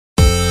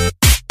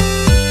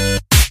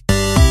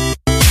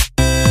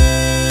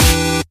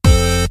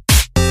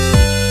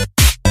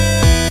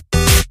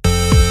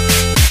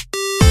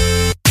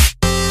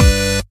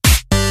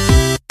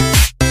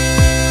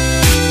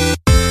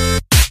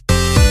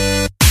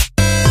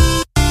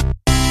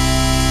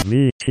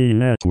MST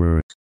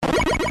Network.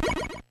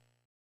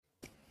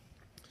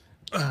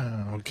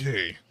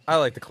 Okay. I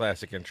like the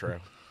classic intro.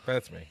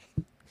 That's me.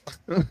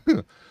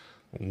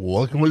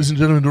 Welcome, ladies and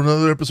gentlemen, to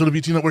another episode of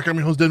ET Network. I'm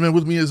your host, Deadman.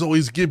 With me, as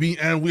always, Gibby,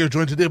 and we are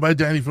joined today by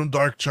Danny from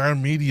Dark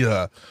Charm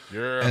Media.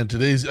 Yeah. And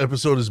today's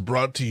episode is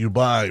brought to you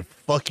by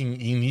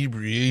fucking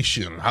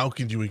inebriation. How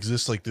can you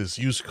exist like this?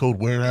 Use code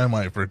Where Am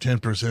I for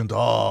 10%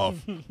 off.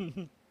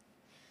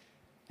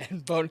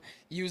 And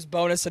use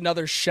bonus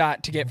another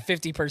shot to get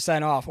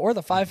 50% off or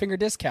the 5-finger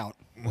discount.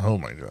 Oh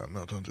my god,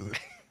 no, don't do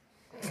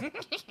that.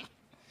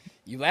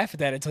 You laugh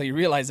at that until you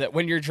realize that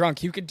when you're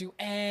drunk, you can do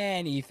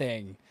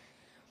anything.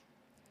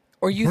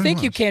 Or you Pretty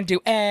think you much. can do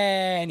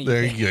anything.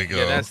 There you go.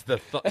 Yeah, that's the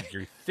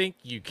you think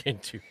you can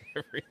do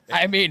everything.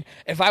 I mean,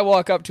 if I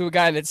walk up to a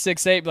guy that's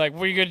 6'8", be like,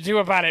 what are you going to do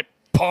about it,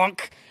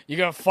 punk? You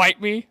going to fight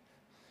me?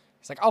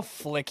 He's like, I'll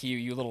flick you,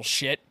 you little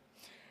shit.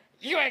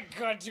 You ain't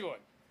going to do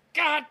it.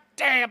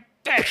 Goddamn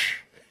thing.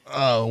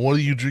 What are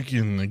you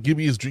drinking?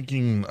 Gibby is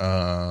drinking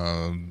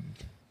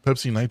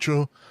Pepsi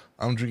Nitro.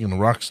 I'm drinking a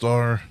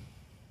Rockstar.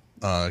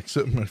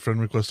 Except my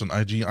friend request on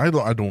IG. I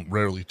don't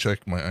rarely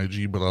check my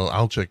IG, but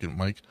I'll check it,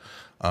 Mike.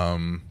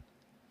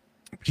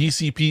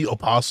 PCP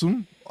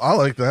Opossum. I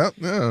like that.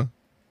 Yeah.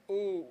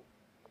 Ooh.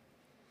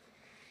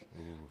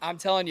 I'm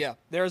telling you,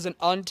 there's an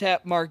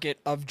untapped market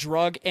of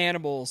drug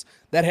animals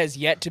that has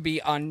yet to be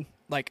tapped.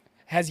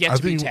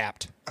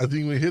 I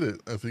think we hit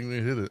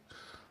it.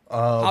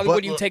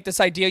 Hollywood, you take this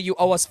idea, you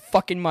owe us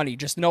fucking money.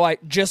 Just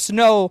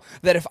know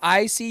that if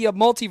I see a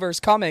multiverse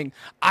coming,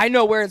 I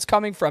know where it's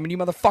coming from, and you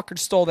motherfuckers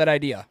stole that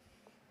idea.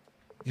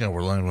 Yeah,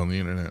 we're live on the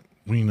internet.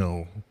 We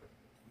know.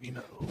 We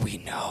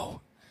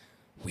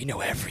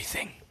know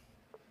everything.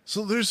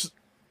 So there's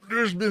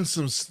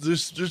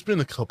been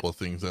a couple of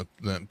things that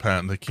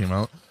patent that came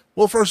out.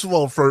 Well, first of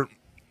all,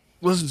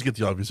 let's just get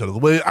the obvious out of the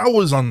way. I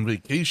was on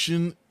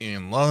vacation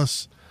in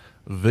Las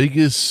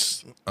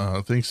Vegas,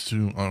 thanks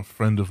to a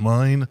friend of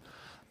mine,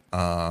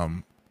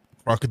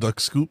 Crocodile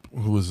Scoop,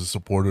 who is a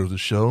supporter of the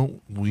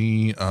show.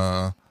 We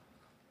did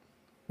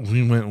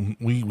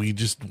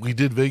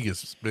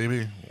Vegas,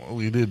 baby.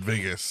 We did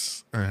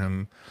Vegas,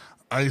 and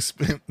I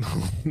spent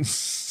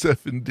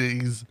 7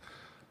 days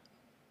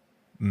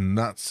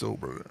not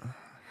sober.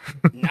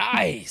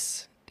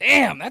 Nice.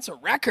 Damn, that's a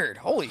record.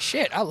 Holy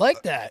shit, I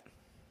like that.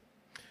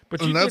 But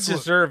And you did that's what-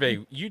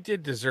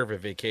 deserve a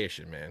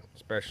vacation, man.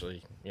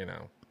 Especially,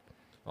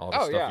 all the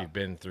stuff yeah. you've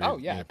been through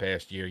in the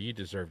past year. You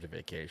deserved a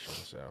vacation,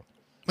 so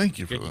Thank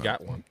you for good that. you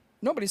got one.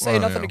 Nobody's saying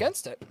Well, nothing yeah.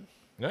 against it.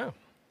 No.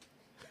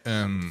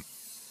 And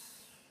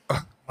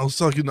I was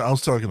talking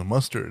to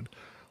Mustard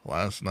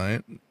last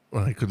night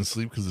when I couldn't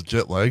sleep because of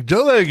jet lag.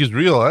 Jet lag is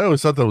real. I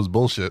always thought that was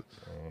bullshit,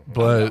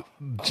 but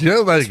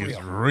jet lag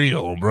is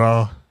real,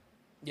 bro.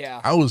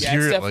 Yeah. I was yeah, here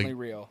it's at, definitely like-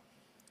 real.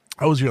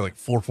 I was here at like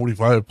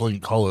 4:45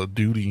 playing Call of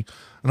Duty,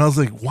 and I was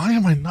like, "Why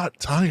am I not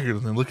tired?"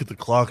 And I look at the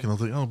clock, and I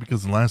was like, "Oh,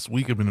 because last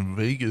week I've been in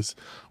Vegas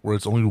where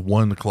it's only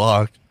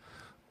 1:00,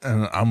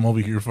 and I'm over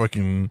here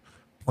fucking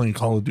playing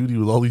Call of Duty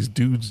with all these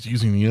dudes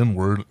using the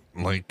N-word,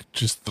 like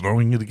just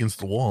throwing it against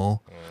the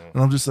wall."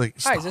 And I'm just like,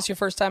 Hi, is this your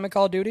first time at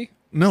Call of Duty?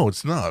 "No,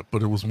 it's not."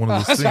 But it was one of I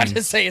those was about to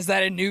things. say, is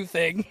that a new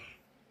thing?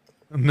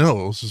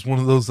 No, it was just one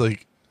of those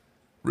like,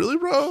 really,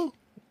 bro?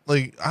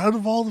 Like, out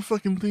of all the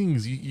fucking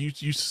things,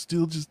 you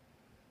still just,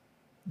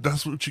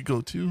 that's what you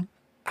go to?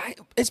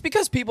 It's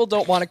because people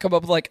don't want to come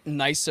up with like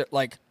nicer,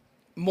 like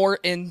more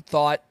in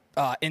thought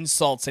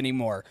insults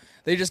anymore.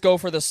 They just go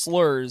for the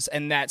slurs,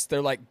 and that's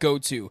their like go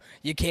to.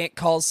 You can't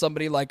call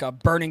somebody like a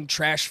burning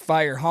trash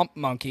fire hump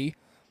monkey.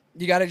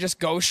 You got to just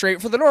go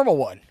straight for the normal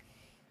one.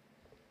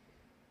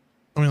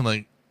 I mean,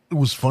 like, it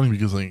was funny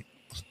because, like,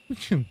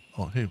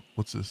 oh, hey,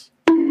 what's this?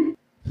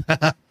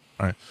 All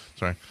right,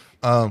 sorry.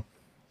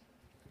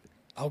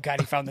 Oh god,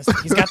 he found this.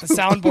 He's got the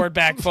soundboard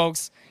back,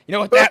 folks. You know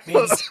what that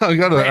means? I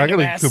got Random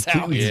a ass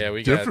completely sound. Yeah,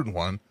 we got- different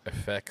one.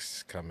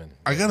 Effects coming.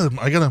 I got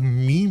a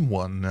meme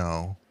one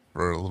now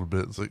for a little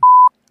bit. It's like,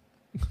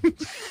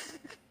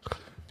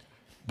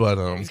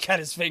 but He's got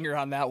his finger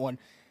on that one.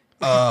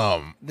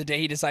 um, The day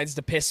he decides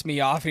to piss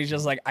me off, he's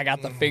just like, I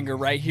got the finger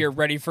right here,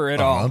 ready for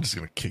it oh, all. I'm just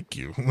gonna kick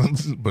you.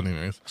 But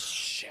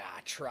anyways,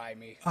 Try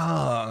me.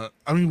 I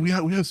mean, we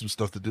have some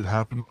stuff that did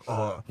happen.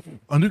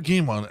 A new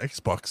game on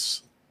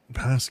Xbox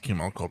Pass came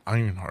out called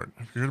Ironheart.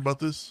 Have you heard about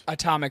this?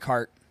 Atomic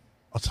Heart.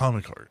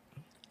 Atomic Heart.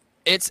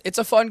 It's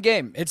a fun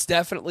game. It's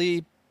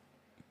definitely.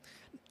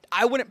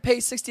 I wouldn't pay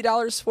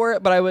 $60 for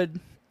it, but I would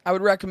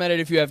recommend it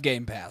if you have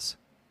Game Pass.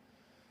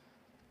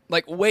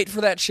 Like, wait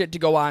for that shit to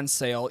go on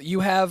sale. You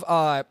have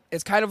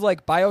it's kind of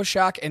like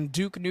BioShock and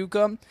Duke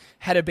Nukem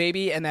had a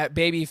baby, and that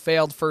baby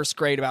failed first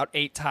grade about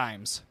 8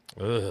 times.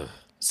 Ugh.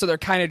 So they're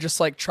kind of just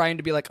like trying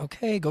to be like,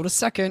 okay, go to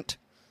second.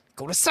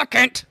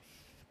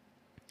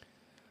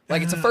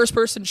 Like, it's a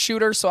first-person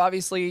shooter, so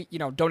obviously,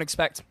 don't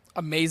expect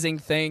amazing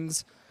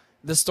things.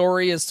 The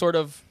story is sort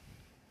of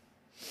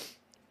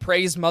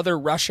praise Mother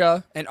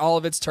Russia in all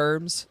of its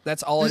terms.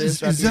 That's all it is.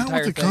 throughout Is the that entire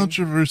what the thing.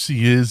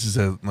 controversy is? Is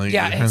that like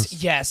Yeah, it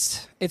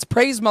has- it's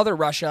praise Mother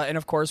Russia, and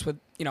of course, with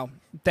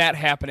that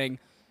happening,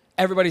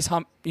 everybody's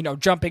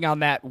jumping on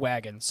that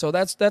wagon. So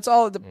that's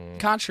all the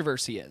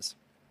controversy is.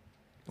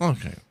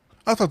 Okay.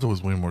 I thought there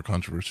was way more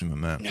controversy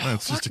than that.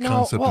 That's just a fuck no.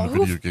 concept Well, in a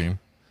video game.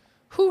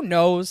 Who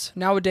knows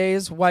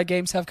nowadays why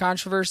games have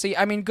controversy?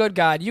 I mean, good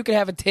God, you could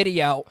have a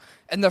titty out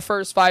in the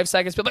first 5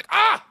 seconds, be like,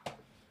 a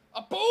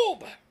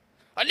boob,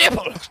 a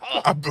nipple,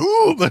 A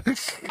boob! a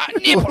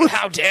nipple,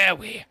 how dare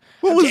we?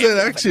 What was that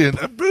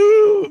accent? A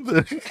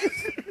boob!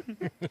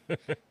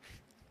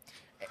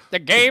 The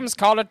game's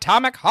called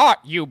Atomic Heart,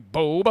 you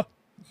boob.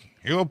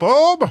 You a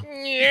boob?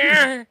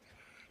 Yeah.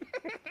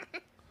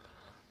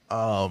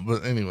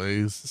 But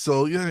anyways,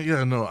 so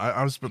no,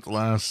 I've spent the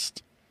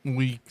last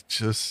week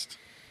just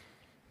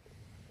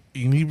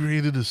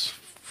inebriated as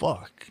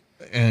fuck.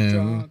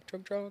 And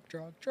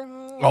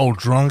Drunk.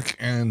 drunk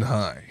and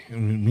high.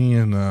 And me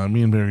and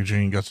Mary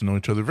Jane got to know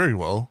each other very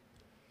well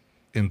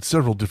in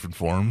several different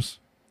forms.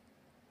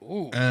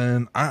 Ooh.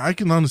 And I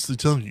can honestly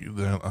tell you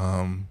that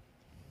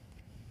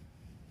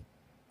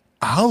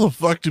how the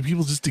fuck do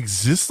people just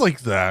exist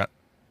like that?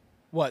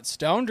 What,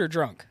 stoned or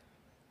drunk?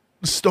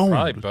 Stoned.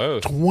 Probably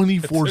both.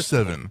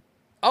 24/7.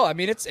 Oh, I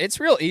mean, it's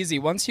real easy.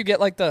 Once you get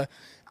like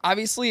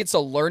obviously it's a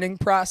learning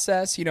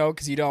process,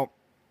 because you don't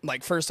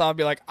first off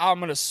be like, I'm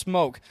going to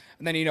smoke.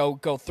 And then,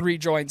 go 3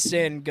 joints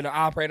in, going to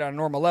operate on a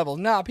normal level.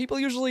 Nah, people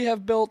usually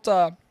have built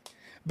a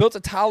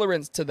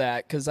tolerance to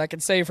that. Cause I can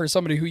say for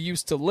somebody who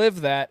used to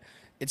live that,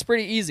 it's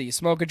pretty easy.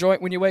 Smoke a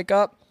joint when you wake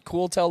up,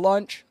 cool till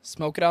lunch,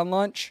 smoke it on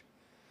lunch.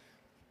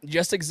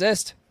 Just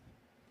exist.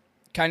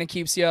 Kind of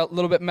keeps you a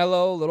little bit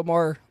mellow,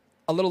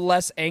 a little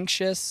less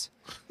anxious.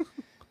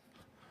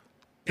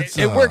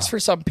 It works for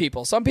some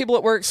people. Some people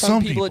it works.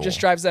 Some people it just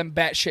drives them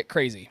batshit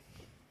crazy.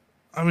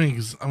 I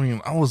mean,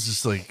 I was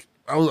just like,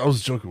 I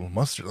was joking with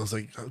Mustard. I was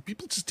like,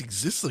 people just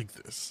exist like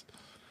this.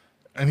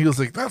 And he was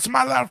like, that's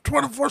my life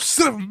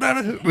 24/7,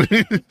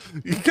 baby.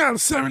 You got a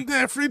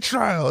 7-day free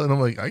trial. And I'm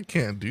like, I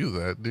can't do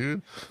that,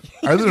 dude.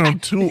 Either I'm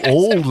too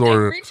old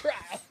or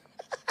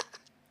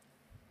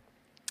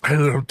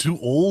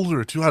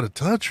too out of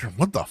touch or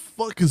what the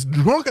fuck? Because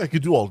drunk I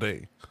could do all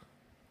day.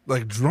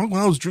 Like drunk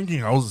when I was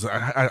drinking,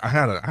 I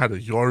had a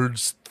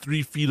yards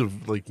 3 feet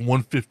of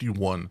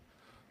 151.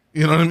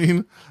 You know what I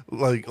mean?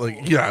 Like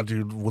yeah,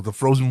 dude. With the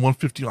frozen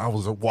 150, I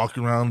was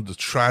walking around the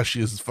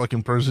trashiest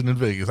fucking person in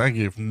Vegas. I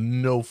gave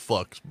no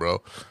fucks,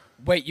 bro.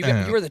 Wait, you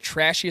were the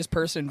trashiest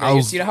person in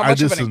Vegas. You know how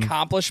much of an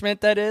accomplishment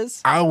that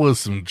is? I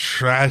was some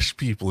trash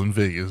people in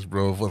Vegas,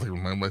 bro. With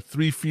my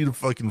 3 feet of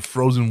fucking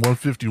frozen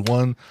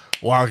 151,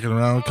 walking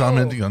around,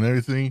 commenting on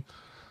everything,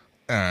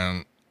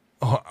 and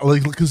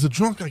because the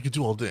drunk I could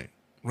do all day,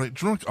 right?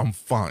 Drunk, I'm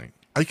fine.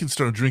 I can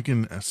start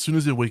drinking as soon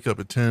as I wake up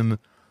at 10,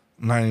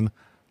 9,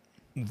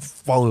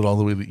 follow it all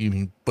the way to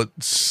eating. But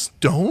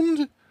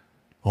stoned,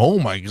 oh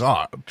my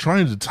god,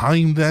 trying to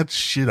time that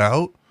shit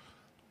out.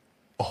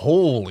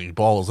 Holy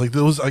balls.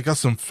 I got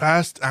some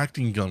fast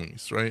acting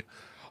gummies, right?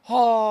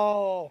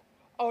 Oh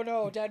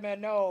no, dead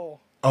man, no.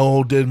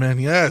 Oh, dead man,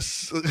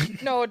 yes.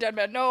 No, dead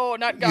man, no,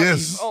 not gummies.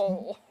 Yes.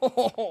 Oh,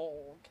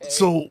 okay.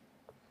 So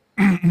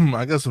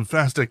I got some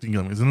fast acting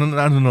gummies, and then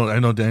I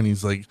know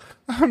Danny's like,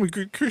 I'm a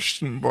good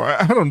Christian boy.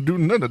 I don't do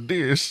none of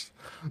this.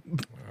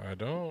 I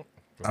don't.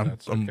 But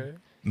that's okay.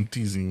 I'm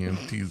teasing you.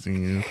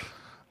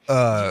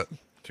 To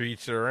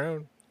each their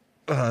own.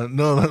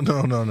 No.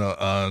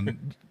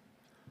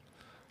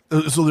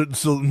 So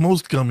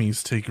most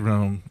gummies take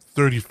around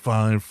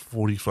 35,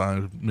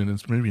 45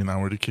 minutes, maybe an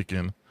hour to kick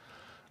in.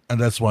 And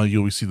that's why you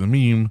always see the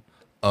meme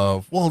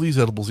of, well, these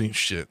edibles ain't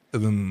shit.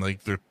 And then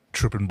they're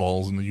tripping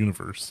balls in the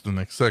universe the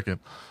next second.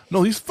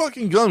 No, these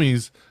fucking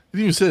gummies, it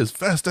even says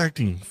fast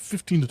acting,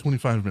 15 to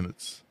 25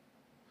 minutes.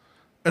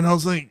 And I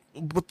was like,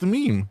 but the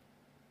meme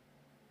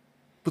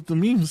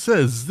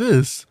says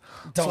this.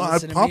 Don't so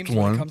listen I to popped memes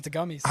one. when it comes to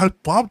gummies. I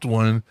popped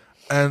one,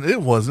 and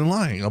it wasn't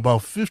lying.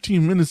 About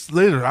 15 minutes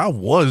later, I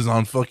was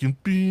on fucking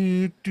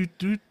and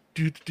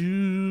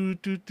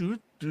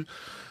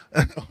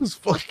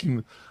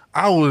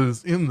I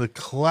was in the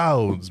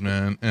clouds,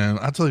 man. And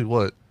I tell you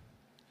what,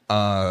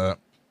 don't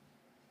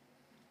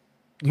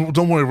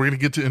worry, we're gonna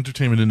get to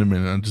entertainment in a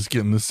minute. I'm just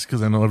getting this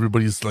because I know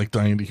everybody's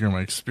dying to hear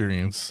my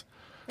experience.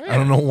 Yeah. I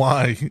don't know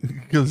why,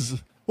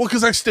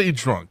 because I stay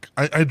drunk.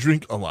 I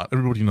drink a lot.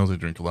 Everybody knows I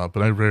drink a lot,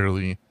 but I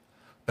rarely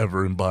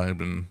ever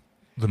imbibe in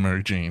the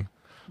Mary Jane.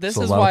 This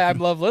is why I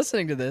love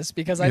listening to this,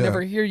 because I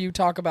never hear you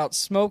talk about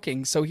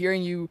smoking. So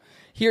hearing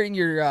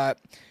your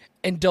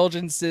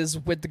indulgences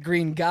with the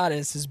Green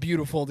Goddess is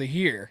beautiful to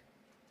hear.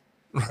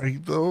 Right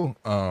though.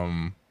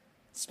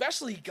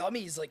 Especially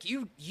gummies,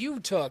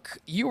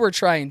 you were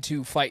trying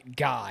to fight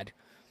God.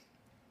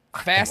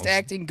 Fast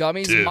acting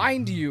gummies,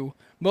 mind you,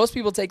 most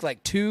people take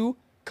 2,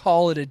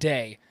 call it a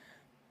day.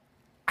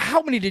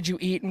 How many did you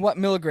eat and what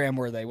milligram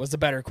were they was the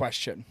better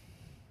question.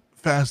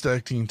 Fast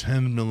acting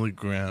 10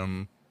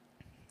 milligram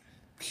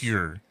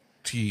pure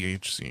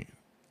THC.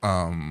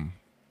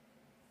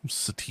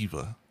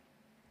 Sativa.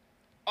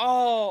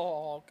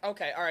 Oh,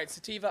 okay. All right.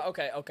 Sativa.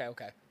 Okay.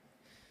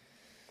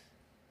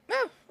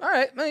 No, all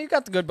right. Well, you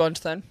got the good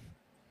bunch then.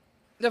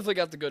 Definitely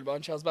got the good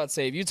bunch. I was about to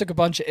say, if you took a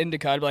bunch of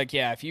indica, I'd be like,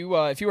 yeah, if you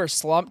were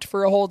slumped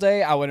for a whole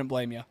day, I wouldn't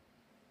blame you.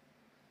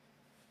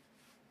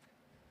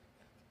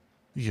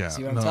 Yeah.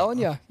 See what I'm telling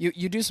you?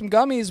 You do some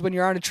gummies when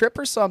you're on a trip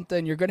or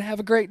something, you're going to have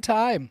a great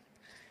time.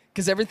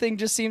 Because everything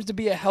just seems to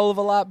be a hell of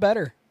a lot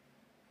better.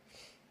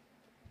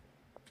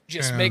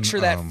 Just make sure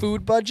that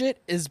food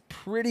budget is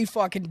pretty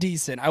fucking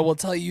decent. I will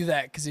tell you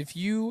that. Because if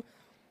you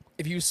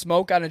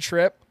smoke on a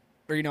trip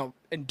or,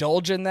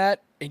 indulge in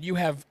that and you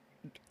have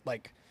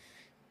like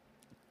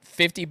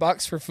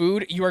 $50 for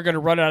food, you are going to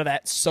run out of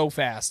that so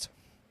fast.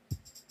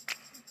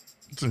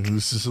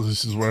 This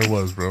is where I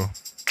was, bro.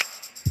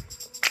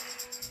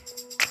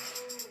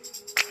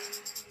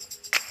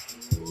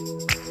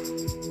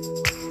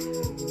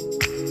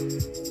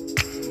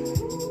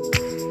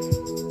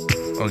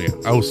 Oh yeah,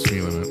 I was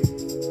feeling it.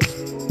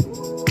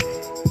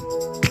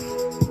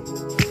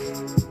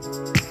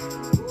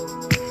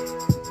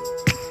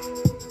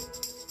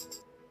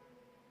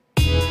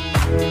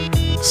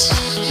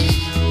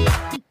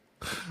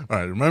 All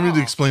right, remind me to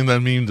explain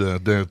that meme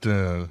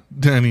to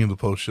Danny in the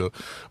post show.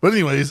 But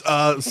anyways,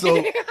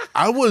 so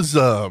I was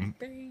on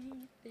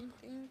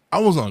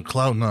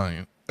cloud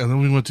nine, and then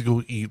we went to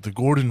go eat the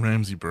Gordon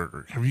Ramsay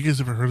burger. Have you guys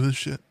ever heard of this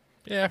shit?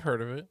 Yeah, I've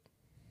heard of it.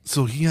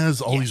 So he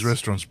has all these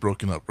restaurants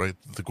broken up, right?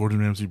 The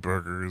Gordon Ramsay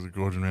burger, the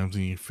Gordon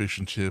Ramsay fish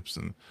and chips,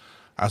 and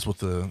that's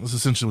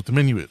essentially what the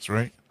menu is,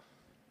 right?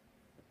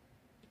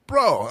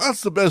 Bro,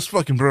 that's the best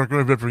fucking burger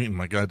I've ever eaten in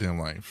my goddamn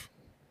life.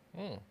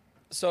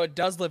 So it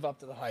does live up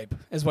to the hype,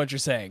 is what you're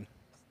saying.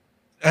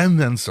 And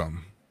then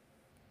some.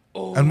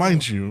 Oh. And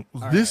mind you,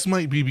 this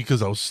might be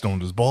because I was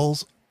stoned as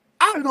balls.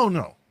 I don't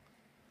know.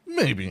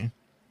 Maybe.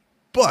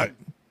 But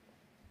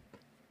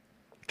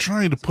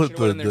trying to put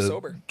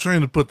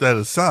that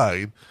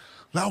aside,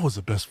 that was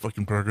the best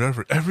fucking burger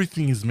ever.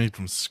 Everything is made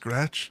from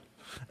scratch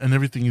and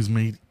everything is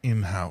made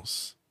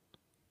in-house.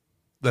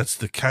 That's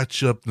the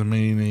ketchup, the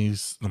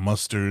mayonnaise, the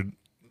mustard,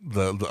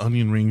 the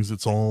onion rings.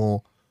 It's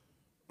all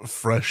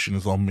fresh and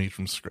it's all made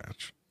from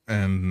scratch.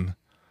 And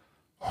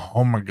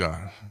oh my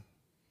god.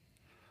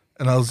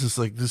 And I was just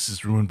like, this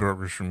is ruined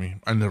burgers for me.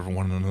 I never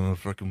wanted another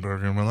fucking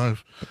burger in my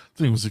life.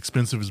 The thing was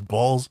expensive as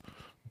balls,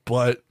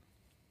 but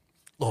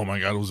oh my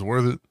god, it was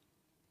worth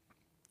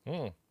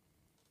it.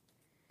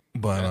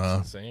 But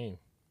that's insane.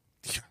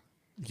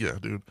 Yeah,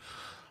 dude.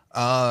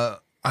 I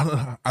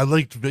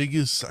liked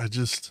Vegas. I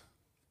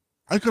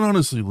could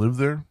honestly live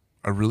there.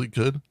 I really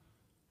could.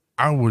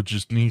 I would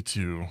just need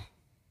to.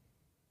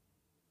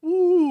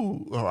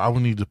 I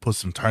would need to put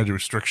some tighter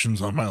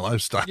restrictions on my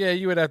lifestyle. Yeah,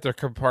 you would have to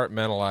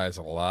compartmentalize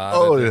a lot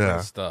of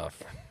different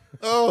stuff.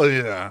 Oh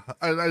yeah,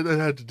 I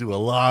had to do a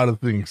lot of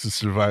things to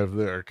survive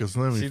there. Because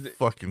let me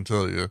fucking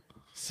tell you.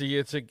 See,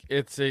 it's a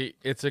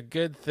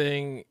good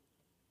thing.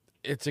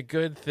 It's a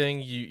good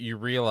thing you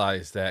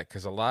realize that,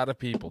 because a lot of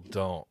people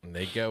don't, and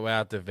they go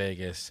out to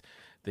Vegas.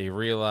 They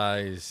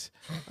realize,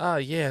 oh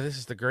yeah, this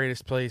is the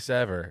greatest place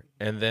ever,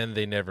 and then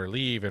they never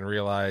leave and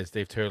realize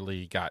they've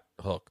totally got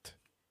hooked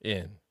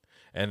in.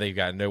 And they've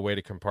got no way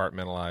to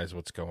compartmentalize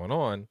what's going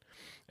on,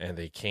 and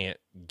they can't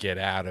get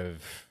out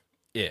of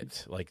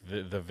it, like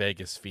the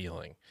Vegas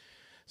feeling.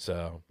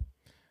 So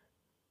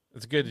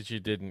it's good that you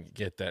didn't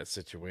get that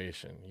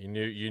situation.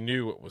 You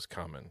knew what was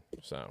coming.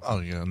 So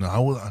yeah,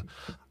 no,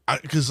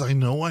 because I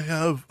know I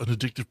have an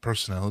addictive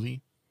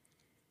personality.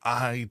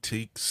 I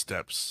take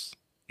steps.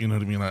 You know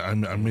what I mean?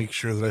 I make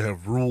sure that I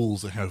have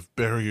rules, I have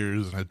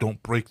barriers, and I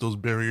don't break those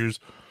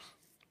barriers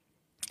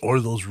or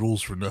those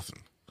rules for nothing.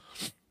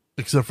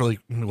 Except for like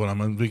when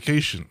I'm on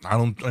vacation, I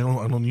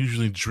don't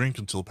usually drink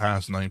until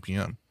past 9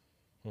 p.m.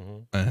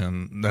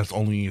 And that's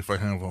only if I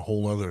have a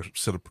whole other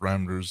set of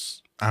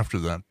parameters after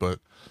that. But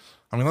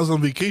I mean, I was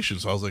on vacation,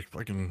 so I was like,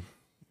 fucking,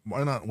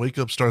 why not wake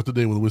up, start the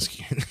day with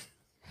whiskey?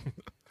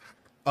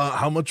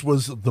 How much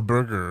was the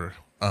burger?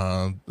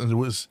 And it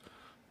was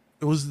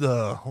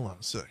the, hold on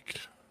a sec.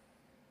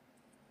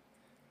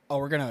 Oh,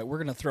 we're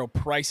gonna throw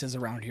prices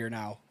around here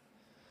now.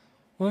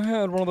 I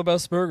had one of the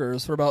best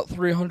burgers for about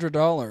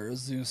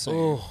 $300. You say?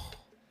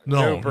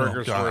 No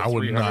burgers God, worth I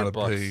would not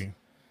 $300. pay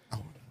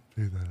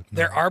that. No.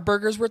 There are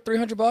burgers worth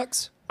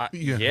 $300.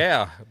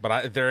 Yeah,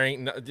 but there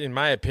ain't. In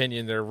my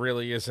opinion, there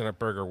really isn't a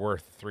burger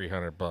worth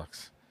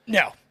 $300.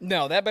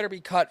 No, that better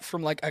be cut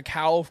from like a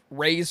cow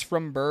raised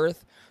from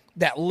birth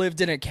that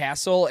lived in a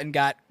castle and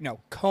got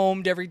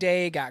combed every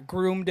day, got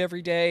groomed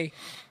every day,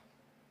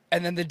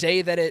 and then the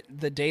day that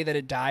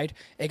it died,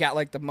 it got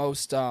like the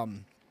most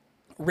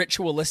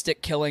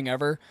ritualistic killing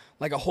ever,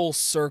 like a whole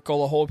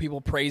circle, a whole people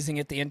praising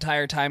it the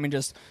entire time and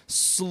just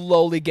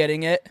slowly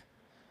getting it,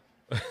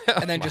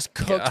 and then just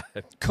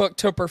cooked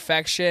to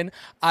perfection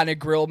on a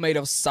grill made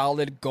of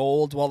solid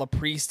gold while the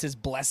priest is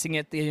blessing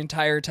it the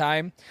entire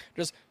time.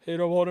 Just hey,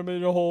 don't want to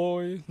make a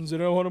hoy,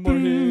 don't want to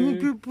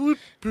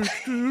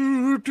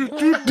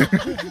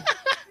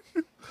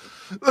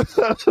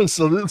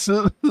So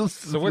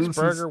which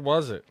burger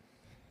was it?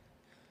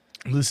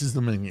 This is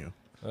the menu.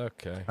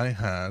 Okay. I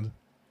had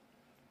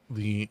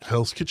the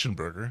Hell's Kitchen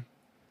burger.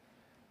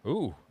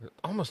 Ooh,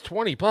 almost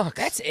 $20.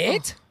 That's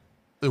it?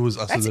 It was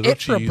That's asadero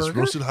it for a cheese, burger?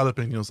 roasted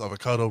jalapenos,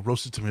 avocado,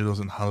 roasted tomatoes,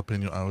 and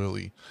jalapeno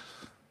aioli.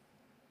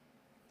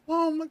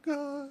 Oh my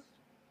god!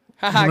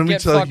 Haha, Let me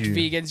get tell fucked, you.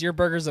 vegans. Your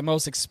burger's the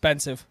most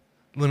expensive.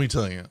 Let me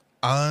tell you,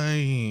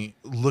 I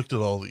looked at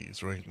all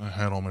these, right? I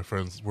had all my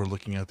friends were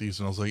looking at these,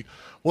 and I was like,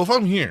 well, if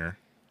I'm here,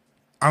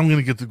 I'm going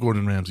to get the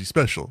Gordon Ramsay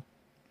special.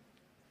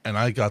 And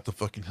I got the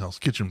fucking Hell's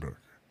Kitchen burger.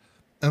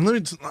 And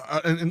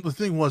and the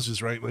thing was,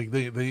 is right, like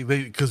they,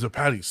 because the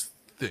patty's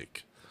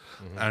thick.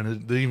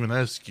 And they even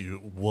ask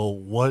you,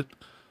 well,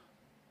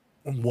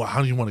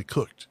 how do you want it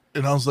cooked?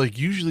 And I was like,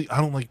 usually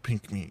I don't like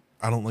pink meat.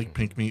 I don't like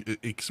pink meat. It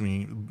icks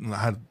me. I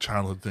had a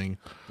childhood thing.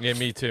 Yeah,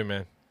 me too,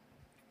 man.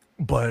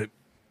 But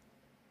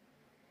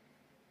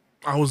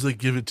I was like,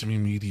 give it to me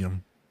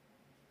medium.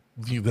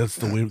 That's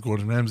the way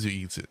Gordon Ramsay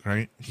eats it,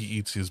 right? He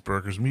eats his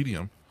burgers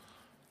medium.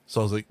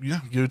 So I was like,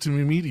 yeah, give it to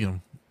me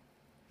medium.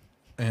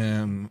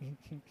 And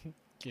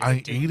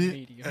I ate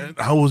it, and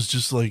I was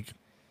just like,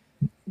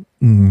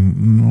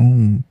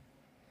 no,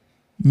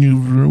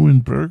 you've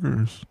ruined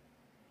burgers.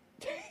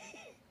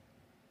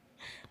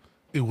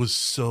 It was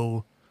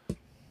so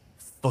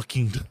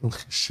fucking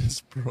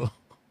delicious, bro.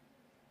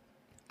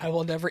 I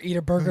will never eat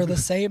a burger the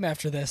same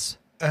after this.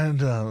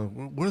 And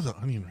where are the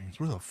onion rings?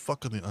 Where the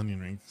fuck are the onion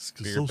rings?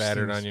 'Cause Beer those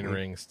battered things onion are-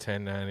 rings,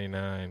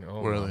 $10.99.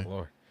 Oh Where are my they?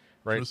 lord!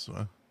 Right This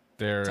one.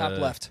 there, Top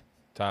left.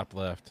 Top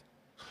left.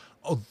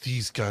 Oh,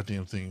 these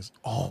goddamn things.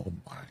 Oh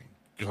my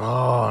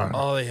god.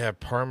 Oh, they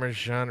have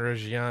Parmesan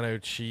Reggiano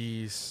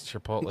cheese,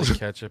 Chipotle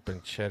ketchup,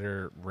 and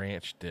cheddar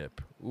ranch dip.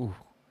 Ooh,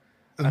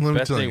 And I let me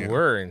bet tell they you,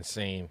 were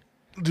insane.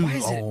 dude. Why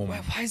is it? Oh,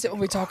 Why is it when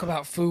we talk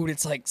about food,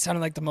 it's like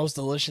sounding like the most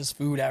delicious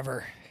food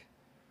ever?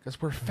 Because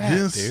we're fat,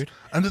 yes. dude.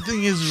 And the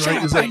thing is, Shut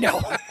right, is up, I that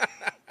know.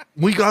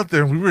 we got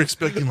there and we were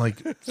expecting like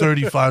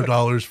 $35,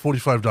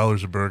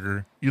 $45 a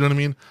burger. You know what I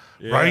mean?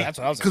 Right? that's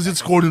what I was Because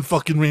it's Gordon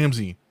fucking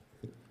Ramsay.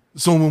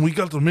 So when we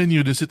got the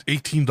menu, this at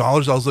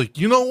 $18. I was like,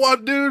 you know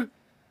what, dude?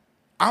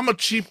 I'm a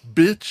cheap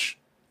bitch.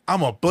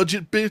 I'm a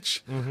budget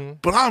bitch.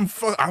 But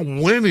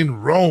I'm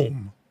winning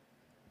Rome.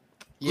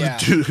 Yeah.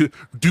 Do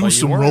Well, you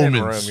some weren't in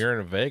Rome. Romans.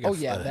 You're in Vegas. Oh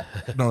yeah. though.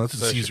 That, No, that's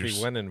So at it should be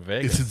Caesars. winning It's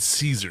Vegas. in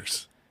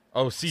Caesars.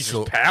 Oh, Caesar's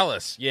So-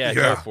 Palace. Yeah,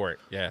 go Yeah. for it.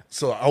 Yeah,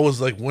 So I was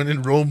like, when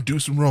in Rome, do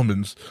some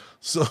Romans.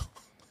 So,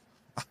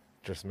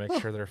 just make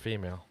sure they're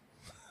female.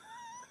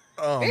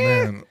 oh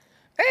man.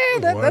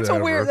 that's a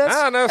Whatever. weird. I That's,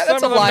 don't know. that's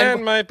Some a of the line.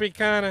 men might be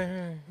kind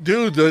of.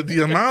 Dude,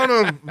 the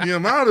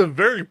amount of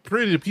very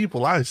pretty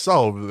people I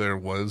saw over there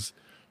was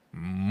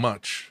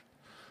much.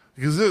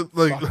 Because it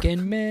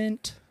Fucking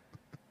mint.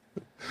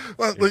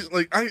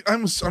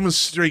 I'm a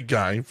straight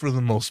guy for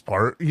the most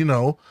part, you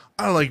know.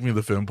 I like me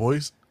the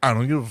femboys. I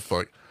don't give a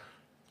fuck.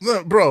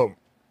 Look, bro,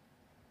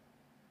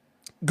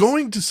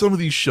 going to some of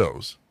these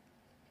shows,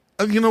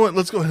 and you know what?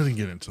 Let's go ahead and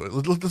get into it.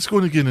 Let's go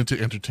ahead and get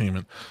into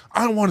entertainment.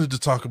 I wanted to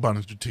talk about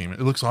entertainment.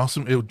 It looks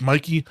awesome.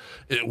 Mikey,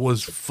 it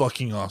was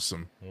fucking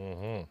awesome.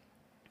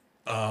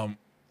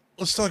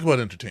 Let's talk about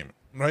entertainment,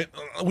 right?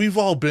 We've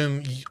all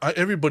been.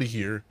 Everybody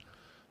here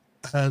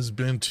has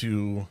been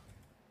to.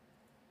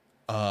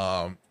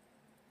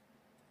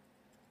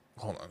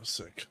 Hold on a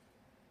sec.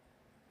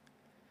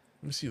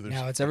 Let me see if there's.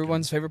 Now it's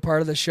everyone's favorite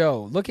part of the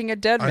show. Looking at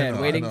Dead I Man,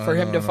 know, waiting I know, for I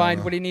him know, to I know, find I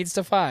know. what he needs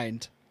to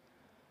find.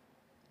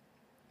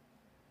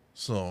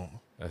 So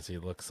As he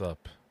looks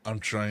up, I'm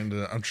trying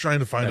to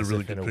find a as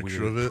really if in good a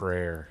picture weird of it.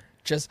 prayer.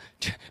 Just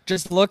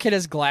look at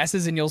his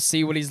glasses and you'll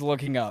see what he's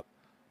looking up.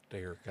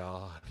 Dear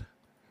God.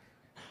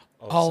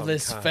 of All some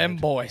this kind.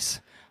 femboys.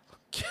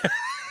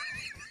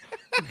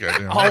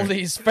 Goddamn All right.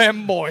 these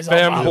femboys.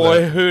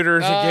 Femboy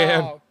Hooters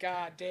again. Oh,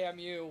 god damn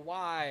you.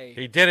 Why?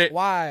 He did it.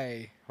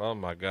 Why? Oh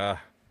my God.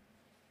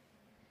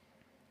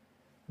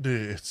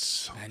 Dude,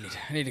 it's.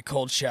 I need a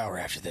cold shower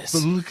after this.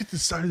 But look at the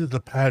side of the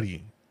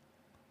patty.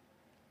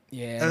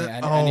 Yeah,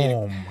 And- I need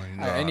oh my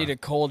god! I need a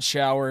cold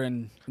shower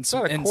and Is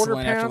some that a quarter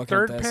insulin after pound, looking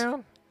third at this.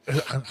 pound?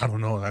 I don't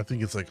know. I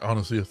think it's like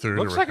honestly a third.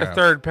 Looks or like a half.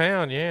 third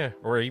pound, yeah,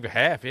 or even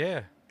half,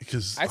 yeah.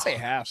 Because I'd say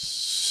half.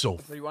 So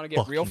If you want to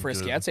get real fucking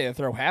frisky, good. I'd say to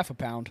throw half a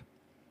pound.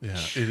 Yeah,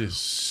 it is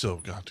so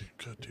goddamn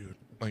good, dude.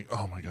 Like,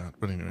 oh my god.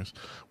 But anyways,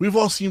 we've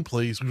all seen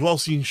plays, we've all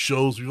seen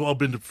shows, we've all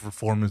been to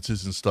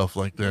performances and stuff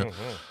like that.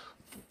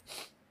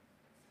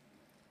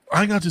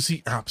 I got to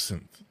see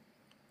Absinthe,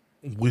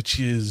 which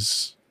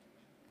is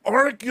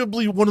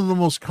arguably one of the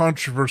most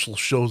controversial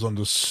shows on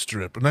the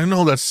strip. And I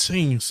know that's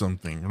saying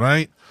something,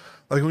 right?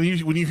 Like when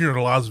you hear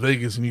Las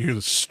Vegas and you hear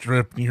the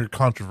strip and you hear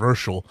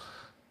controversial,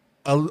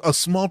 a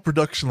small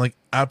production like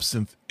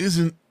Absinthe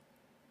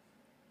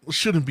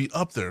shouldn't be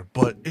up there,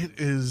 but it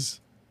is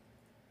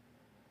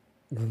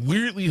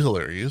weirdly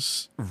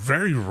hilarious,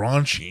 very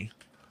raunchy,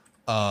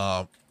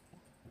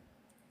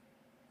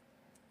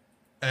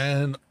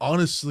 and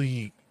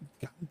honestly,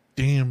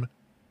 goddamn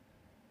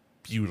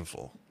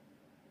beautiful.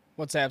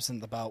 What's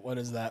Absinthe about? What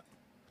is that?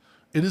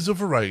 It is a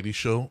variety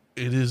show.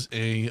 It is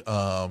a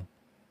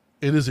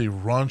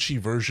raunchy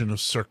version of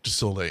Cirque du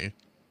Soleil,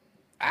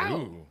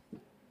 Ooh.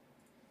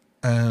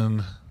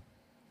 and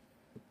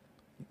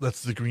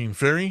that's the Green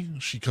Fairy.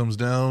 She comes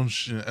down,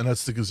 and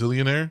that's the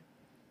Gazillionaire.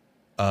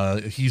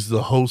 He's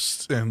the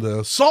host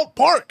and Salt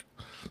Park.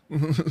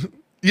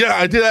 Yeah,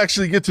 I did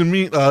actually get to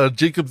meet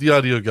Jacob, the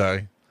audio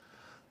guy,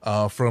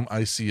 from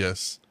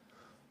ICS.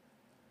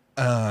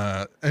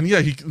 And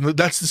yeah,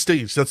 that's the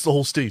stage. That's the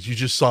whole stage. You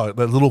just saw it.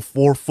 That little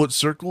 4-foot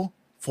circle,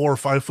 4 or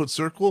 5 foot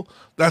circle.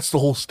 That's the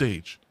whole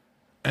stage.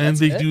 And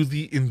they do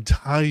the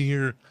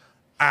entire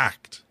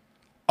act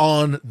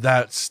on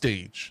that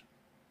stage.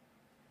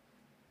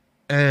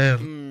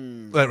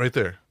 And that right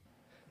there.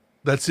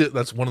 That's it.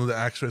 That's one of the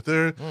acts right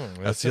there.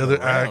 That's the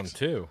other act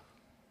too.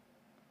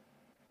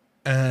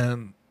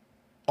 And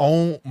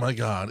oh my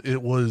god,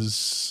 it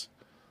was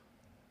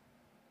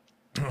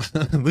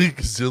the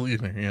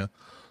gazillionaire.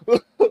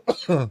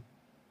 Yeah.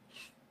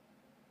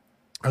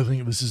 I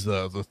think this is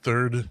the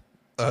third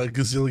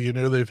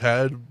gazillionaire they've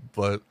had,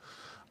 but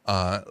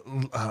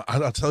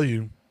I'll tell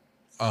you,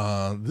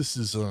 this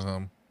is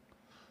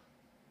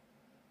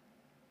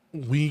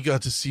we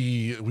got to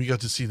see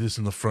this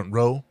in the front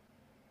row.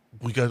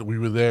 We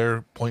were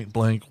there point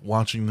blank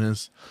watching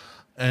this,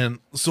 and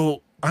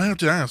so I have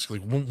to ask,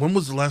 like, when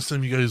was the last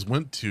time you guys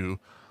went to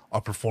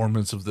a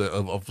performance of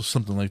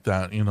something like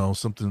that? You know,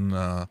 something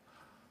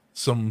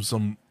some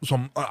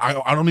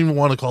I don't even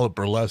want to call it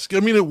burlesque. I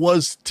mean, it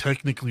was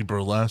technically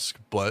burlesque,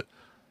 but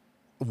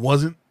it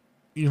wasn't.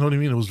 You know what I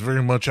mean? It was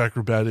very much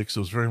acrobatics. It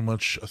was very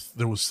much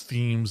there was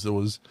themes. There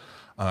was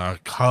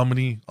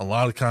comedy, a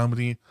lot of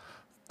comedy.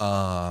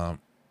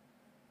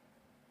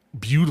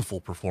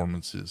 Beautiful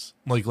performances.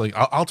 Like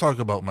I'll talk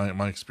about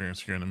my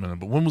experience here in a minute.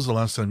 But when was the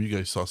last time you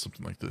guys saw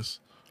something like this?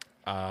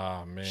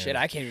 Man. Shit,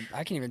 I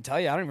can't even tell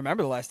you. I don't even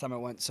remember the last time I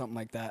went something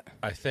like that.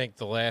 I think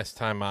the last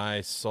time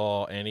I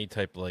saw any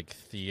type of like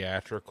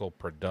theatrical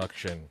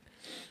production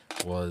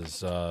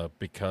was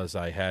because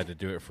I had to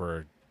do it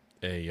for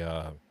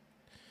a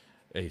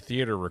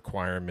theater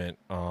requirement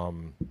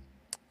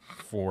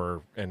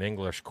for an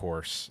English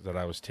course that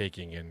I was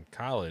taking in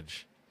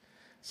college.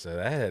 So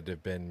that had to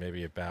have been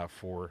maybe about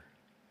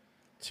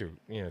 2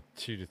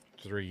 to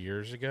 3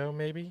 years ago,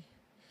 maybe.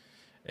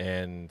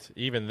 And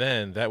even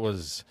then, that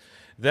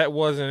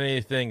wasn't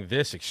anything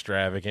this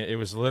extravagant. It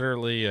was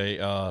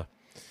literally oh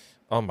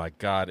my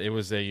god, it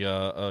was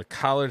a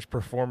college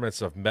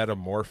performance of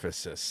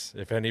Metamorphosis.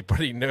 If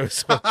anybody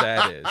knows what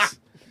that is.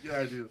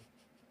 Yeah, I do.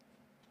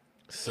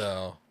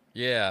 So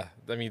yeah,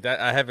 I mean that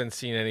I haven't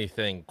seen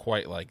anything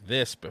quite like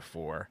this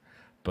before,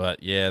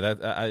 but yeah,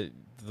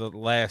 the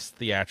last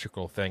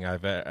theatrical thing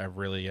I've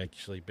really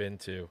actually been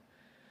to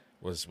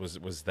was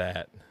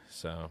that.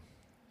 So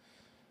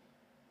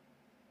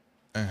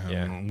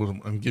yeah.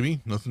 And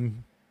Gibby,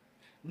 nothing.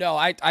 No,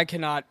 I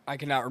cannot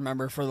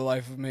remember for the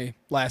life of me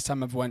last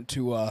time I've went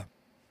to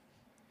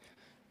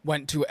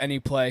any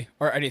play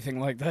or anything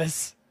like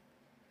this.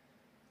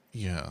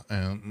 Yeah,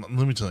 and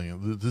let me tell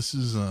you, this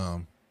is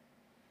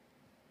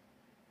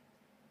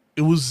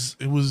it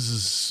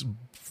was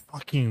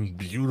fucking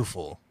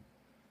beautiful.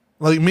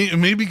 Like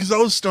maybe because I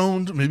was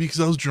stoned, maybe because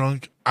I was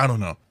drunk, I don't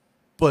know.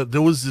 But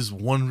there was this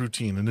one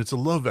routine, and it's a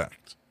love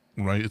act,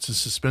 right? It's a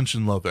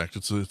suspension love act.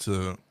 It's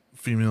a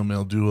female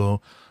male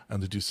duo,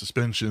 and they do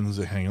suspensions.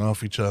 They hang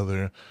off each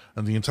other,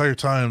 and the entire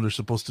time they're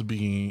supposed to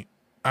be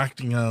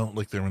acting out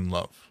like they're in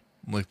love,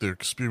 like they're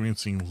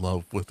experiencing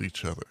love with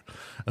each other.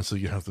 And so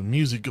you have the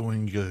music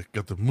going, you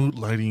got the mood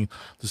lighting,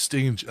 the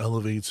stage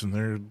elevates, and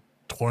they're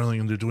twirling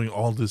and they're doing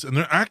all this and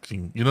they're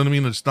acting. You know what I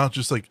mean? It's not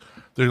just like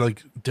they're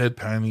like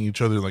deadpanning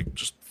each other, like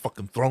just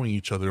fucking throwing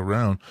each other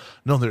around.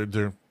 No,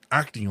 they're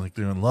acting like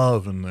they're in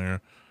love, and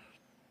their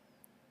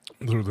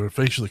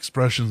facial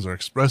expressions are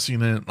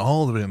expressing it and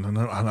all of it. And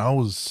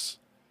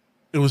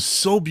it was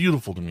so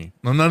beautiful to me.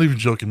 I'm not even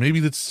joking. Maybe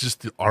that's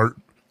just the art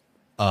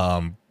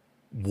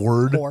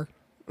word or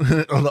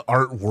the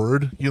art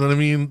word. You know what I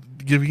mean?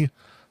 Give me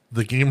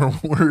the gamer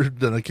word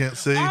that I can't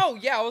say. Oh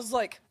yeah, I was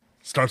like,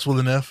 starts with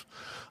an F.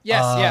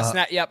 Yes.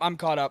 Yep, I'm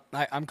caught up.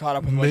 I'm caught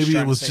up with what maybe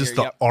you're it was trying to just say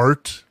the here. Yep.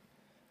 art.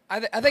 I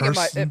think it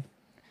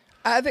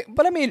might.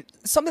 But I mean,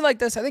 something like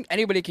this, I think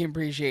anybody can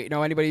appreciate. You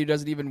know, anybody who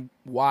doesn't even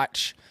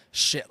watch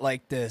shit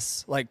like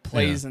this, like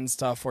plays and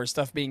stuff, or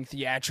stuff being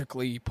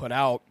theatrically put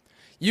out,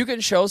 you can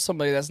show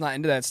somebody that's not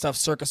into that stuff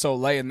Cirque du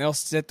Soleil, and they'll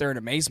sit there in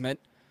amazement.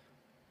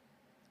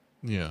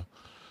 Yeah.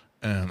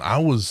 And I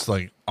was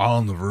like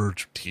on the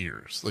verge of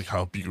tears, like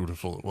how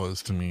beautiful it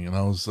was to me. And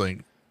I was like,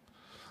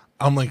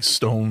 I'm like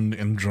stoned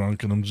and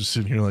drunk, and I'm just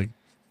sitting here like,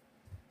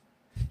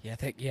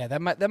 yeah,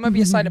 that might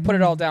be a sign to put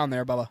it all down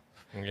there, Bubba.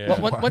 yeah.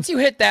 Once you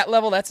hit that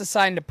level, that's a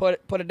sign to put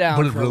it down.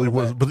 but it for a really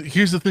little was. bit. But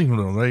here's the thing,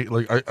 though, right?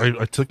 Like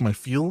I took my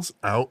feels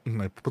out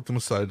and I put them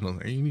aside, and I was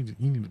like, hey, you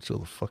need to chill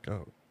the fuck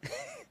out.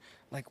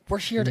 Like, we're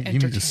here to You need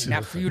to entertain, sit-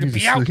 not for you you to need be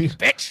to out, sit-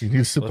 bitch. You need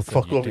to sit Listen, the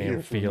fuck you over damn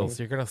here. feels.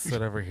 You're gonna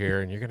sit over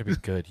here and you're gonna be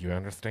good. You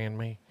understand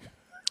me?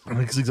 And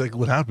that's exactly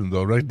what happened,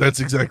 though, right? That's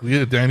exactly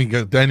it. Danny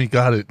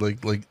got it.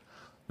 Like you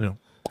know,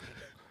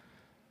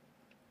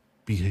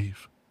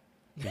 behave,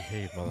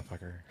 Behave,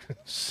 motherfucker.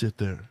 sit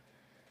there,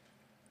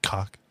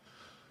 cock.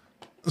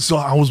 So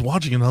I was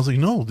watching it, and I was like,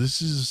 no,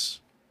 this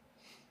is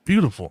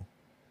beautiful.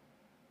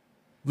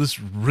 This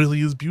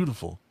really is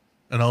beautiful.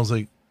 And I was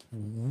like,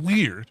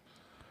 weird.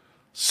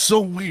 so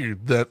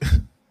weird that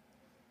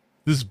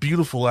this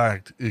beautiful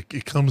act,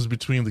 it comes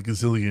between the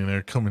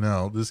gazillionaire coming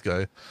out, this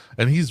guy,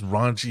 and he's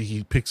raunchy.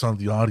 He picks on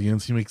the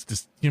audience. He makes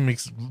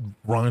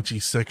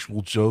raunchy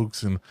sexual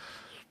jokes, and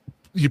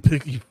he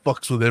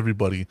fucks with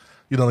everybody.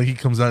 You know, like he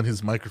comes out,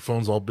 his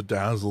microphone's all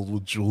bedazzled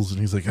with jewels, and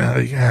he's like, "Oh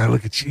yeah,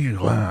 look at you. You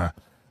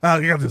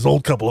got this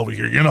old couple over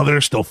here. You know, they're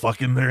still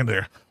fucking. They're in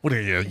their, what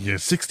are you, your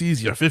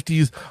 60s, your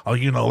 50s? Oh,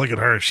 you know, look at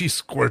her. She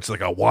squirts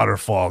like a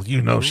waterfall.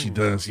 You know she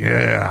does.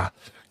 Yeah.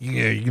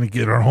 Yeah, you're going to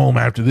get her home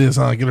after this,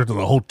 huh? Get her to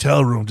the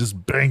hotel room.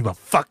 Just bang the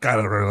fuck out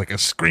of her like a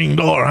screen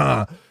door,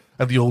 huh?"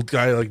 And the old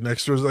guy like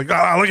next to her is like,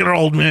 "Ah, look at her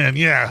old man.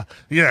 Yeah.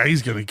 Yeah,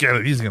 he's going to get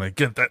it. He's going to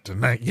get that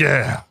tonight.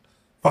 Yeah.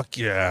 Fuck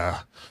yeah.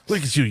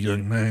 Look at you,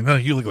 young man. Oh,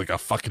 you look like a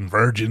fucking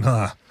virgin,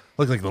 huh?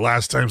 Look like the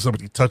last time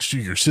somebody touched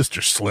you, your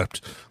sister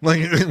slipped." Like,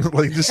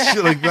 like just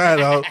shit like that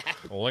out.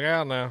 Look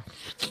out now.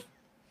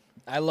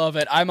 I love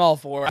it. I'm all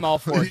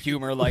for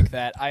humor like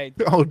that. I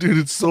Oh, dude,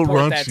 it's so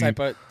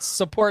raunchy.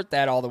 Support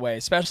that all the way,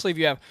 especially if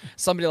you have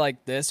somebody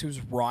like this who's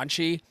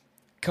raunchy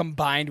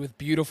combined with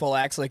beautiful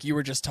acts like you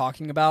were just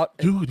talking about.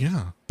 Dude,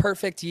 yeah.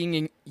 Perfect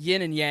yin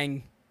and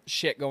yang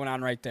shit going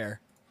on right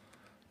there.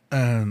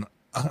 And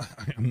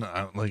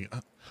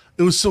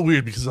it was so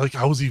weird because like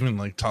I was even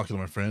like talking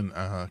to my friend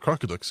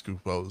Crocodile Scoop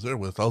I was there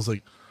with. I was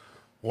like,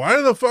 why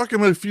the fuck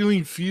am I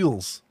feeling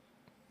feels?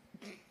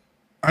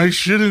 I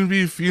shouldn't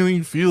be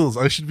feeling feels.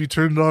 I should be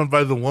turned on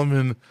by the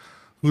woman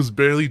who's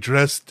barely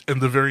dressed and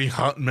the very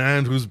hot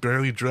man who's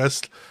barely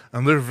dressed,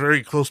 and they're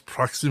very close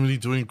proximity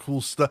doing cool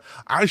stuff.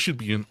 I should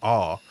be in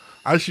awe.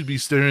 I should be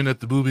staring at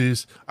the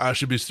boobies. I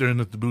should be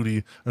staring at the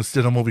booty.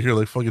 Instead, I'm over here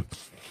like fucking.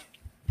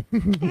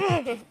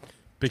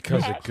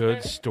 Because a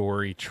good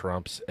story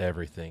trumps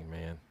everything,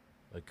 man.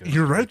 A good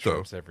You're story right, though.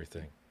 trumps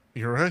everything.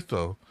 You're right,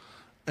 though.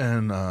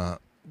 And,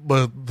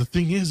 but the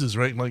thing is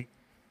right, like,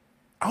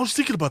 I was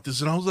thinking about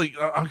this, and I was like,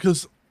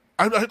 because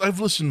I've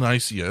listened to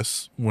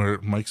ICS, where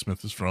Mike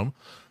Smith is from,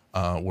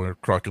 where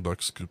Crocodile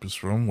Scoop is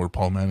from, where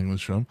Paul Manning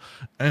is from.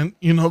 And,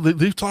 you know,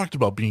 they've talked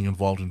about being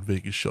involved in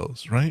Vegas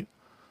shows, right?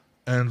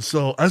 And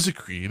so, as a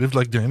creative,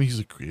 like Danny's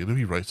a creative,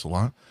 he writes a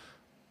lot.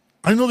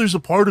 I know there's a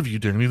part of you,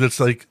 Danny,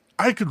 that's like,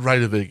 I could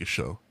write a Vegas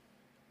show.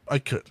 I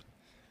could.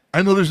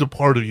 I know there's a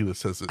part of you that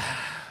says it.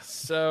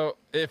 So,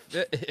 if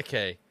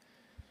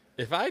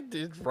I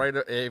did write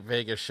a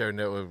Vegas show,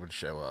 no one would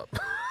show up.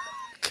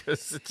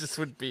 Because it just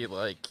would be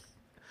like,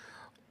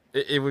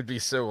 it would be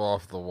so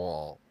off the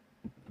wall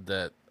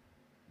that,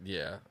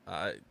 yeah,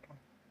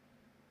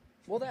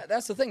 Well,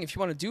 that's the thing. If you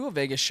want to do a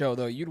Vegas show,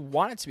 though, you'd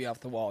want it to be off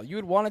the wall. You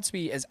would want it to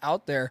be as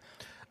out there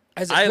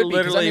as it could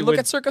be. 'Cause, I mean, look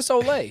at Circus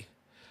Olay.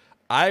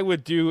 I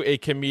would do a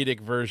comedic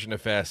version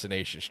of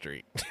Fascination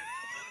Street.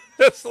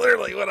 That's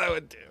literally what I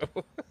would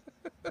do.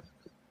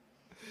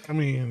 I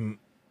mean,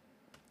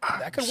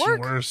 That could I've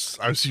work. seen worse.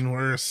 I've seen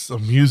worse. A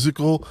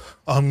musical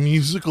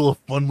of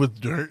Fun with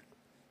Dirt.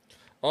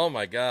 Oh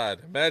my God!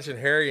 Imagine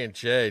Harry and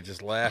Jay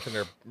just laughing,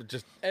 or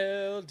just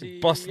El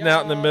busting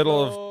out in the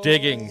middle of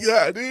digging.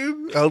 Yeah,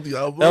 dude. El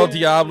Diablo. El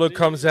Diablo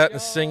comes out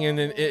and singing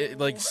in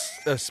like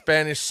a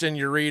Spanish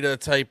senorita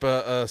type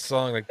of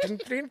song, like. I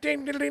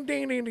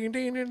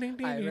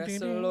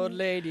wrestle old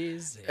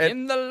ladies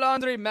in the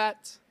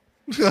laundromat.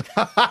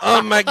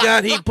 Oh my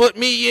God! He put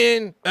me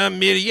in $1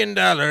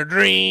 million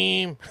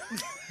dream.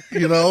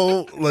 You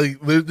know, like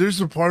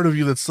there's a part of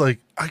you that's like,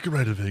 I could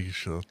write a Vegas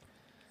show.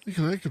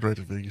 I could write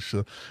a Vegas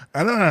show.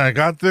 And then I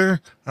got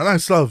there and I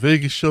saw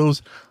Vegas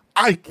shows.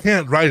 I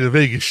can't write a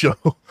Vegas show.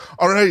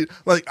 All right.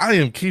 Like I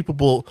am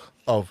capable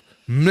of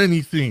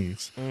many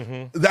things.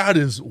 Mm-hmm. That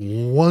is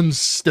one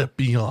step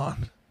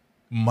beyond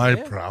my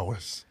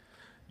prowess.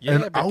 Yeah,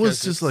 And I was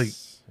because just like,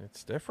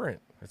 it's different.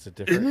 It's a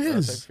different It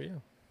is. type of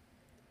feel.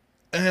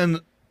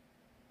 and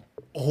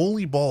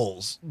holy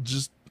balls,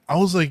 just, I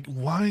was like,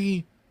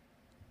 why?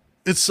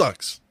 It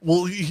sucks.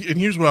 Well, and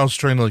here's what I was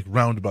trying to like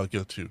roundabout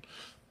get to.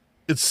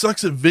 It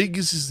sucks that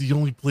Vegas is the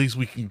only place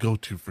we can go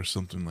to for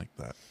something like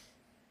that.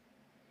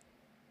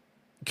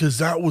 Because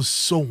that was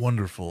so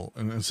wonderful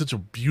and such a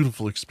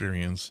beautiful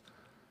experience.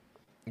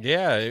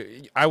 Yeah,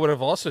 I would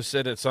have also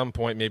said at some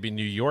point maybe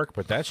New York,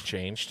 but that's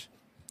changed.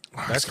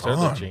 That's It's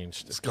totally gone.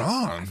 changed. It's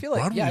gone. I feel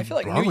like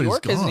New Broadway's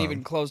York isn't gone.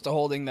 even close to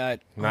holding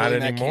that. Not holding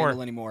that anymore.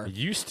 candle anymore. It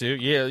used to.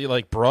 Yeah,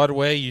 like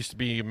Broadway used to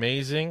be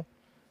amazing.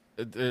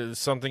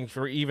 Something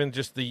for even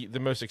just the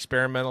most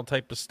experimental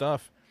type of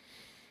stuff.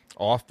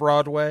 Off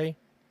Broadway,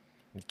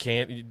 you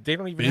can't. They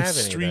don't even Fifth have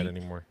any Street? of that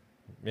anymore.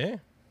 Yeah.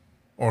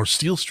 Or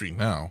Steel Street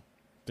now.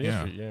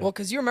 Yeah. Yeah. Well,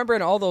 because you remember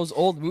in all those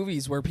old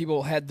movies where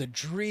people had the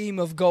dream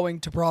of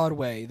going to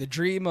Broadway, the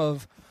dream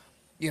of,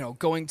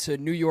 going to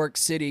New York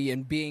City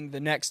and being the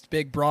next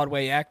big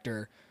Broadway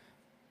actor.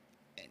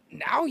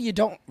 Now you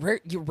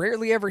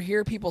rarely ever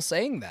hear people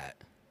saying that.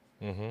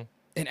 Mm-hmm.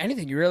 In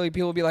anything,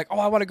 people will be like, "Oh,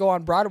 I want to go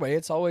on Broadway."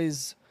 It's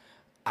always,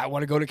 "I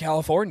want to go to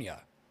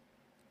California."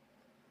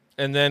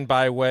 And then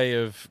by way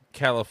of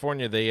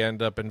California, they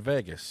end up in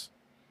Vegas.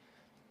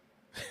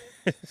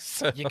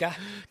 You got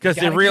Because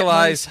you they gotta get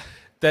realize money.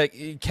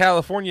 that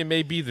California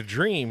may be the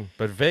dream,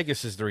 but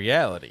Vegas is the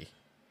reality.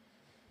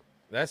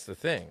 That's the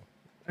thing.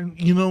 And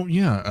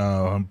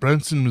yeah,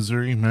 Branson,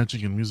 Missouri,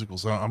 magic and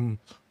musicals. I'm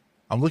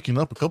looking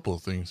up a couple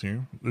of things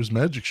here. There's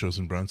magic shows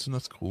in Branson.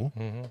 That's cool.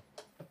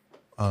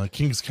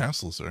 King's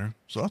Castle's there,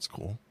 so that's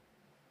cool.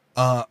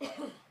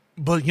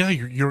 But yeah,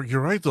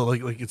 you're right though.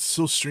 Like it's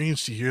so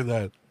strange to hear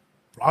that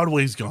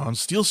Broadway's gone,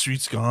 Steel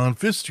Street's gone,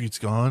 Fifth Street's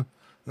gone.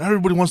 Now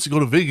everybody wants to go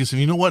to Vegas,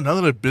 and you know what? Now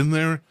that I've been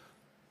there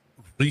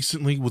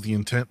recently with the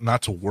intent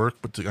not to work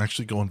but to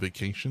actually go on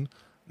vacation,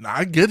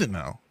 I get it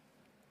now.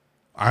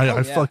 I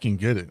yeah. fucking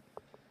get it.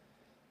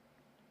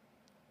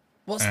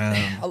 Well,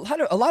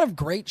 a lot of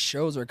great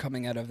shows are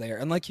coming out of there,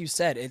 and like you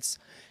said, it's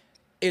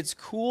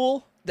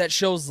cool that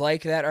shows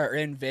like that are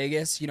in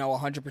Vegas.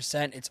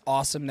 100%. It's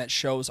awesome that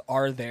shows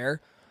are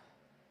there,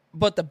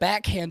 but the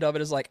backhand of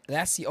it is like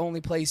that's the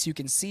only place you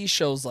can see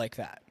shows like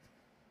that,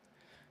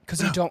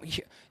 because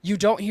you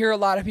don't hear a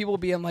lot of people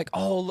being like,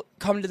 "Oh,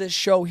 come to this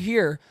show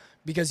here,"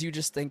 because you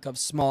just think of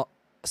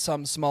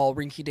some small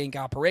rinky-dink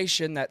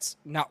operation that's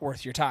not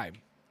worth your time.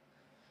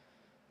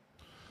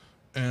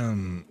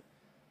 And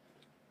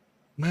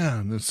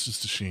man, it's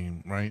just a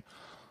shame, right?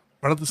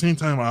 But at the same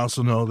time, I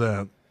also know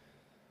that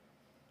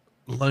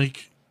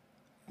like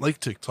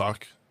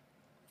TikTok,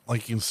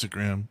 like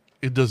Instagram,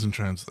 it doesn't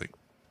translate,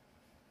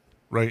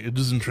 right? It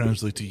doesn't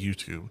translate to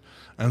YouTube.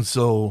 And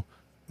so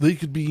they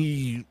could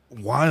be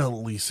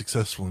wildly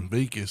successful in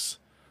Vegas,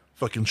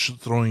 fucking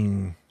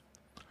throwing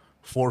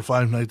 4 or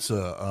 5 nights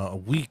a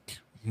week,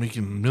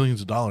 making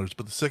millions of dollars.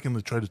 But the second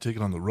they try to take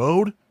it on the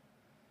road,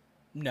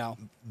 No,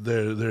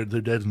 they're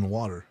dead in the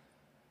water.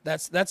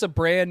 that's a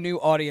brand new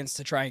audience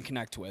to try and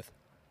connect with.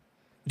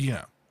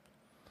 Yeah.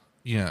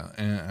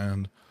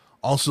 And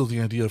also the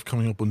idea of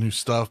coming up with new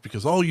stuff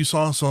because, you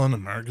saw us on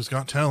America's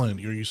Got Talent,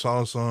 or you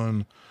saw us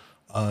on,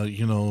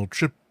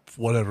 Trip,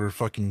 whatever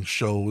fucking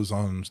show is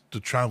on the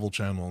Travel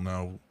Channel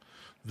now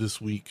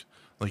this week.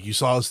 Like, you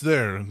saw us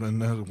there, and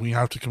then we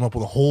have to come up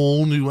with a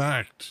whole new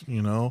act,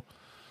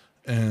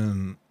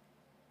 And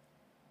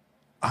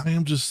I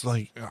am just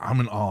like, I'm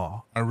in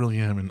awe. I really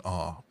am in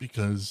awe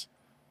because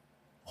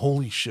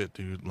holy shit,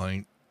 dude.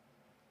 Like,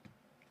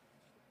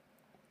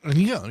 and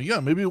yeah,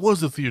 maybe it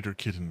was the theater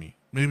kid in me.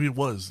 Maybe it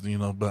was,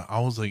 but I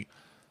was like,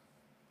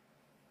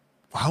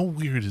 how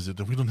weird is it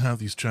that we don't have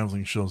these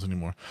traveling shows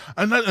anymore?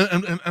 And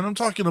I'm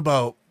talking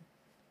about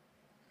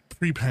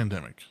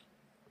pre-pandemic,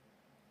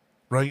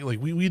 right?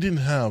 Like we didn't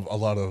have a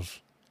lot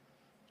of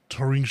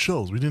touring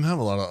shows. We didn't have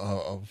a lot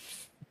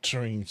of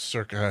touring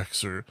circus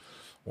acts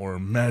or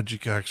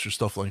magic acts or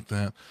stuff like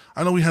that.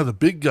 I know we have the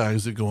big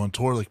guys that go on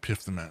tour, like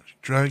Piff the Magic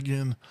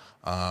Dragon.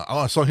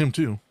 I saw him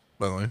too,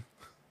 by the way.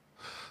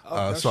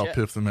 Saw shit.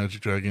 Piff the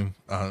Magic Dragon.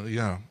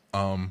 Yeah.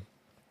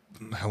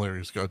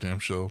 Hilarious goddamn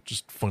show.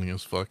 Just funny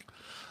as fuck.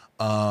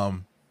 I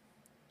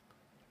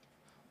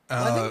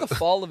think the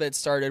fall of it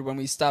started when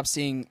we stopped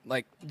seeing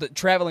like the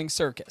traveling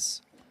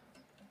circus.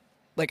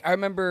 Like I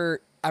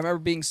remember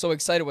being so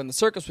excited when the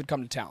circus would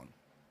come to town.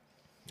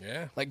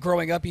 Yeah. Like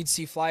growing up, you'd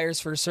see flyers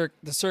for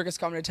the circus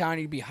coming to town.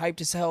 You'd be hyped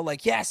as hell.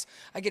 Like, yes,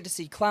 I get to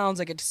see clowns.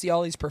 I get to see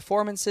all these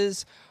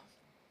performances.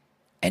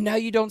 And now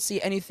you don't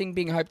see anything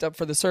being hyped up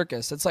for the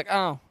circus. It's like,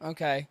 oh,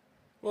 okay.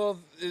 Well,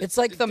 It's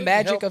like the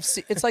magic of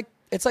it's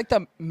like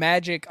the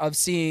magic of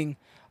seeing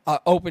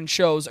open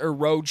shows or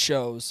road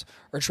shows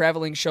or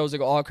traveling shows that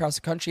go all across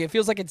the country. It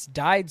feels like it's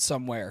died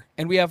somewhere,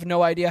 and we have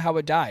no idea how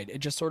it died. It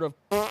just sort of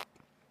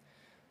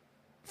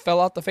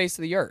fell off the face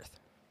of the earth.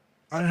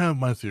 I have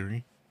my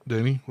theory.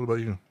 Danny, what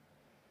about you?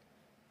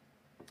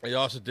 It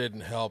also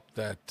didn't help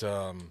that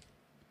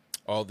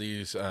all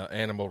these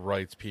animal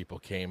rights people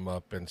came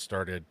up and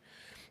started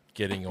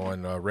getting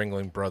on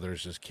Ringling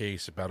Brothers'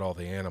 case about all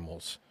the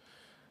animals.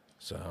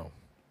 So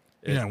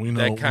Yeah, we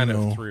know- that kind we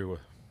of know.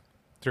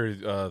 threw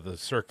the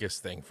circus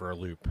thing for a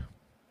loop.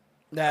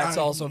 That's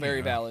also very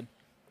yeah. valid.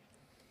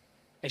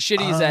 As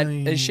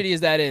shitty as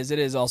that is, it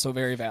is also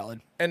very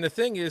valid. And the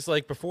thing is,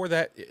 like, before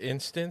that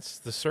instance,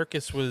 the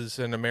circus was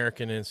an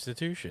American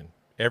institution.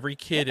 Every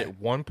kid at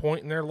one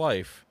point in their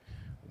life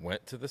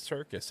went to the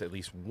circus at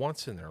least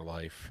once in their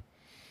life.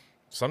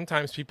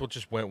 Sometimes people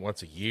just went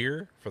once a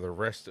year for the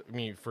rest.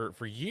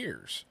 For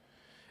years,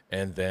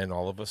 and then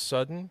all of a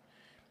sudden,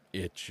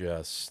 it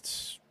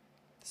just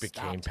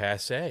became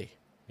passé.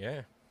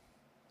 Yeah.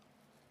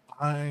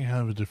 I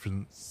have a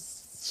different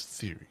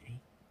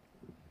theory.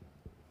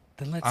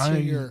 Then let's hear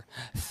your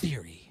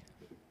theory.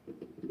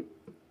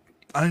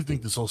 I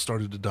think this all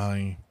started to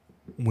die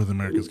with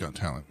America's Got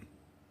Talent.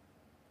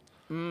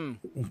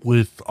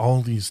 With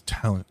all these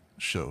talent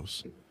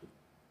shows.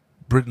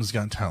 Britain's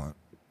Got Talent.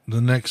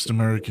 The next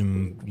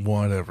American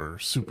whatever,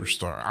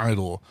 superstar,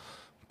 idol,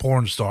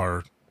 porn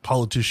star,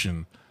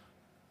 politician,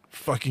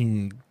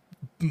 fucking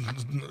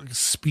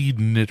speed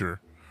knitter.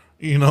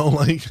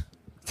 Like,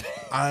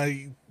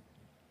 I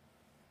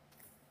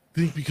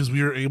think because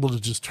we were able to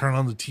just turn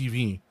on the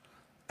TV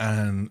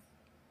and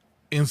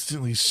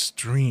instantly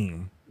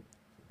stream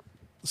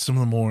some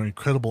of the more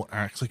incredible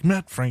acts, like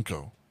Matt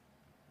Franco.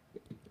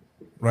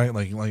 Right?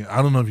 Like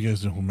I don't know if you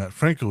guys know who Matt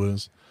Franco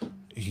is.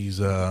 He's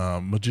a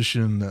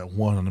magician that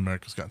won on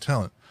America's Got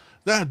Talent.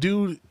 That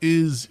dude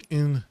is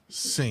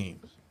insane.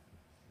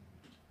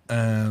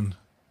 And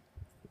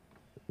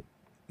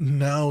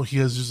now he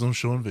has his own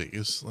show in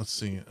Vegas. Let's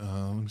see.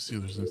 Let me see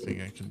if there's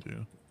anything I can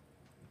do.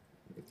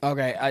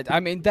 Okay, I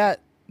mean that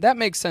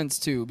makes sense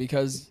too,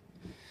 because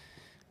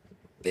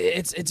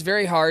it's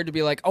very hard to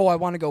be like, oh, I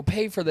want to go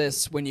pay for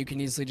this, when you can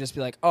easily just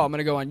be like, oh, I'm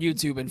gonna go on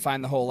YouTube and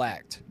find the whole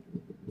act.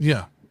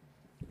 Yeah.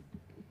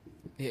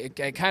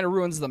 It kind of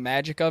ruins the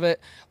magic of it.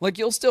 Like,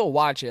 you'll still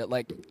watch it.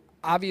 Like,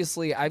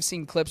 obviously, I've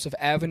seen clips of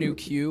Avenue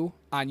Q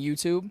on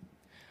YouTube,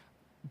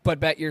 but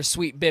bet your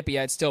sweet Bippy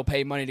I'd still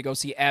pay money to go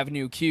see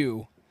Avenue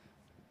Q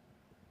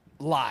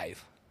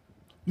live.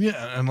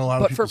 Yeah, and a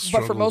lot of people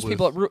struggle for most with...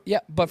 people,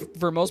 but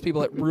for most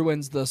people, it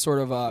ruins the sort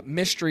of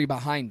mystery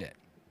behind it.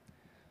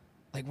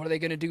 Like, what are they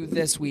going to do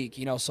this week?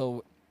 You know,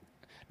 so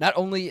not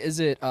only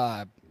is it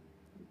the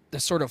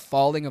sort of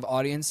falling of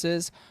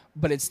audiences,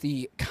 but it's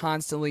the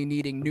constantly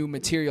needing new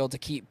material to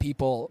keep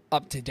people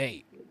up to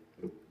date,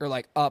 or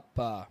like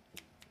not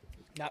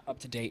up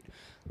to date,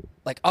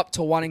 like up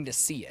to wanting to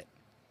see it.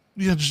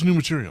 Yeah, just new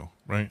material,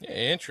 right? Yeah,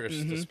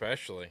 interest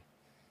especially.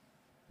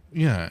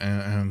 Yeah,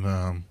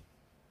 and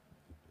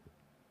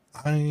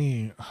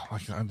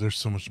there's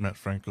so much Matt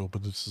Franco,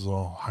 but this is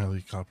all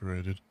highly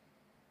copyrighted.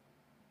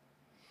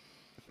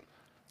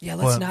 Yeah,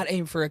 let's not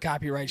aim for a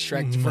copyright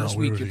strike the first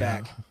week you're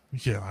back.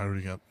 Yeah, I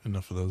already got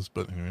enough of those.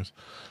 But anyways,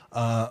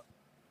 and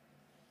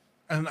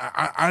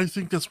I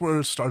think that's where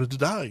it started to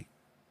die.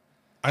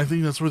 I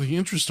think that's where the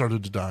interest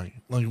started to die.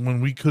 Like,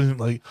 when we couldn't,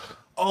 like,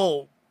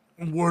 oh,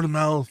 word of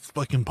mouth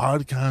fucking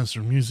podcasts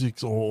or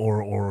music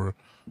or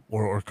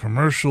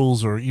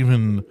commercials, or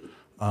even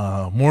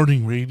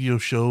morning radio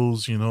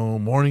shows, you know,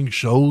 morning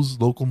shows,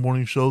 local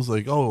morning shows,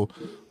 like, oh,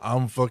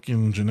 I'm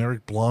fucking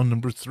generic blonde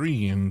number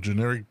 3 and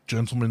generic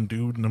gentleman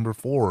dude number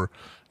 4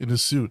 in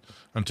his suit,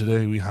 and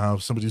today we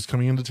have somebody who's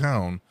coming into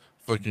town,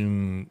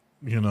 fucking,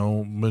 you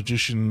know,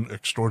 magician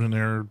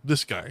extraordinaire,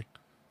 this guy.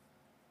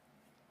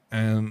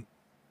 And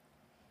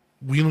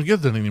we don't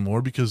get that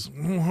anymore, because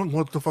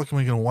what the fuck am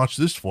I going to watch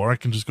this for? I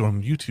can just go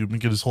on YouTube and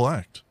get his whole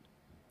act.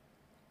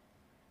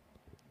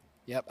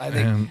 Yep, I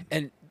think,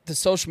 and the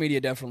social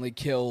media definitely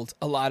killed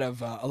a lot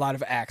of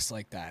acts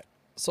like that.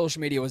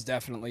 Social media was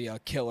definitely a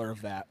killer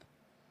of that.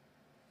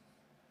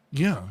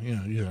 Yeah,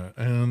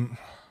 and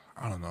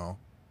I don't know.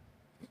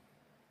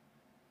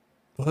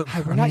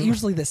 But we're not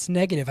usually this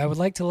negative. I would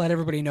like to let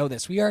everybody know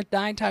this. We are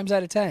 9 times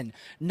out of 10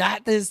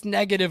 not this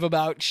negative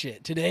about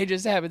shit. Today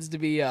just happens to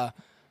be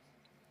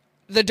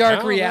the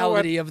dark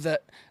reality of the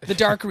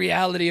dark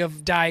reality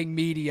of dying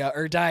media,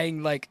 or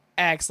dying like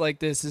acts like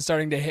this, is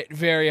starting to hit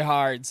very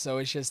hard. So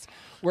it's just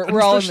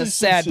we're all in the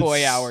sad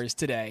boy hours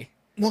today.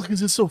 Well,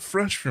 because it's so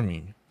fresh for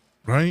me,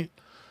 right?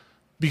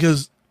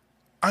 Because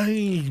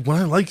when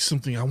I like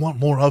something, I want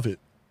more of it.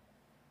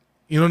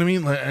 You know what I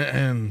mean? Like,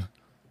 and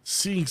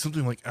seeing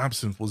something like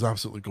Absinthe was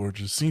absolutely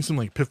gorgeous. Seeing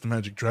something like Piff the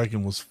Magic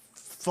Dragon was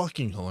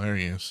fucking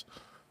hilarious.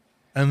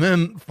 And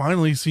then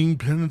finally seeing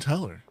Penn and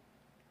Teller.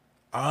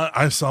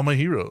 I saw my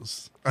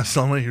heroes. I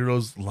saw my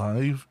heroes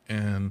live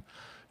and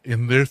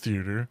in their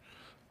theater,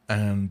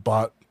 and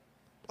bought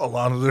a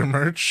lot of their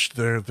merch.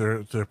 Their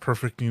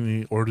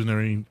perfectly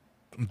ordinary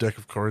deck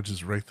of cards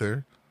is right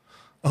there,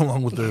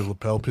 along with their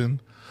lapel pin.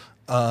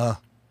 Of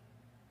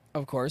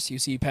course, you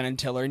see Penn and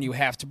Teller, and you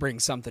have to bring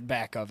something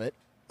back of it.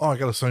 Oh, I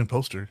got a signed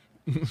poster.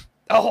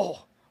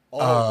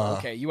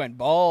 Okay. You went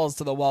balls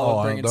to the wall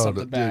of bringing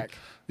something back.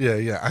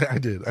 Yeah, I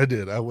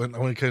did. I went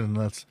kind of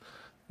nuts.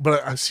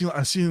 But I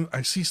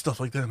see stuff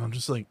like that, and I'm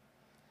just like,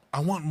 I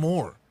want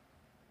more.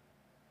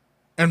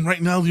 And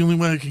right now, the only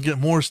way I can get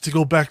more is to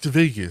go back to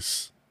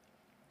Vegas.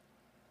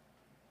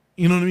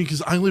 You know what I mean?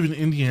 Because I live in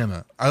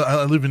Indiana.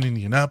 I live in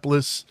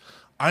Indianapolis.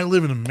 I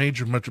live in a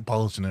major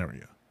metropolitan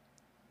area.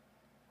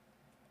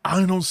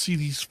 I don't see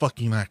these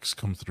fucking acts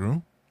come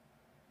through.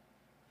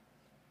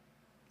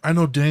 I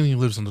know Danny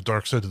lives on the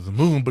dark side of the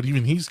moon, but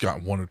even he's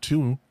got 1 or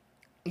 2.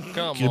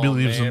 Come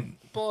on, man.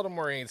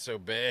 Baltimore ain't so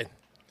bad.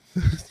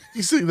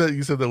 You said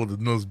that with the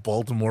most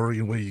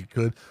Baltimorean way you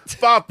could.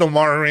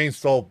 Baltimore ain't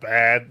so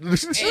bad.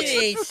 It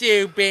ain't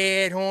so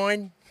bad,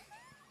 hon.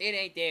 It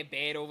ain't that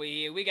bad over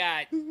here. We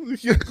got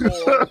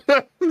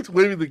It's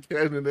waving the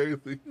can and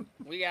everything.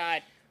 We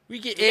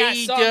get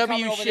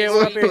AEW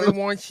show up every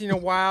once in a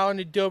while in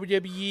the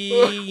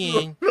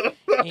WWE.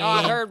 And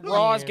I heard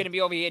Raw's going to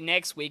be over here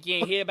next week. You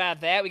ain't hear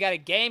about that? We got a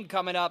game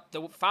coming up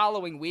the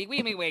following week.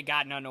 We mean we ain't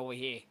got none over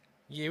here.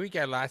 Yeah, we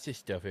got lots of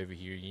stuff over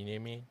here, you know what I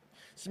mean?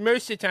 So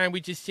most of the time, we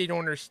just sit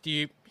on our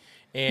stoop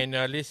and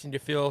listen to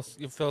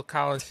Phil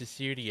Collins'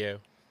 studio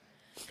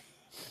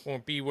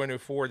on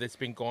B104 that's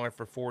been gone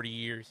for 40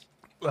 years.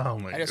 Oh,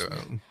 my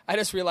God. I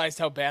just realized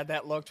how bad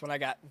that looked when I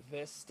got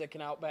this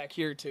sticking out back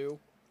here, too.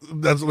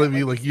 That's what I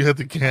mean. Like, you had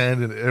the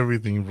can and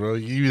everything, bro.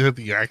 You even had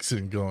the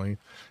accent going.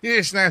 Yeah,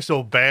 it's not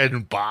so bad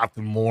in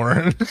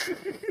Baltimore.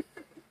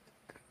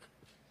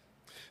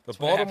 The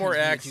Baltimore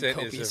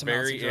accent is a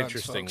very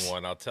interesting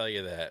one, I'll tell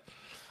you that.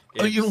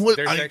 You know what?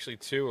 There's actually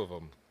 2 of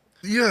them.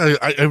 Yeah,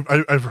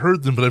 I've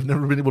heard them, but I've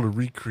never been able to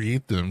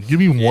recreate them. Give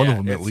me one of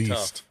them at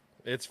least. Tough.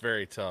 It's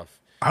very tough.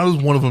 How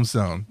does one of them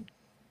sound?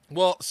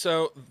 Well,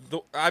 so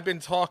I've been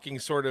talking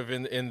sort of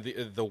in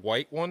the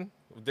white one,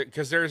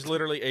 because there's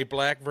literally a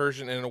black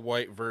version and a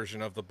white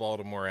version of the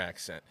Baltimore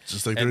accent.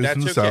 Just like and there is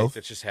in that's the okay. South.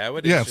 That's just how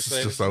it is. Yeah, just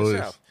it's just like how in it the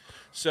is. South.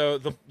 So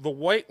the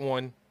white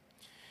one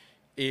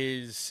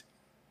is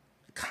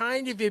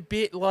kind of a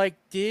bit like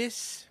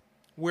this,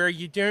 where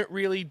you don't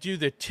really do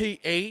the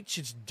TH,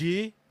 it's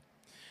D.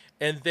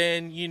 And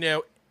then,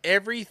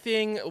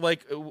 everything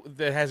like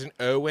that has an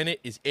O in it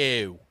is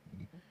ew.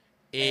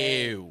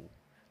 Ew.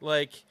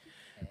 Like,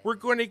 we're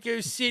going to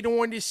go sit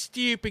on the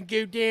stoop and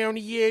go down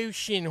the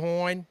ocean,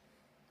 hon.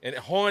 And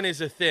hon is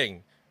a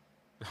thing.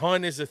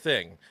 Hon is a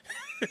thing.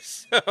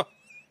 So,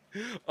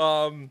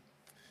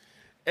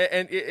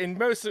 and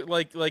most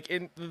like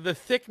in the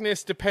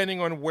thickness,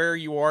 depending on where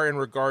you are in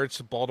regards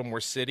to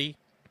Baltimore City.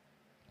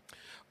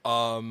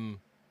 The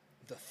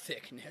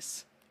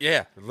thickness.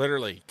 Yeah,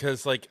 literally,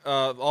 because like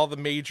all the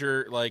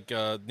major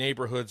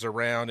neighborhoods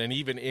around, and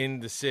even in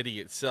the city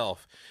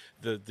itself,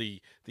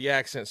 the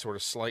accent sort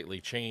of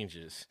slightly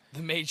changes.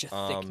 The major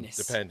thickness.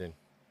 Depending.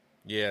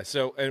 Yeah.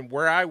 So, and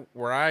where I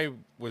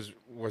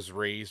was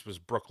raised was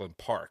Brooklyn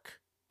Park,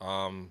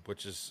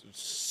 which is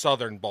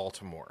southern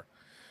Baltimore,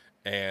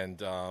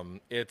 and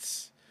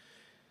it's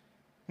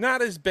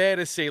not as bad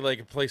as, say, like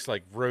a place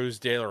like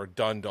Rosedale or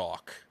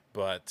Dundalk.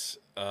 But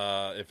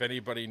if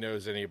anybody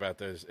knows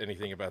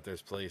anything about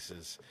those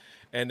places,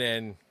 and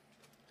then,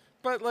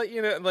 but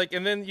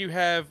and then you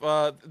have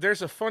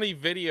there's a funny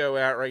video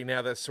out right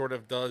now that sort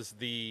of does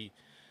the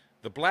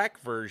black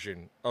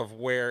version of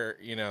where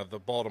the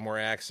Baltimore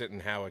accent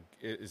and how it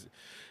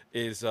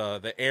is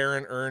the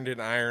Aaron earned and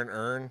iron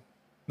earn.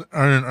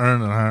 Earn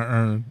and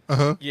iron.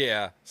 Uh-huh.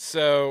 Yeah,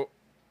 so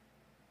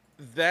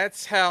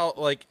that's how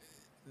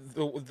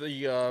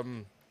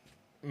the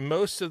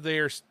most of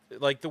their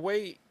the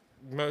way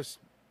most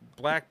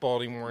black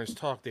Baltimoreans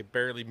talk, they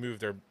barely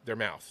move their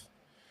mouth.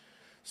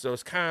 So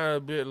it's kind of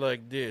a bit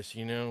like this,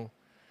 I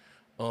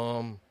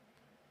want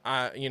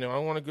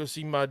to go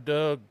see my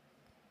Doug,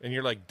 and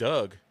you're like,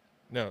 Doug?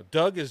 No,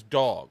 Doug is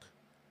dog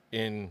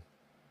in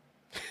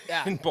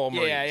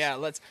Baltimore. Yeah.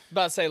 Let's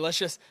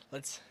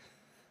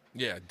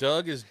Yeah,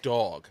 Doug is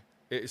dog.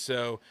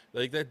 So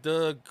like that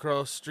Doug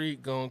cross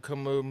street gonna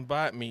come over and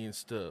bite me and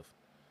stuff.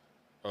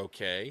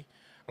 Okay.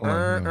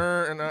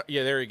 Yeah,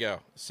 there we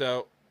go.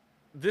 So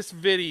this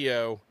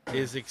video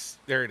is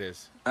there it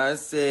is. I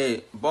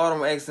said,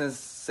 Baltimore accents,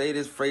 say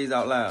this phrase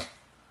out loud.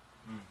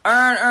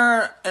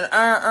 Earn, and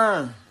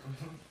earn.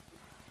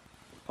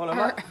 Hold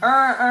on,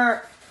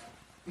 earn.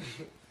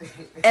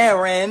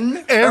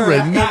 Aaron.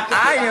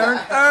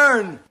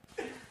 Iron.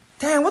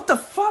 Damn, what the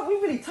fuck? We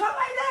really talk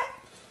like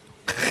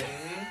that?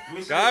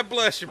 God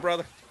bless you,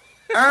 brother.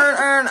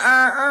 Earn.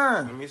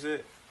 Let me see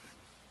it.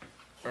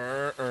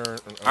 Earn.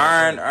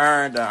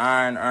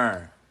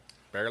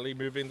 Barely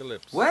moving the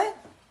lips. What?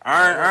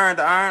 Earn.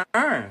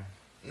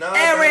 No,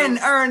 Aaron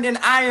earned an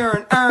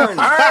iron. Earn.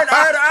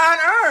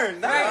 earn.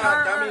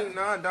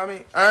 No,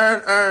 dummy.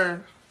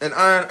 Earn. And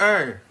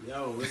earn.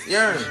 Yo, it's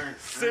Yearn.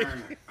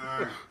 earn.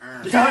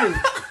 Dummy.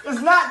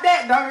 It's not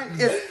that, dummy.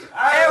 It's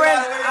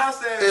Aaron.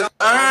 It's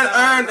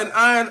earn and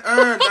iron,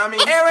 dummy.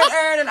 Aaron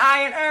earned and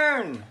iron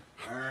earn.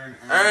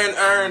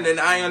 Earned and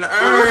iron,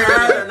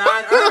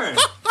 Earn.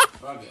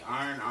 Fuck it.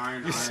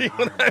 Iron. You see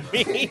what I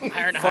mean?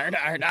 Iron.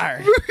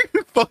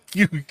 Fuck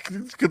you.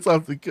 This gets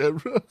off the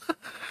camera.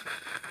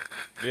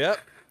 Yep.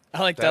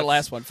 I like that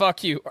last one.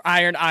 Fuck you.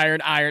 Iron.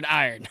 Earn.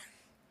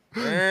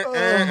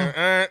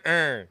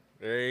 There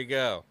you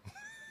go.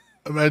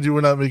 Imagine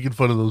we're not making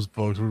fun of those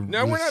folks.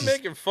 No, we're not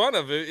making fun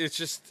of it. It's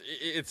just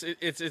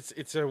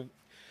it's a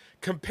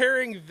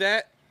comparing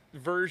that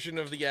version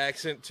of the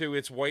accent to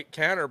its white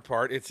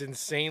counterpart. It's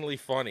insanely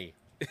funny.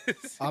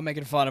 I'm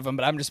making fun of him,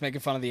 but I'm just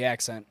making fun of the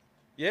accent.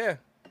 Yeah.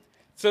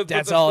 So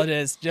That's all it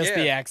is. Just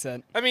the yeah.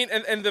 accent. I mean,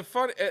 and the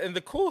fun and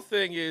the cool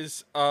thing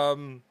is,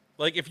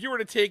 like if you were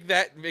to take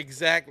that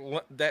exact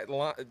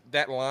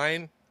that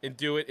line and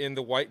do it in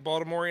the white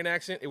Baltimorean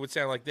accent, it would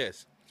sound like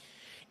this: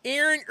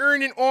 Aaron,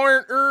 earn, and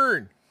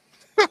earn.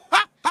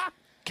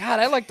 God,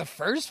 I like the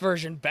first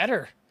version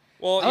better.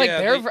 Well,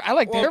 I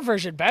like their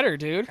version better,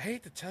 dude. I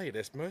hate to tell you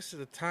this, most of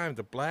the time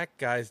the black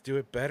guys do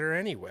it better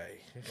anyway.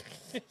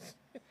 I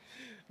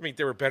mean,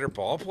 they were better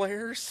ball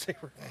players. They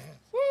were.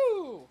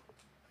 Woo!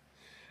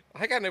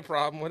 I got no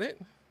problem with it.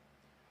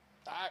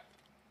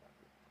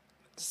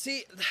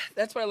 See,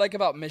 that's what I like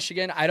about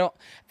Michigan.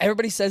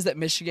 Everybody says that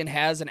Michigan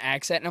has an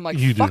accent, and I'm like,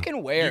 You do.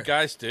 fucking where? You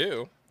guys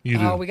do. You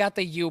do. Oh, we got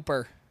the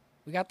Youper.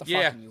 We got the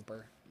Yeah. fucking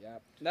Youper.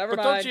 Yep. Never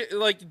But mind. don't you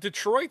like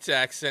Detroit's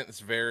accent is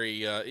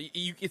very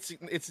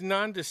it's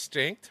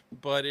non-distinct,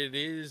 but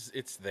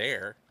it's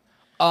there.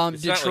 It's not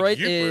like Detroit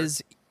Youper.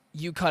 is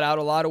you cut out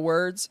a lot of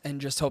words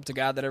and just hope to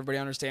God that everybody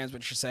understands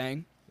what you're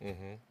saying.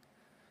 Mm-hmm.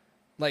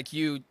 Like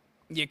you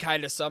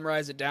kind of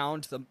summarize it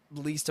down to the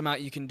least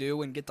amount you can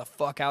do and get the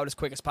fuck out as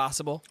quick as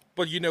possible.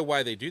 But you know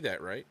why they do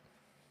that, right?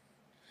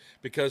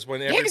 Because when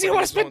Yeah, because you don't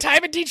want to spend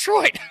time in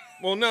Detroit.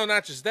 Well, no,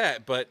 not just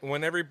that, but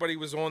when everybody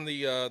was on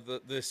the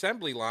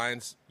assembly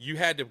lines, you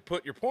had to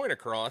put your point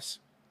across,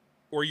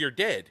 or you're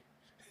dead.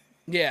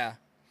 Yeah.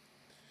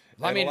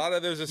 And a lot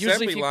of those usually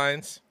assembly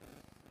lines,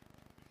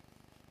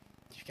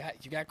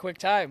 you got quick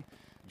time.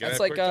 You gotta That's have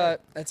like quick time.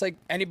 that's like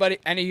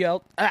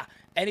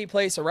any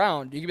place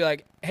around. You can be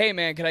like, hey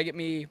man, can I get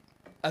me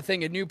a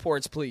thing of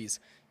Newports, please?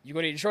 You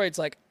go to Detroit, it's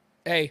like,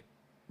 hey,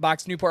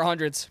 box Newport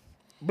hundreds.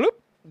 Bloop,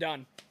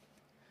 done.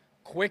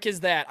 Quick as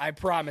that, I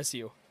promise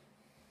you.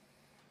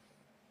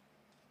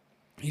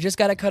 You just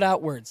gotta cut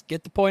out words.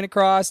 Get the point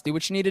across, do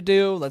what you need to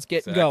do, let's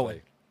get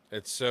going.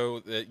 It's so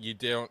that you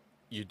don't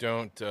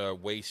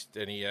waste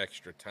any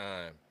extra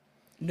time.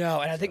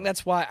 No, and I think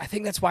that's why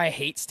I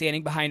hate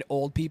standing behind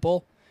old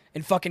people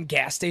in fucking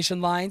gas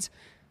station lines.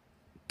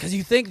 Cause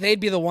you think they'd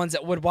be the ones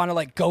that would want to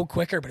like go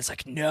quicker, but it's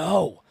like,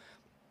 no.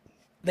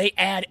 They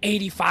add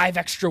 85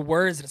 extra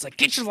words and it's like,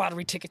 get your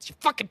lottery tickets, you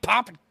fucking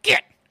pop and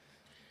get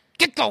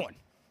going.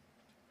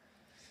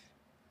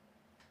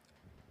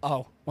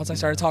 Oh, once I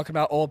started talking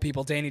about old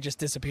people, Danny just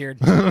disappeared.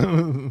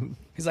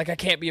 He's like, I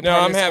can't be a part No,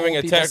 of I'm this having old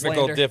a people technical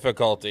slander.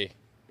 difficulty.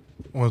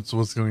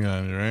 What's going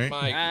on here,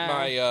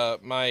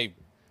 right?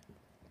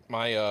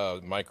 My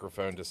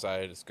microphone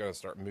decided it's going to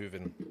start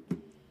moving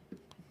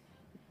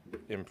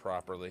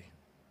improperly.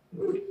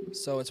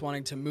 So it's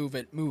wanting to move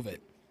it,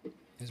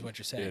 is what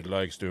you're saying. It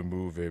likes to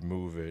move it,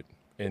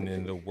 and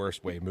in the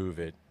worst way, move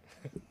it.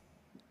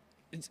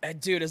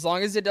 Dude, as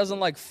long as it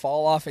doesn't like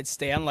fall off its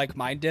stand like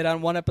mine did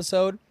on one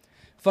episode.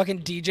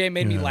 Fucking DJ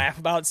made me laugh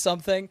about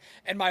something,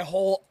 and my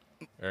whole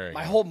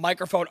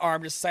microphone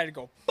arm just decided to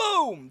go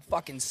boom,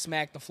 fucking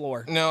smack the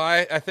floor. No,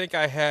 I think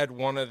I had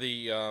one of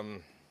the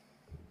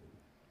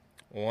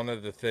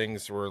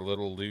things were a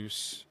little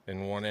loose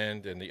in one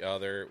end, and the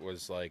other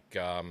was like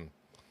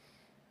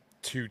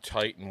too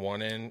tight in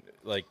one end,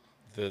 like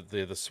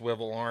the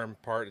swivel arm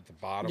part at the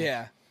bottom.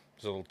 Yeah,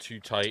 was a little too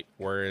tight,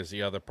 whereas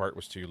the other part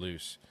was too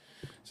loose.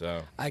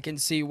 So I can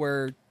see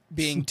where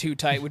being too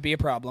tight would be a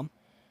problem.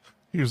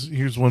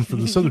 Here's one for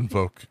the Southern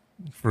folk.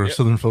 For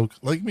Southern folk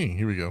like me.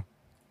 Here we go.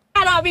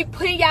 I don't be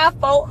putting y'all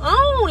folk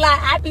on.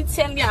 Like, I be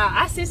telling y'all,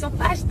 I see some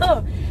fine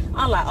stuff.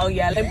 I'm like, oh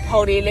yeah, let me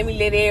pull it. Let me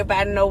let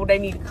everybody know what they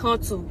need to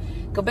come to.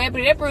 Cause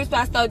baby, that Bruce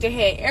Spot store just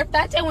had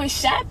everything. I just went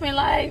shopping.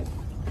 Like,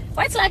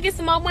 wait till I get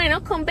some more money.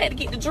 I'm coming back to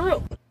get the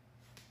drip.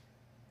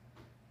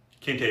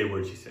 Can't tell you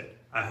what she said.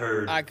 I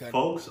heard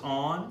folks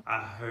on.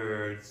 I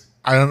heard.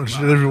 I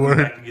understood every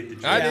word. I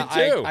did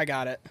too. I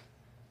got it.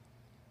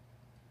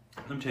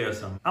 Let me tell you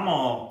something. I'm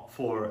all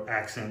for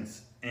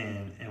accents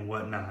and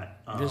whatnot.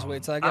 Just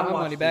wait till I get my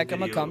money back. I'm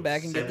gonna come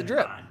back and get the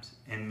drip.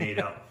 And made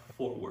out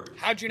 4 words.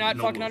 How'd you not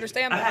fucking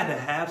understand that? I had to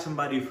have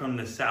somebody from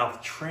the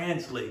South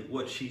translate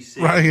what she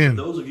said. Ryan.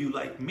 For those of you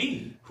like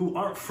me who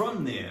aren't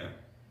from there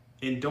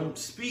and don't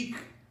speak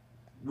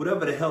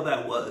whatever the hell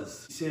that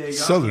was. She said, y'all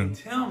Southern.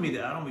 can tell me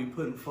that I don't be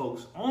putting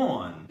folks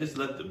on. Just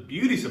let the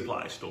beauty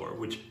supply store,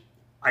 which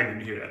I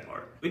didn't hear that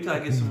part. Wait till I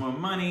get some more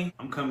money.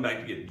 I'm coming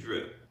back to get the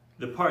drip.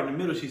 The part in the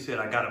middle, she said,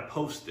 I gotta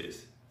post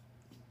this.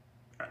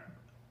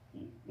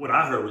 What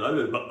I heard was,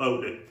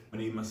 I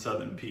need my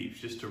Southern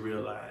peeps just to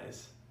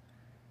realize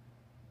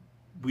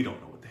we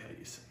don't know what the hell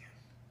you're saying.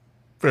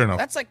 Fair enough.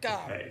 That's like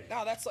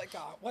no, that's like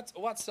what's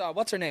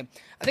her name?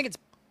 I think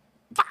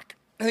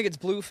it's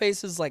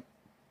Blueface's like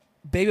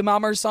baby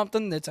mama or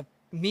something. It's a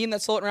meme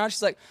that's floating around.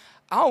 She's like,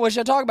 I don't know what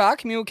you're talking about. I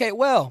communicate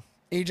well.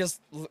 It's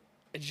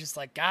just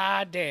like,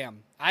 God damn.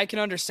 I can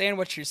understand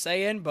what you're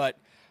saying, but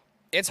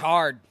it's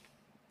hard.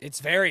 It's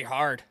very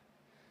hard.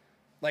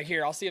 Like,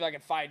 here, I'll see if I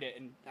can find it,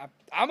 and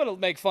I'm going to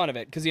make fun of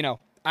it, because, you know,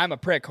 I'm a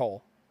prick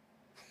hole.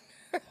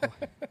 All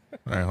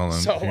right, hold on.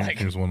 So,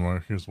 Here's one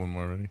more.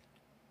 Ready?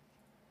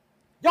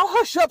 Y'all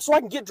hush up so I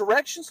can get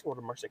directions. Lord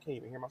of mercy, I can't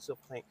even hear myself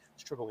think.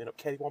 Struggling up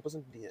cattywampus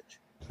in the ditch.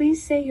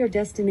 Please say your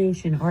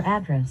destination or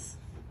address.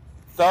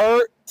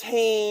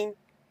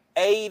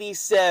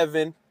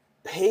 1387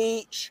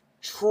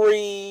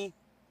 Peachtree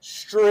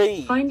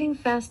Street. Finding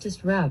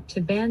fastest route to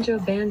Banjo.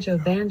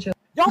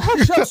 Y'all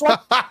hush up so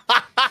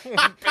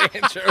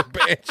Banjo.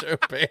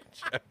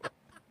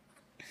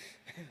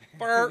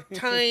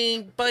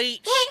 13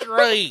 Beach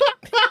Street.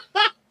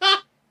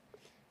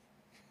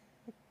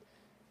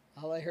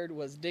 All I heard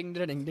was ding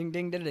ding ding ding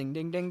ding ding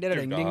ding ding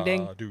ding ding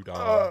ding.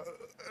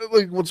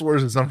 Like, what's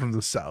worse is I'm from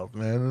the South,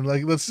 man. And,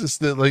 like, that's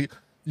just it. Like,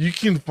 you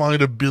can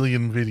find a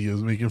billion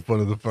videos making fun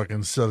of the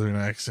fucking Southern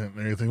accent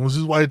and everything, which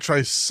is why I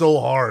try so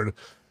hard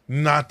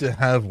not to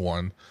have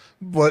one.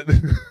 But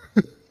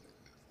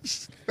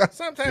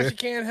sometimes you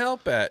can't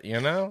help it,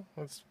 you know?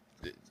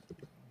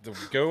 The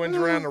goings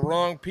around the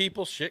wrong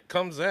people, shit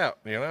comes out,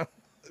 you know?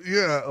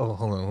 Yeah. Oh,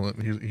 hold on.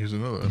 Here's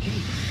another one.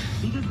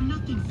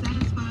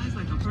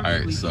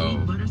 Alright, so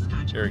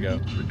here we go.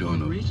 We're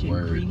doing a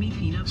word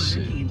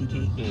shit,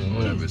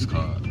 whatever it's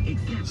called.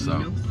 So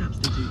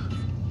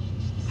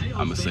I'm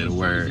gonna say the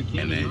word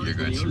and then you're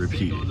going to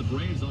repeat it.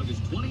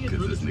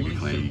 Because this nigga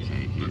claim you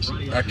can't hear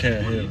shit. I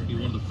can't hear.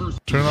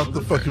 Turn off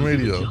the fucking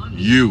radio.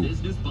 You.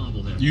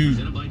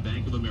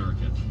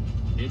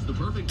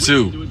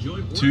 2,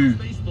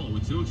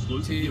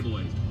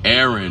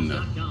 Aaron.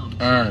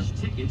 Earn.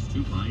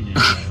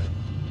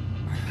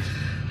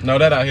 No,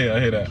 that I hear. I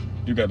hear that.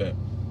 You got that.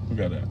 You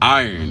got that.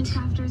 Ironed.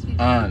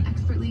 Earn.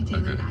 Okay,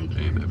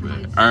 ain't that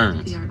bad.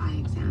 Earned.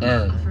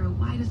 Earn.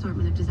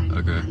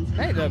 Okay.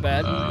 Ain't that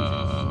bad.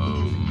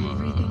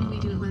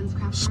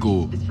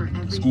 School.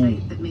 School.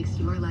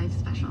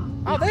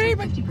 Oh, they ain't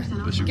even.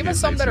 But you Give can't us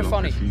something say that are so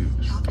funny.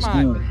 confused. Come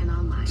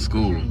on.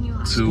 School.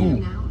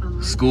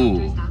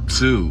 School.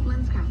 Two.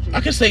 I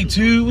can say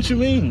two. What you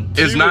mean?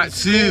 It's not in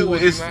two. school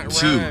It's does not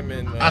two. rhyme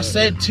in, I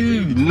said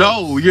two.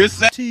 No, you're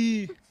saying.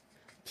 T.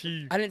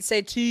 T. I didn't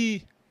say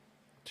T.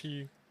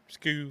 T.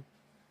 School.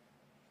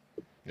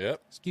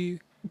 Yep. Skew.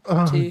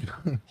 Oh, T.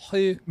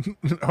 Hu.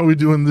 Are we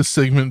doing this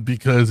segment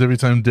because every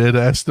time Dad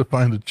asked to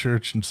find a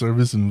church and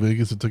service in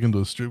Vegas, it took him to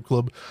a strip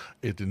club?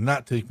 It did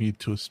not take me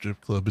to a strip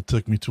club. It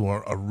took me to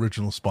our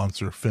original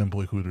sponsor,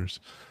 Fanboy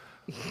Hooters.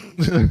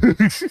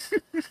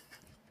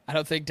 I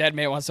don't think Dead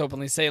Man wants to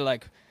openly say,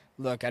 like,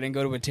 look, I didn't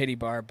go to a titty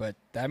bar, but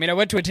I mean, I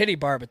went to a titty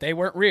bar, but they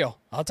weren't real.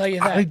 I'll tell you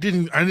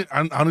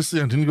that.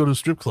 Honestly, I didn't go to a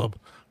strip club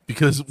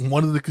because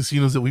one of the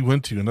casinos that we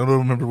went to, and I don't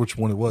remember which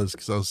one it was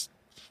because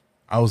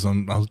I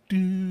don't know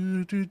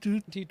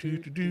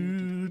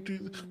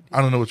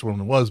which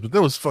one it was, but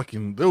there was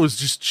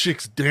just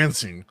chicks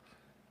dancing.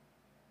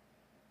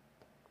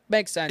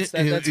 Makes sense.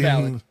 That's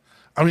valid.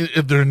 I mean,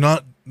 if they're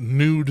not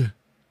nude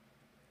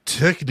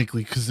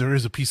technically, because there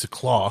is a piece of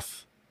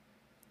cloth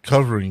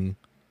covering,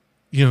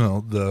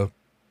 the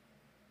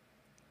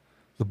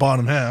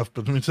bottom half,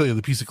 but let me tell you,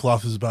 the piece of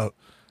cloth is about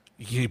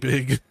yay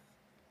big.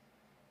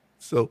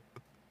 So,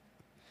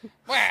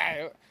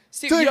 Wow.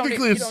 See,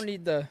 technically you don't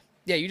need the.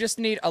 Yeah, you just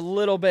need a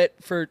little bit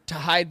to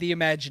hide the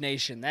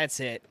imagination.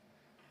 That's it.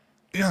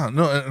 yeah,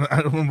 no, and I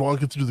remember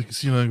walking through the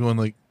casino and going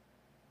like,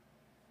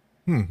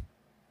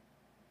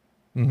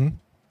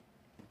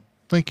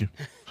 thank you.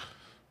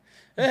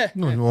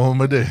 No, go on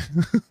my day.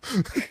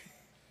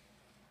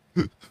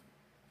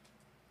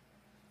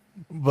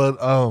 But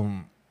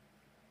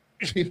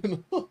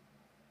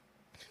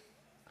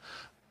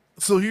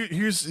so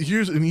here's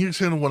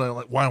kind of what I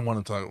like. Why I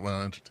want to talk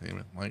about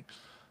entertainment. Like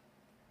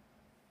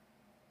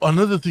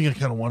another thing I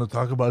kind of want to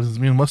talk about is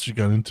me and Mustard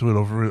got into it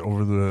over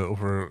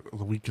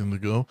the weekend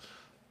ago.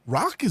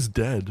 Rock is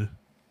dead,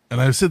 and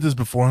I've said this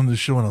before on this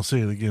show, and I'll say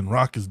it again.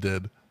 Rock is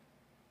dead.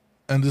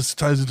 And this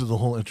ties into the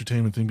whole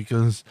entertainment thing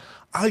because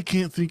I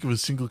can't think of a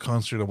single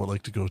concert I would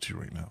like to go to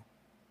right now.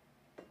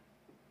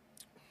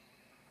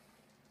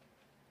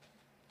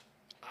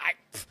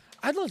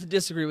 I'd love to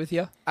disagree with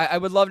you. I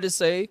would love to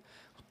say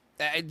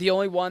the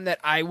only one that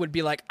I would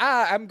be like,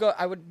 I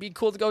would be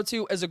cool to go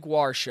to is a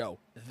Guar show.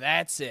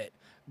 That's it.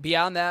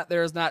 Beyond that,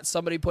 there is not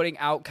somebody putting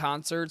out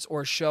concerts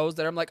or shows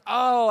that I'm like,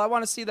 oh, I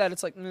want to see that.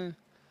 It's like,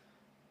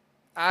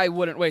 I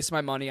wouldn't waste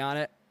my money on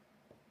it.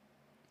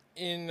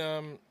 In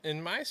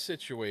my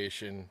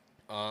situation,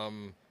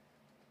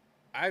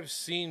 I've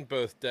seen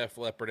both Def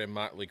Leppard and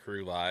Motley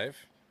Crue live.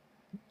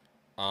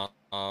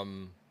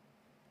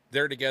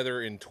 They're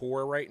together in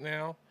tour right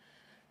now.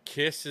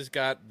 Kiss has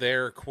got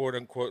their quote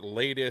unquote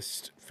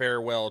latest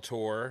farewell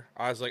tour.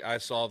 I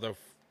saw the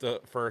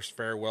first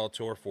farewell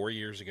tour 4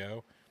 years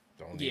ago.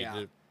 Not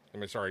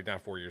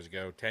 4 years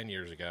ago, 10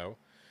 years ago,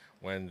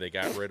 when they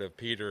got rid of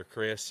Peter,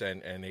 Chris,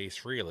 and Ace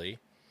Frehley.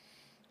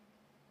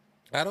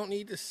 I don't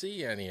need to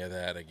see any of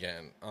that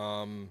again.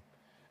 And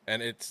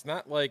it's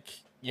not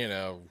like,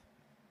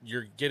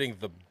 you're getting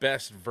the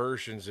best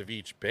versions of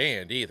each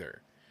band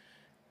either.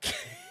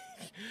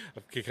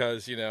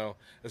 Because,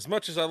 as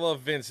much as I love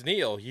Vince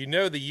Neil,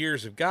 the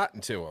years have gotten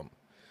to him.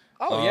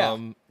 Oh, yeah.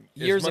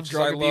 Years of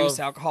drug abuse,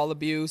 alcohol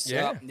abuse.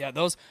 Yeah,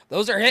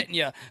 those are hitting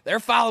you. They're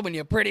following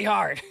you pretty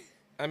hard.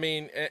 I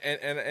mean,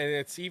 and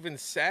it's even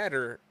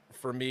sadder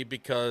for me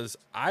because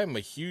I'm a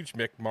huge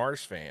Mick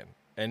Mars fan.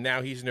 And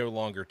now he's no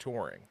longer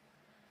touring.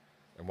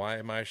 And why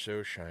am I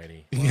so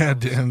shiny? Yeah,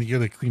 Dan, you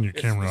gotta clean your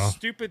camera It's the off.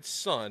 stupid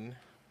sun.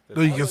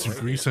 No, you got some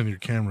grease on your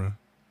camera.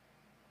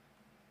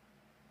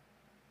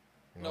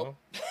 Nope.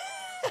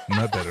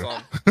 Not better.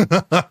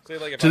 Say,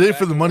 like, if Today, I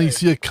for the back money, away-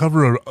 see a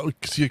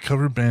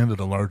cover band at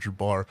a larger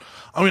bar.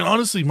 I mean,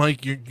 honestly,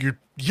 Mike, you're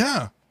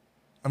yeah.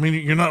 I mean,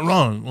 you're not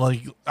wrong.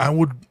 Like I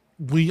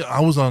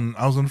was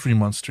on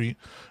Fremont Street,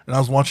 and I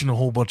was watching a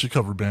whole bunch of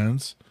cover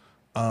bands.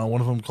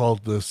 One of them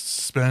called the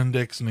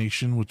Spandex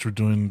Nation, which were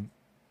doing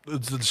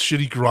it's a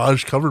shitty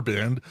garage cover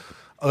band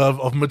of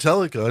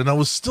Metallica, and I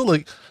was still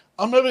like,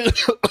 I'm having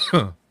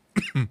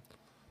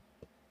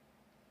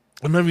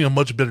a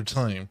much better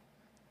time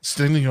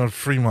standing on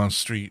Fremont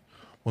Street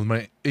with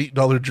my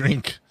 $8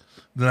 drink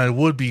than I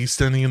would be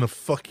standing in a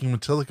fucking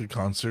Metallica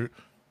concert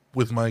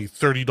with my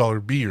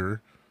 $30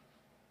 beer.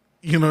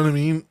 You know what I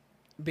mean?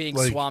 Being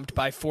swamped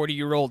by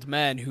 40-year-old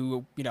men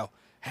who,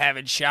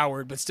 haven't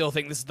showered but still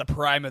think this is the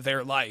prime of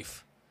their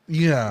life.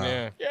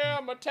 Yeah.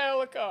 Yeah,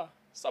 Metallica.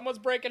 Someone's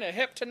breaking a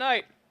hip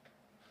tonight.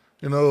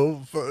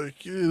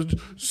 Fucking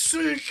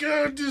sick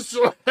of this.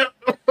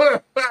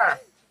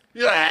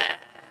 Yeah.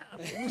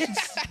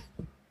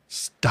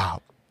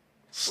 Stop.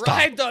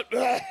 Ride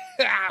the.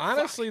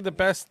 Honestly, the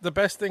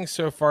best thing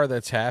so far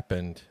that's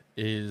happened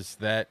is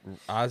that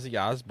Ozzy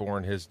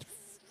Osbourne has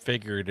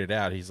figured it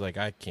out. He's like,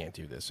 I can't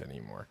do this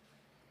anymore.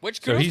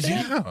 Which so kudos he's to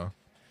him.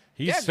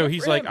 so good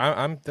he's for like, him.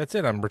 I'm that's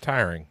it. I'm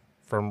retiring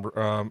from.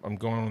 I'm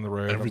going on the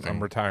road. I'm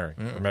retiring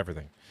from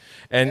everything.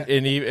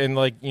 And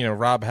like, you know,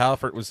 Rob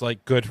Halford was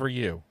like, good for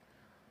you.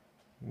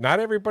 Not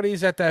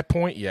everybody's at that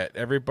point yet.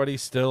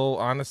 Everybody's still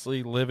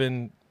honestly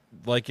living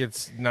like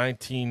it's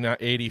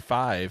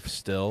 1985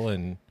 still,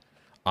 and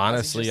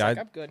honestly, Ozzy's just like,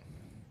 I'm good.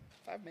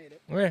 I've made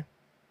it. Yeah,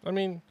 I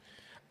mean,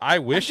 I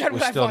wish done it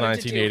was what I still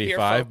wanted to do here,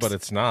 1985, but folks.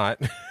 it's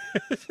not.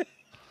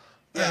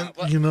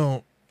 And you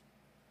know,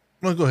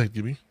 well, go ahead,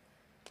 Gibby.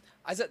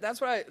 I said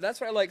that's what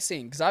I like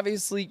seeing, because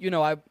obviously, you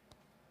know,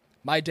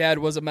 my dad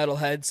was a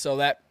metalhead, so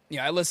that, you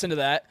know, I listened to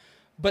that.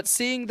 But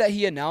seeing that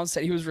he announced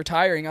that he was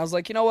retiring, I was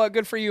like, you know what,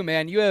 good for you,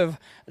 man. You have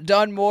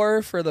done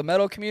more for the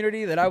metal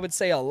community than I would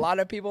say a lot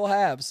of people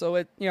have. So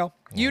it, you know,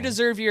 you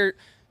deserve your.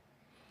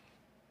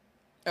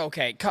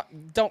 Okay,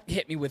 don't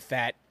hit me with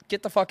that.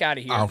 Get the fuck out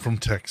of here. I'm from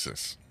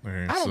Texas.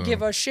 I don't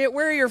give a shit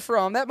where you're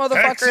from. That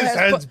motherfucker Texas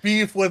has put,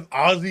 beef with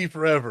Ozzy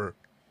forever.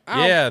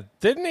 Yeah,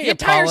 didn't he the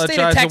entire apologize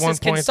state of at Texas one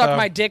can point? suck though?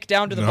 my dick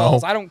down to the No.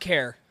 balls. I don't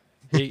care.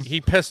 He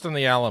pissed on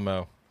the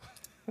Alamo.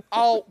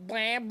 Oh,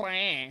 blah,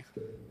 blah.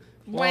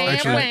 Blah,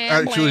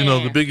 Actually, blah,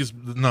 no. The biggest,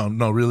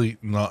 really,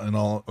 not in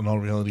all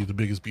reality, the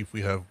biggest beef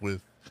we have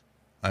with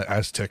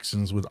as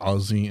Texans with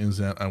Ozzy is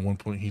that at one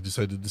point he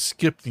decided to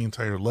skip the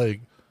entire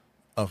leg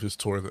of his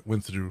tour that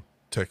went through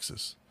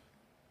Texas,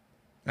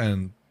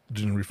 and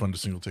didn't refund a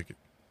single ticket.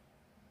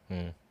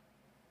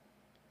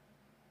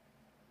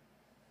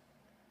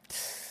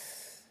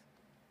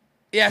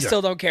 Yeah, I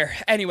still don't care.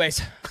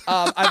 Anyways,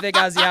 I think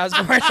Ozzy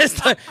Osbourne is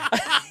the...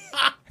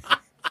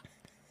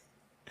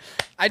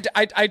 I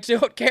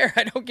don't care.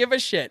 I don't give a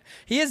shit.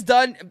 He is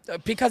done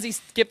because he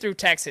skipped through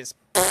Texas.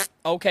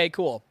 Okay,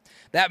 cool.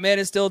 That man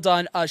has still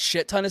done a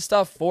shit ton of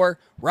stuff for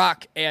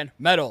rock and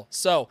metal.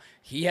 So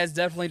he has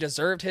definitely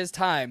deserved his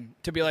time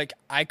to be like,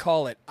 I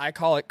call it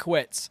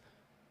quits.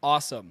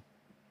 Awesome.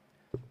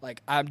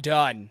 Like, I'm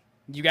done.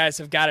 You guys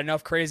have got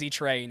enough Crazy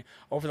Train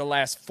over the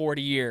last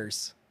 40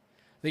 years.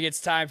 I think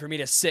it's time for me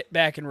to sit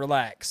back and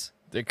relax.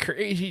 The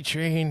Crazy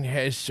Train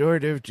has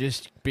sort of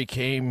just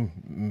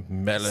became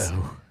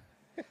mellow.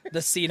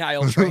 The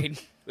senile train.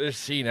 The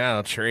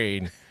senile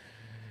train.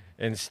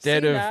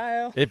 Instead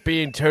Senile. of it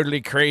being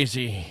totally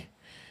crazy,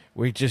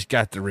 we just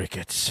got the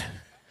rickets.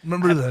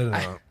 Remember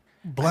that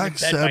Black bed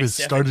by Sabbath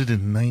 7. started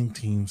in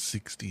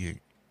 1968.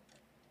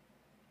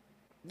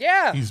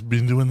 Yeah. He's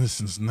been doing this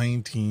since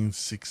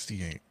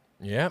 1968.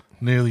 Yep.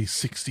 Nearly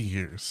 60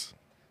 years.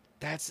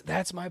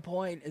 That's my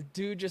point. A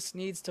dude just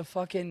needs to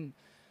fucking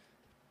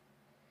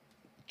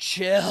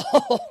chill.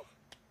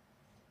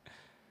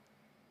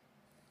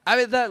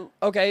 I mean,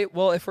 okay,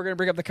 well, if we're going to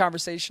bring up the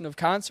conversation of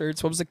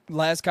concerts, what was the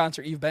last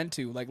concert you've been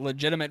to? Like,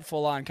 legitimate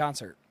full-on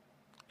concert?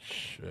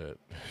 Shit.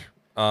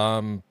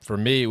 For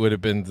me, it would have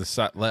been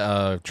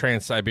the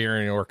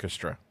Trans-Siberian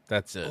Orchestra.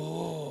 That's it.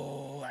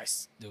 Oh,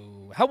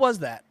 how was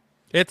that?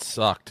 It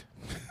sucked.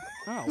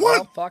 Oh, What?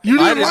 well, fuck You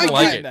it. didn't I didn't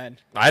like like it? it. Then.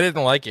 I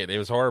didn't like it. It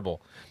was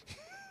horrible.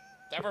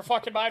 Never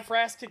fucking mind for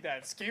asking that.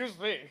 Excuse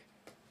me.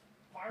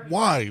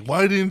 Why?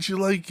 Why didn't you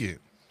like it?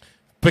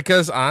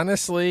 Because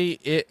honestly,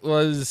 it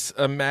was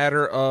a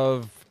matter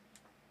of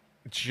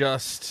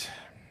just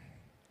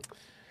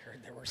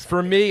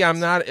for me,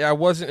 I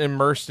wasn't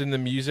immersed in the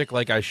music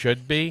like I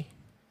should be.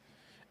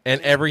 And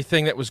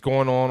everything that was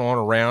going on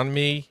around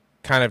me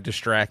kind of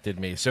distracted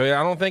me. So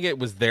I don't think it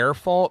was their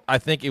fault. I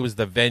think it was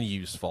the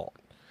venue's fault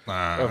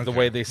of the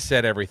way they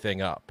set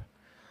everything up.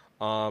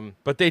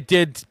 But they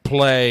did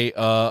play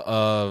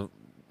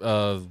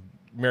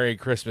Merry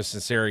Christmas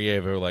in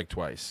Sarajevo like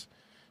twice.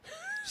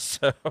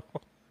 So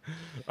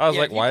I was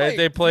like, why did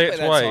they play it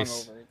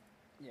twice?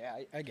 Yeah,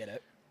 I get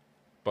it.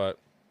 But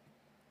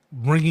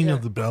Ringing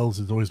of the Bells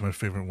is always my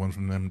favorite one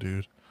from them,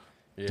 dude.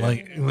 yeah.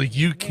 Like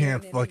you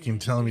can't fucking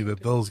tell me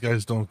that those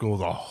guys don't go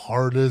the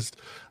hardest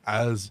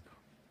as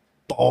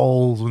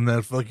balls when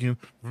that fucking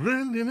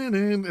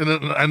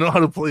and I know how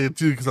to play it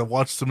too because I've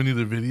watched so many of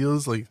their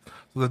videos. Like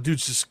the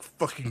dude's just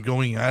fucking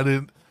going at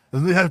it,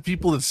 and they have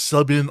people that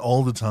sub in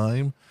all the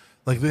time.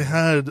 Like they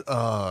had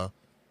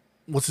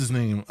what's his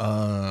name,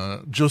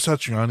 Joe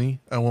Satriani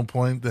at one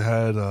point. They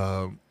had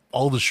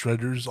all the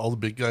shredders, all the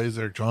big guys,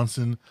 Eric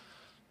Johnson.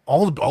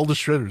 All the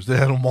shredders, they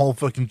had them all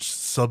fucking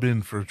sub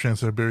in for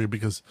Trans-Siberia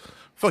because,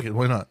 fuck it,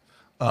 why not?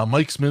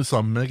 Mike Smith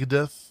saw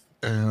Megadeth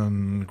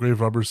and Grave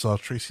Robbers saw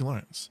Tracy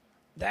Lawrence.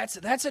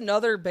 That's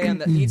another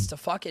band that needs to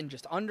fucking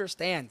just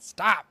understand.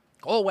 Stop.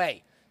 Go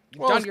away.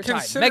 You've Well, done your time.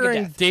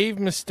 considering Megadeth. Dave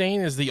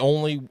Mustaine is the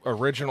only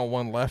original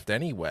one left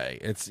anyway,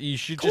 you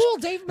should Cool,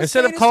 just Dave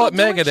instead Mustaine of is call it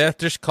still doing Megadeth,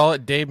 just call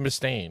it Dave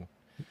Mustaine.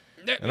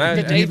 And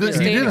The Dave he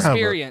Mustaine did have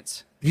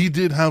experience. He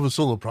did have a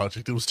solo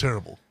project. It was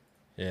terrible.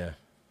 Yeah.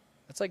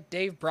 It's like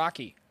Dave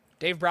Brockie.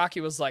 Dave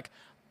Brockie was like,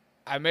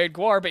 I made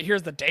Gwar, but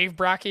here's the Dave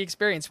Brockie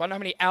experience. Want to know how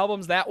many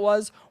albums that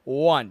was?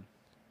 1.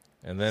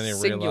 And then he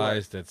Singular.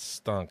 realized it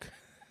stunk.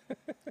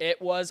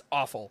 It was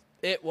awful.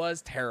 It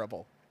was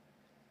terrible.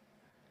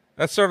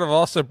 That sort of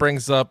also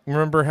brings up,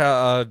 remember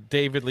how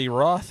David Lee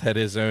Roth had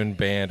his own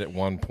band at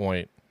one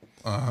point,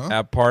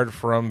 apart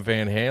from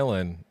Van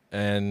Halen,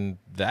 and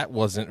that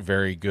wasn't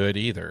very good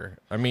either.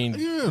 I mean,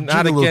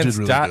 not against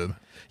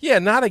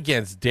not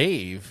against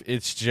Dave.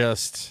 It's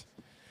just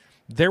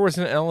there was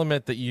an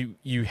element that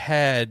you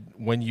had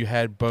when you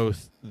had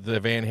both the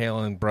Van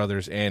Halen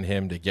brothers and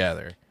him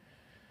together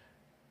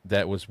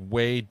that was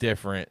way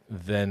different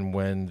than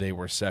when they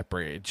were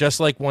separated. Just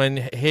like when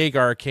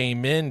Hagar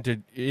came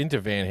into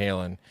Van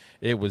Halen,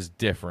 it was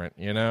different,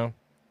 you know?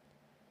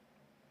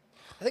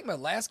 I think my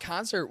last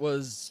concert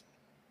was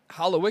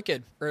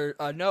Hallowicked, or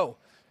no,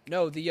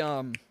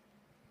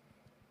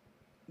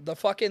 the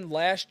fucking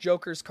last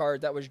Joker's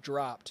card that was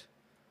dropped.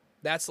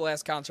 That's the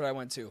last concert I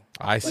went to.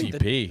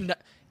 ICP.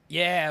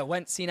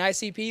 Seen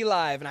ICP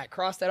live, and I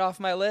crossed that off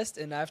my list.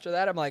 And after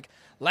that, I'm like,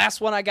 last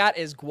one I got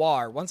is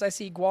Gwar. Once I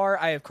see Gwar,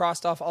 I have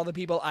crossed off all the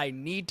people I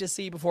need to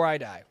see before I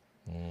die.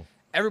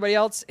 Everybody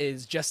else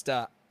is just,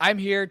 I'm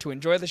here to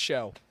enjoy the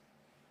show.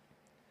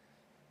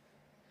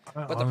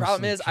 But the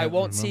problem is, I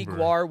won't see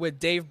Gwar with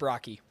Dave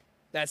Brockie.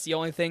 That's the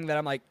only thing that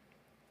I'm like,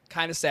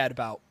 kind of sad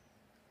about.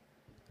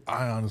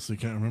 I honestly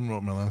can't remember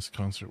what my last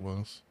concert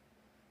was.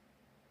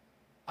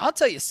 I'll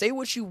tell you, say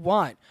what you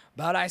want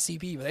about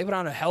ICP, but they put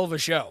on a hell of a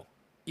show.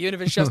 Even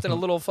if it's just in a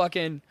little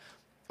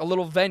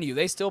venue,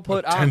 they still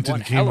put on one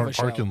hell of a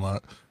show. Parking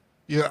lot.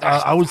 Yeah,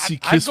 I would see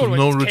Kiss with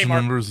no original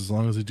members as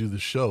long as they do the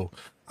show.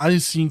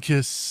 I've seen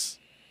Kiss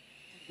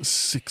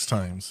 6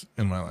 times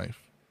in my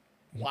life.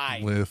 Why?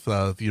 With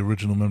the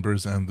original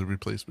members and the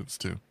replacements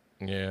too.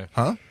 Yeah.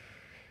 Huh?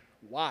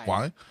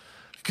 Why?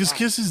 Because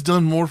Kiss has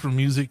done more for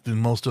music than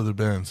most other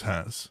bands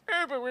has.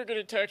 Oh, but we're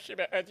going to talk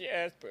about Ozzy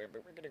Osbourne,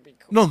 but we're going to be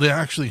cool. No, they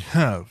actually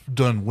have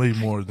done way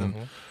more than...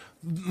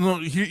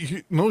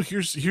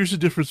 Here's the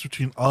difference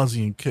between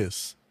Ozzy and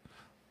Kiss.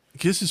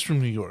 Kiss is from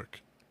New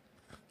York.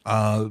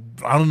 I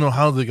don't know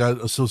how they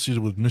got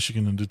associated with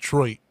Michigan and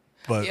Detroit,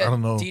 but I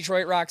don't know.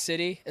 Detroit Rock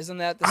City, isn't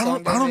that the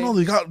song? I don't know.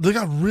 They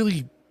got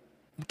really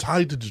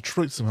tied to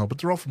Detroit somehow, but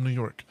they're all from New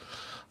York.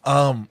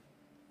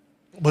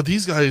 But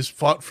these guys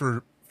fought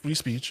for free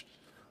speech.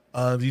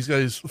 These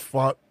guys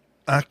fought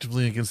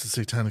actively against the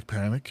Satanic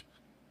Panic.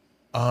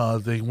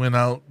 They went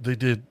out, they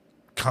did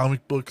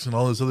comic books and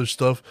all this other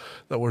stuff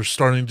that were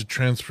starting to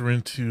transfer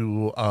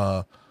into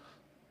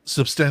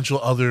substantial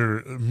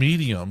other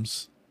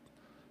mediums.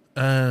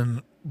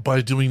 And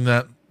by doing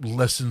that,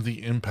 lessened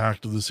the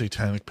impact of the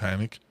Satanic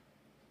Panic.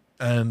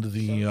 And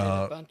the...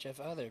 a bunch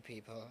of other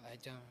people, I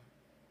don't...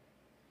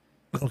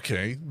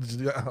 Okay.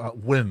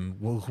 When?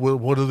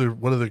 What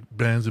other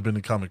bands have been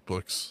in comic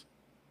books?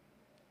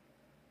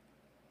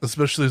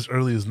 Especially as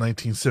early as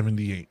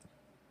 1978.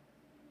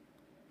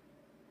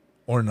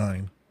 Or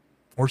 9.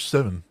 Or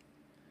 7.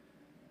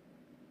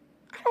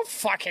 I don't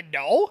fucking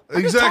know.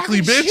 Exactly,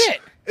 bitch.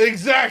 Shit.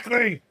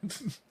 Exactly.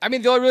 I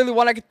mean, the only really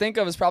one I could think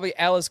of is probably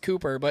Alice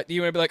Cooper, but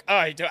you would be like,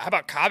 how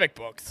about comic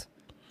books?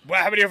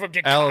 Well, how many of them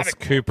did Alice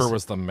comic Cooper books?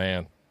 was the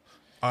man.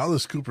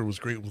 Alice Cooper was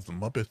great with the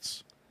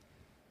Muppets.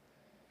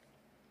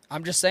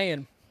 I'm just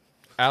saying.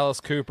 Alice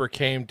Cooper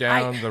came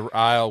down the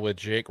aisle with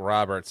Jake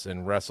Roberts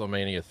in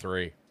WrestleMania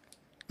 3.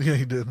 Yeah,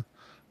 he did.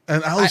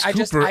 And Alice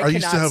Cooper, I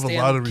used to have a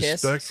lot of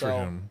respect for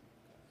him.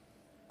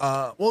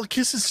 Well,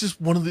 Kiss is just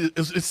one of the...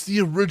 It's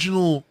the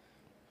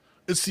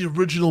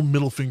original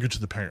middle finger to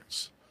the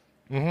parents.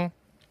 Mm-hmm.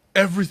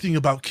 Everything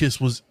about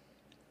Kiss was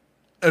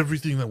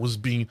everything that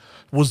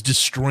was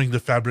destroying the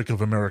fabric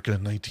of America in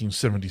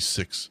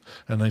 1976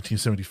 and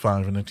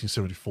 1975 and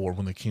 1974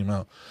 when they came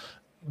out.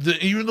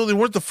 Even though they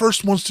weren't the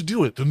first ones to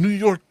do it, the New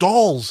York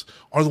Dolls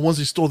are the ones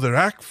they stole their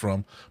act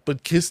from,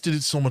 but Kiss did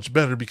it so much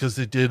better because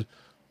they did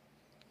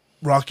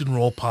rock and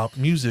roll pop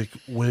music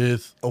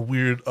with a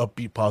weird,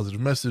 upbeat, positive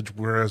message,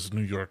 whereas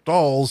New York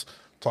Dolls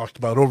talked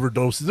about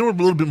overdoses. They were a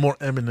little bit more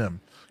Eminem,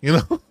 you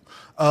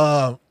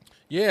know?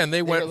 Yeah, and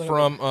they went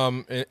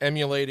from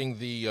emulating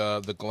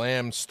the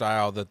glam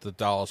style that the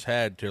Dolls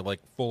had to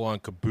like full-on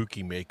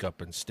kabuki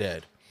makeup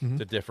instead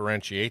to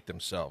differentiate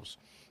themselves.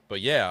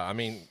 But yeah, I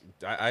mean,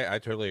 I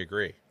totally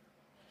agree.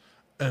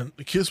 And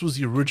Kiss was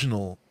the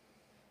original,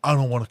 I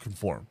don't want to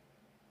conform.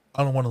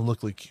 I don't want to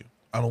look like you.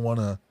 I don't want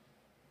to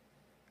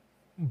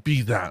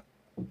be that.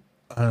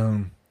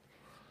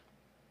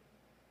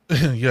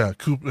 Yeah,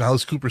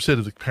 Alice Cooper said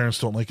if the parents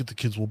don't like it, the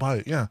kids will buy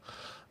it. Yeah.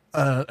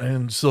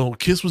 And so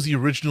Kiss was the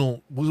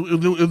original,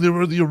 they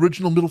were the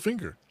original middle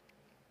finger.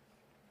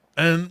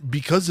 And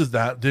because of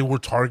that, they were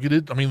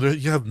targeted. I mean,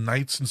 you have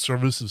Knights in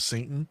Service of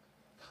Satan.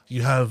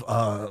 You have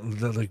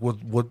like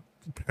what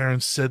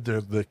parents said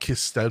the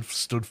Kiss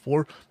stood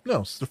for.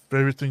 No, it's the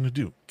favorite thing to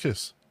do,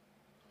 Kiss.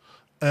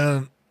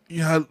 And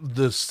you had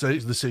the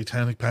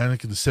Satanic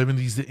Panic in the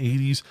 70s, the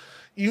 80s,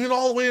 even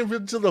all the way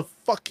into the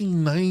fucking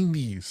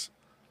 90s.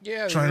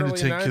 Yeah, trying to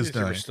take 90s, Kiss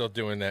down. They were still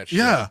doing that shit.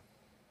 Yeah.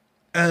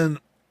 And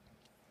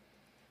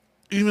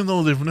even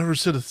though they've never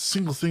said a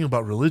single thing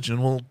about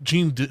religion, well,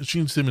 Gene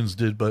Simmons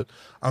did, but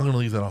I'm going to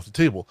leave that off the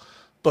table.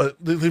 But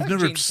they've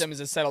never. Gene Simmons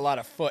has said a lot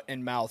of foot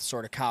and mouth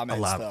sort of comments.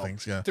 A lot though, of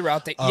things, yeah.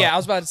 Throughout the I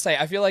was about to say.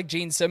 I feel like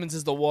Gene Simmons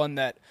is the one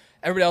that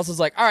everybody else is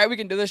like, all right, we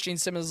can do this. Gene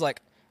Simmons is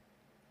like,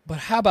 but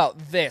how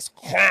about this?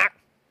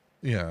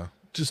 Yeah,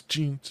 just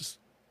Gene, just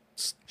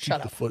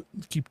Shut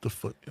keep the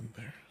foot in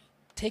there.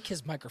 Take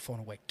his microphone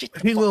away.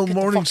 Hey, little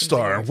Morning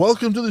Star,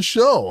 welcome to the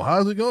show.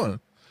 How's it going?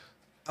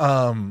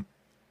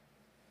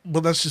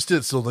 But that's just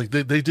it. So like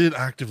they did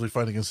actively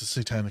fight against the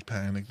satanic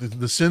panic,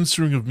 the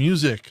censoring of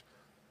music,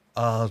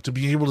 to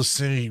be able to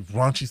say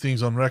raunchy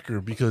things on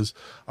record, because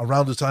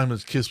around the time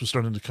that Kiss was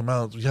starting to come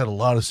out, we had a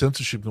lot of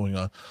censorship going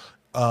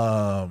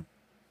on.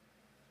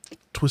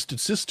 Twisted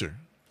Sister,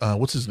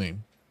 what's his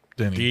name?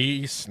 Danny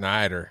D.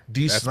 Snyder.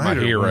 That's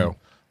Snyder, my hero.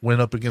 Went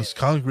up against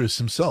Congress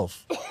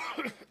himself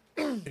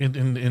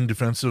in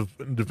defense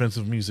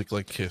of music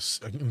like Kiss,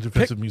 in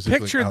defense of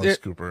music like Alice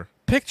Cooper.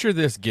 Picture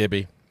this,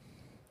 Gibby.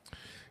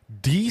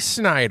 D.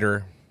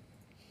 Snyder,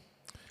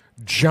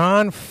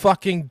 John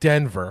fucking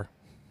Denver.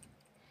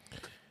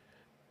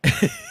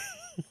 I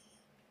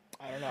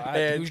don't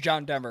know. Who's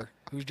John Denver?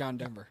 Who's John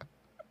Denver?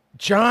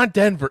 John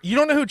Denver. You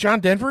don't know who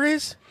John Denver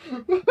is?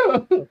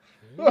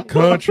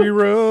 Country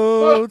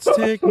roads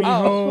take me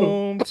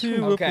home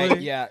to a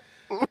place. Yeah.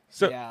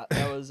 So, yeah,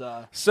 that was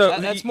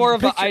that's you more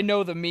of picture, I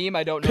know the meme.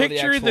 I don't know the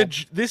actual.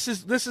 This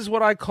is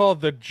what I call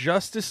the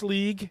Justice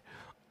League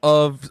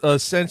of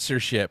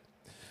censorship.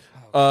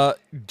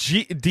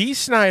 D.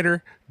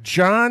 Snyder,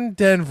 John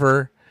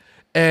Denver,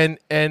 and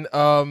what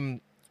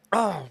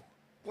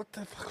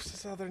the fuck was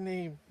his other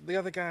name? The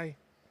other guy.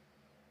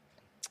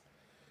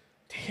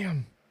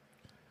 Damn.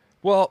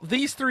 Well,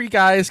 these three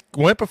guys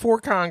went before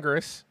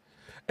Congress,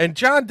 and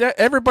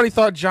everybody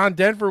thought John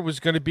Denver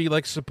was going to be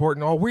like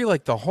supporting we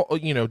like the whole,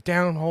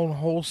 down home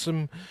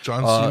wholesome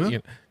John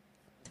Cena.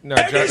 No,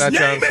 and his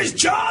name is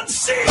John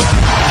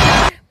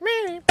Cena.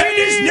 And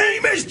his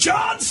name is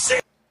John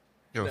Cena.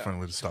 You gotta find a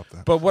way to stop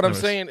that. But what I'm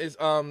saying is,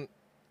 Frank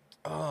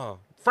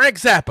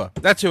Zappa.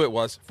 That's who it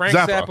was. Frank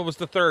Zappa was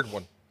the third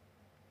one.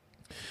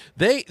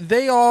 They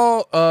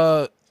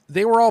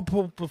were all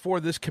pulled before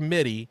this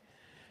committee,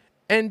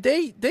 and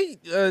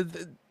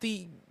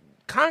the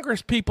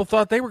Congress people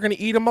thought they were going to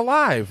eat them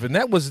alive, and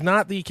that was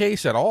not the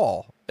case at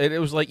all. It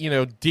was like,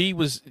 D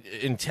was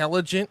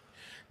intelligent.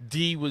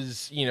 D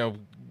was,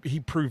 he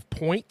proved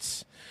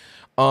points.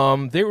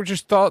 They were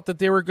just thought that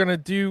they were going to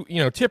do,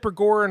 Tipper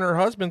Gore and her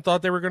husband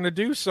thought they were going to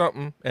do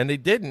something, and they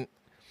didn't.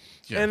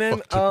 Yeah, and then,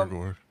 fuck Tipper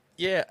Gore.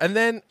 Yeah, and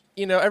then,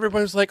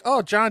 everybody was like,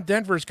 oh, John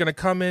Denver's going to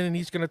come in and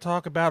he's going to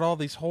talk about all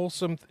these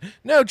wholesome...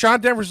 No,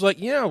 John Denver's like,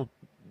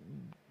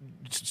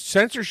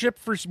 censorship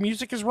for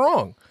music is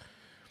wrong.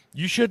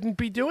 You shouldn't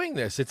be doing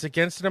this. It's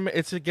against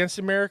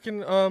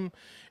American...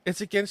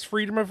 it's against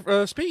freedom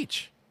of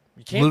speech.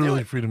 You can't Literally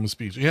do it. freedom of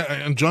speech. Yeah,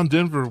 and John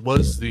Denver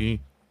was the...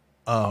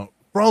 for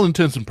all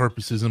intents and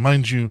purposes, and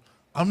mind you,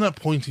 I'm not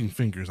pointing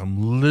fingers.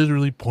 I'm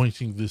literally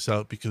pointing this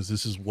out because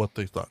this is what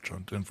they thought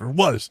John Denver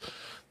was.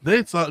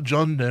 They thought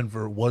John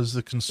Denver was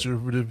the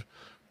conservative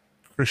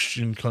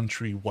Christian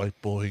country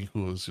white boy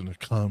who was going to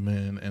come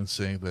in and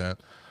say that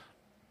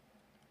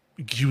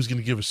he was going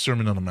to give a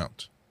sermon on the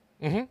mount.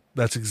 Mm-hmm.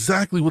 That's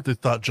exactly what they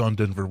thought John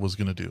Denver was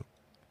going to do.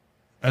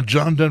 And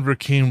John Denver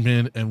came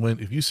in and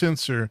went, if you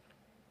censor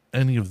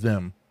any of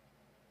them,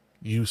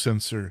 you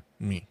censor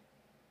me.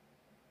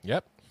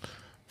 Yep.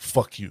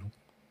 Fuck you.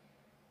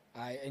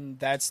 And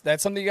that's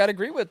something you got to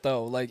agree with,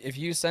 though. Like, if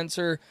you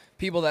censor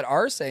people that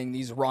are saying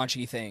these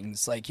raunchy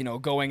things, like,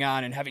 going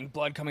on and having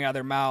blood coming out of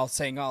their mouth,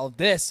 saying all of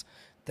this,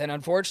 then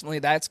unfortunately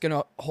that's going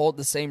to hold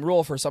the same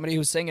rule for somebody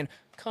who's singing,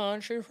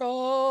 country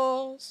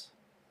roads,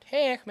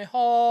 take me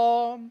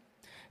home.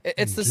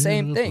 It's the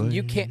same thing.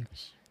 You can't...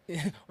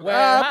 Where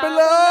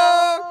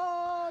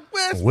I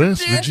belong,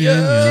 West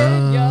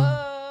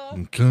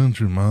Virginia,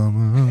 country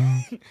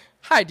mama.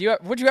 Hi,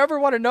 would you ever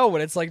want to know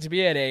what it's like to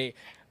be at a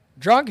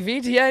drunk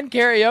VTN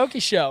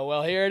karaoke show?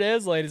 Well, here it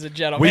is, ladies and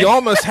gentlemen. We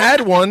almost had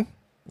one.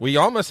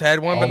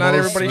 But not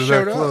everybody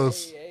showed up.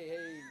 Close.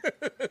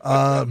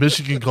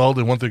 Michigan called.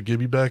 They want their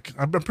Gibby back.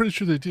 I'm pretty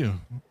sure they do.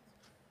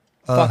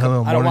 I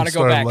don't want to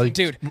go back,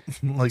 dude.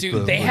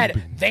 Dude,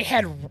 they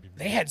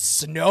had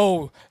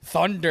snow,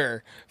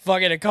 thunder,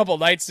 fucking a couple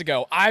nights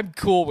ago. I'm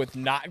cool with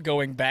not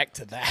going back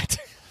to that.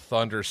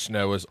 Thunder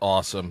snow is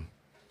awesome.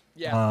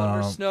 Yeah,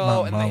 thunder,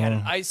 snow, and they had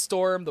an ice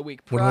storm the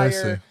week prior. What did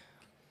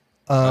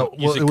I say?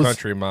 He's a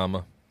country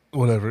mama.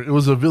 Whatever. It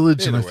was a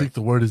village, and I way. think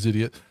the word is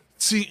idiot.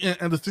 See,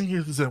 and the thing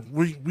here is that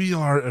we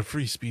are a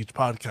free speech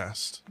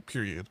podcast,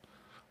 period.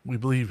 We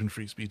believe in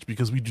free speech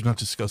because we do not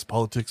discuss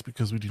politics,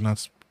 because we do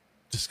not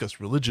discuss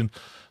religion.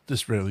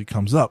 This rarely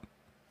comes up.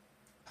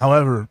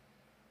 However,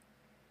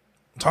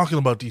 talking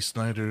about D.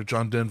 Snyder,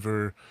 John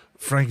Denver,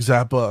 Frank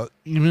Zappa,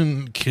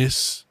 even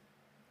Kiss,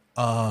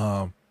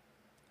 all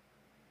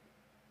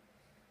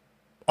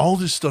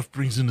this stuff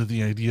brings into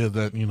the idea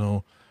that,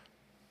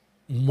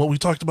 what we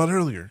talked about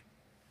earlier.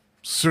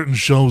 Certain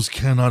shows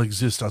cannot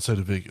exist outside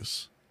of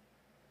Vegas.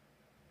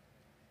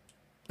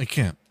 It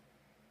can't.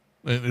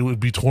 It would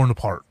be torn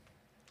apart.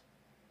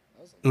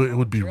 It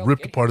would be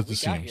ripped apart at the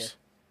seams.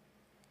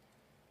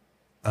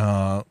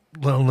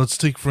 Let's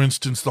take, for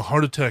instance, the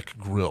Heart Attack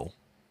Grill.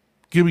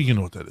 Gibby, you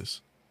know what that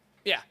is.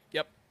 Yeah.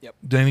 Yep.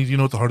 Danny, do you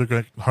know what the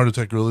Heart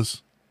Attack Grill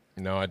is?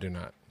 No, I do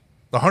not.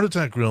 The Heart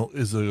Attack Grill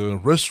is a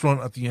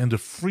restaurant at the end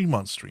of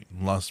Fremont Street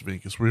in Las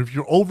Vegas, where if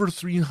you're over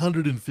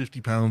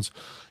 350 pounds,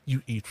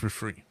 you eat for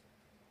free.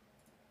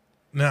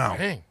 Now,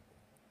 Dang.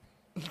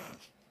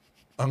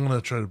 I'm going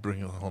to try to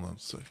bring it. Hold on a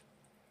sec.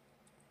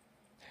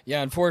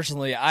 Yeah,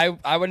 unfortunately,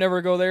 I would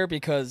never go there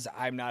because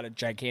I'm not a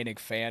gigantic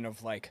fan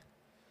of, like,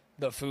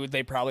 the food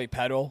they probably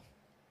peddle.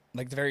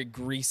 Like, the very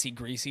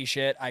greasy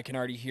shit. I can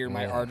already hear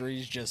my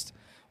arteries just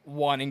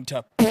wanting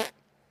to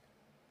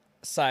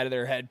side of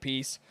their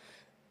headpiece.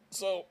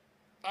 So,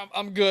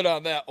 I'm good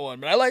on that one.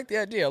 But I like the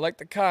idea. I like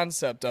the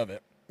concept of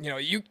it. You know,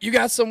 you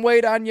got some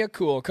weight on you?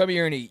 Cool. Come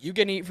here and eat. You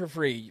can eat for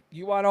free.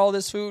 You want all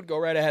this food? Go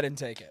right ahead and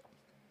take it.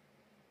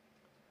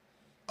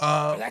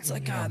 That's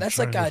like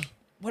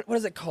what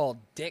is it called?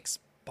 Dick's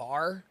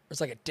Bar? It's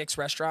like a Dick's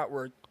restaurant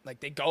where like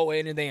they go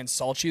in and they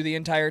insult you the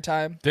entire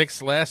time.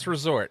 Dick's Last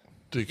Resort.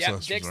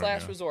 Dick's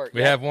Last Resort.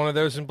 We have one of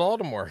those in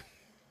Baltimore.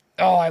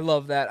 Oh, I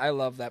love that. I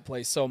love that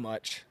place so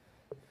much.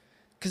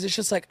 Because it's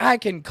just like, I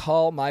can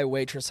call my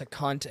waitress a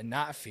cunt and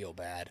not feel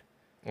bad.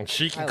 And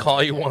she can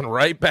call you one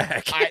right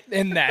back.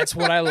 And that's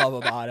what I love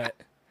about it.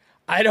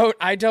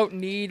 I don't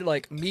need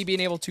like me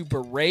being able to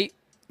berate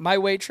my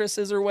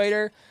waitresses or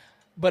waiter.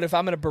 But if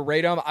I'm going to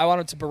berate them, I want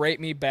them to berate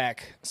me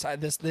back. So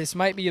this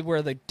might be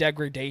where the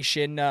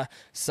degradation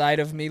side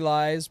of me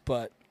lies,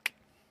 but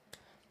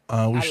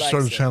we should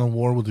start a channel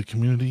war with the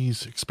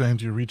communities,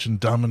 expand your reach, and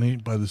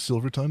dominate by the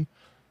silver ton.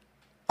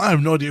 I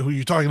have no idea who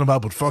you're talking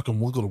about, but fuck them.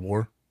 We'll go to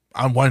war.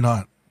 Why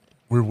not?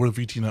 We're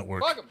VT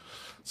Network. Fuck 'em.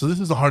 So this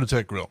is the Heart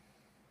Attack Grill.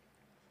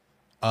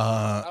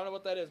 I don't know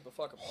what that is, but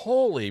fuck 'em.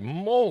 Holy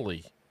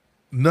moly.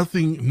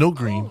 Nothing, no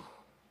green.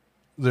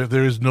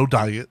 There is no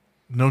diet,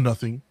 no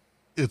nothing.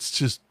 It's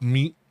just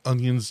meat,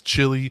 onions,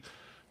 chili,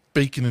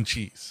 bacon, and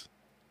cheese.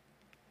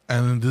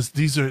 And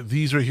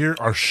these right here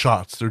are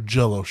shots. They're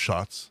Jell-O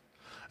shots.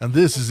 And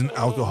this is an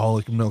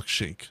alcoholic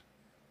milkshake.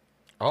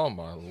 Oh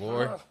my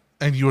Lord.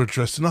 And you are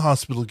dressed in a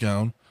hospital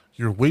gown.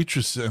 Your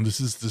waitress, and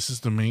this is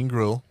the main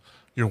grill.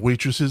 Your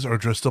waitresses are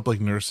dressed up like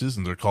nurses,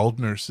 and they're called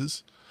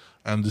nurses.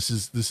 And this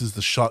is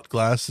the shot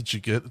glass that you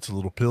get. It's a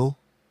little pill.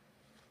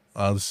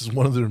 This is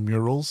one of their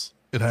murals.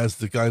 It has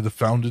the guy that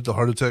founded the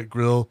Heart Attack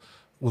Grill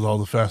with all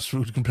the fast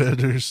food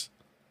competitors.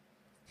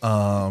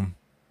 Yeah,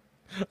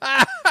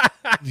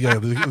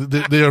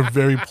 they are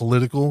very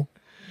political.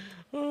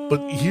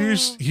 But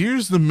here's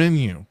the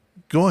menu.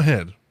 Go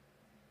ahead.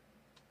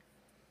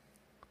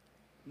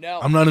 No,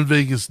 I'm not in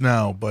Vegas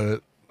now,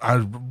 but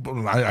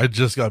I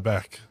just got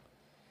back.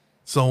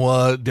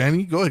 So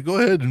Danny, go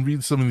ahead and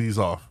read some of these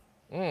off.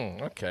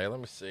 Okay, let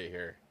me see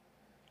here.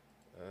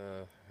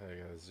 I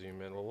gotta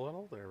zoom in a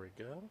little. There we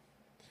go.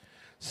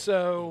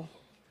 So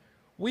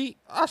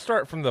I'll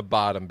start from the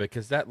bottom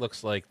because that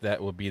looks like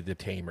that will be the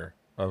tamer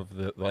of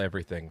the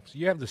everything. So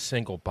you have the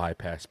single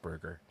bypass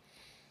burger.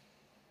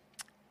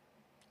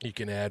 You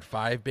can add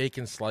 5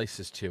 bacon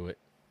slices to it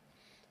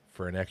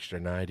for an extra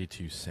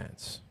 92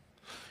 cents.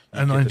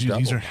 And mind you,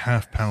 these are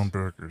half-pound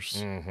burgers.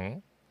 Mm-hmm.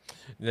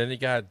 Then you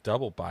got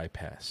double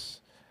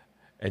bypass,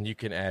 and you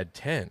can add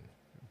 10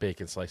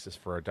 bacon slices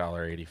for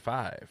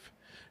 $1.85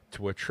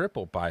 to a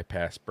triple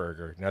bypass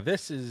burger. Now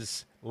this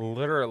is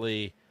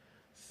literally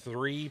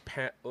 3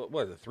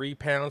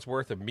 pounds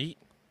worth of meat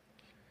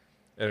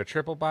at a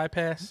triple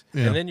bypass,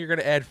 and then you're going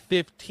to add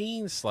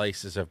 15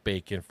 slices of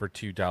bacon for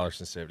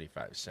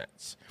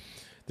 $2.75.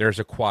 There's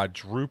a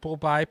quadruple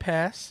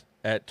bypass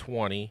at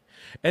 20,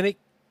 and it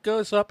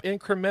goes up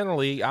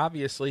incrementally,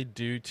 obviously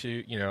due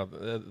to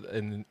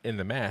in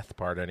the math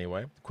part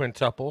anyway.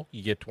 Quintuple,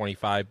 you get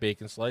 25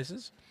 bacon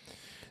slices.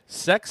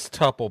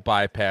 Sextuple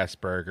bypass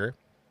burger,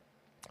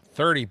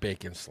 30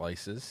 bacon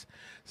slices.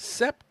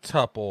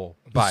 Septuple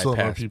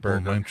bypass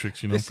burger.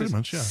 Tricks, pretty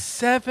much, yeah.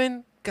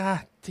 7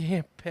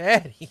 goddamn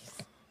patties.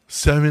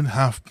 7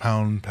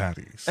 half-pound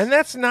patties. And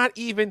that's not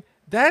even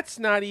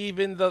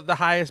the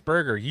highest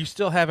burger. You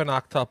still have an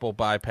octuple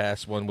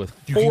bypass one with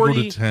 40 you can go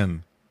to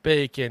 10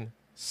 bacon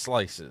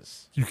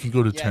slices. You can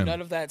go to 10.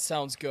 None of that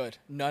sounds good.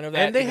 None of that.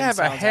 And they have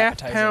a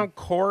half-pound half-pound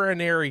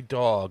coronary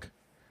dog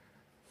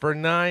for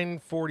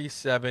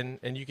 $9.47,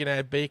 and you can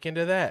add bacon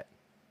to that.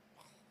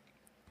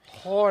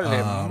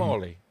 Holy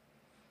moly!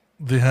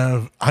 They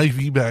have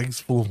IV bags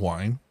full of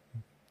wine.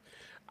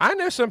 I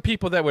know some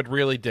people that would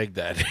really dig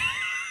that.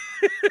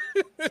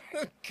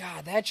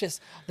 God,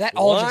 that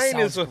all just Wine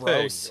sounds is a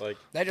gross. thing.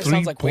 That just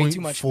sounds like way too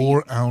much meat.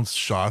 3.4-ounce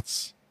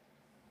shots.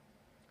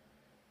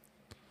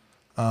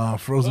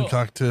 Frozen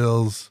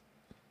cocktails.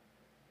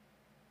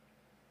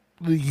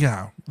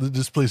 Yeah,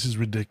 this place is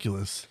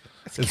ridiculous.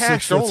 It's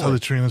cash that's how only. they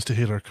train us to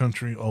hate our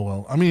country. Oh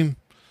well. I mean,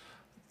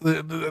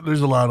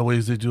 there's a lot of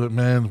ways they do it,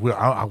 man. We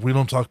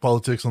don't talk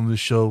politics on this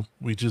show.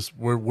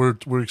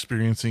 We're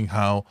experiencing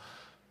how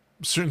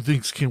certain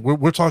things can.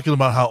 We're talking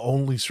about how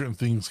only certain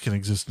things can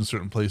exist in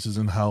certain places,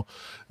 and how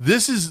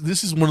this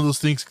is one of those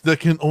things that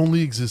can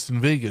only exist in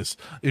Vegas.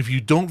 If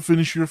you don't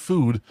finish your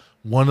food,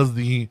 one of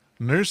the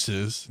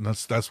nurses, and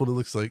that's what it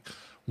looks like.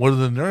 One of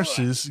the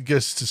nurses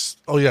gets to.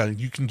 Oh yeah,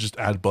 you can just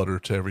add butter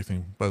to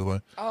everything. By the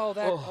way. Oh,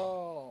 that.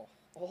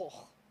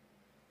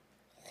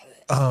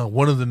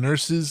 One of the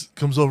nurses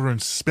comes over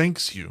and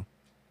spanks you.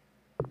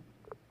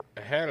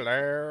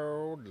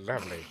 Hello,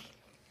 lovely.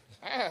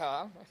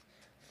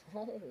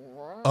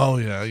 Oh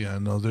yeah,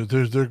 no,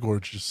 they're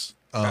gorgeous,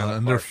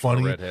 and they're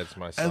funny, redheads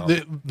myself.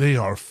 and they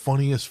are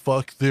funny as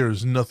fuck.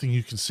 There's nothing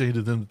you can say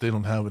to them that they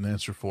don't have an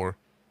answer for,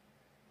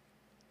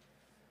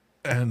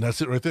 and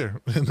that's it right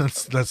there. And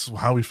that's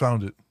how we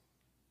found it.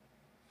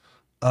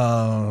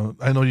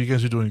 I know you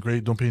guys are doing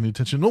great. Don't pay any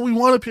attention. No, we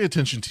want to pay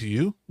attention to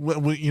you.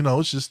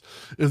 It's just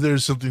if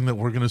there's something that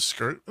we're gonna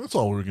skirt, that's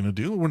all we're gonna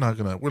do. We're not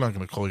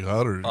gonna call you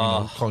out or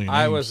call you names.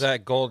 I was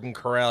at Golden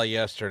Corral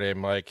yesterday,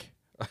 Mike.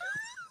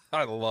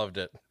 I loved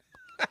it.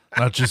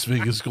 Not just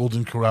Vegas.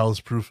 Golden Corral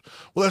is proof.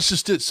 Well, that's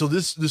just it. So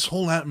this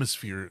whole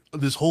atmosphere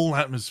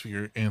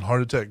in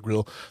Heart Attack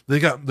Grill, they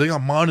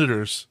got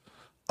monitors.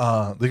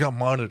 They got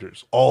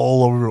monitors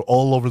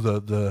all over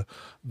the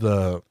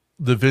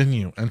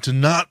venue, and to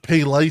not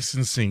pay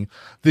licensing,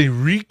 they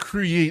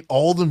recreate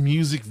all the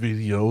music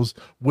videos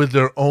with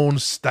their own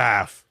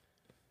staff.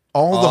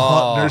 All the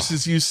hot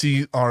nurses you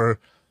see are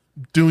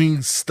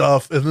doing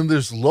stuff, and then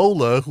there's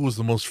Lola, who was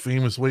the most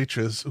famous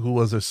waitress, who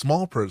was a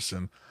small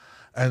person,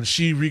 and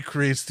she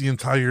recreates the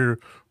entire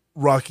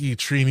Rocky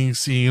training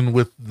scene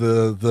with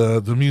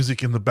the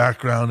music in the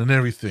background and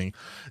everything.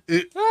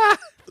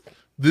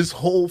 This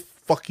whole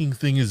fucking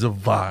thing is a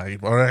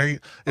vibe, all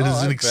right? It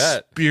is an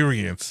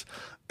experience.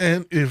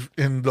 And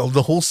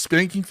the whole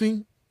spanking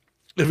thing,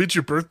 if it's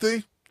your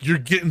birthday, you're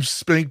getting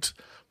spanked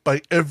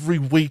by every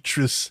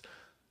waitress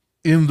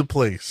in the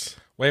place.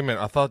 Wait a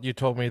minute, I thought you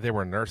told me they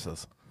were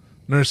nurses.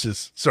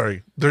 Nurses,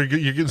 sorry, you're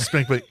getting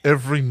spanked by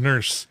every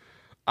nurse.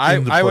 I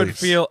would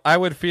feel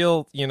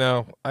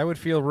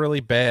really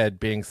bad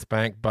being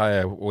spanked by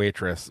a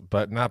waitress,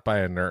 but not by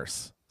a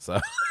nurse. So,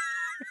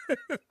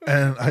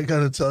 and I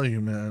gotta tell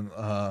you, man,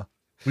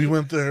 we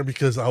went there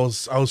because I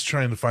was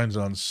trying to find it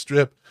on the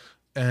Strip.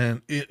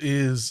 And it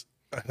is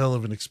a hell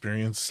of an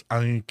experience.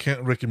 I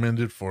can't recommend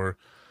it it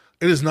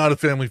is not a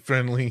family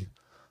friendly.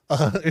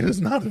 It is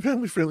not a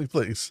family friendly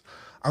place.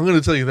 I'm going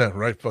to tell you that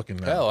right fucking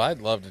now. Hell, I'd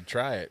love to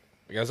try it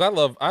because I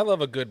love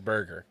a good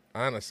burger.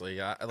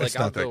 Honestly,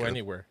 I'll go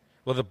anywhere.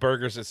 Well, the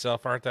burgers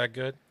itself aren't that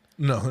good.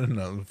 No,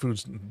 the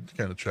food's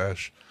kind of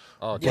trash.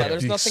 Oh, yeah.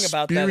 There's nothing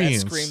about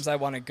that screams I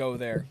want to go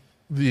there.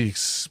 The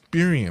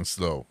experience,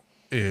 though,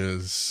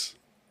 is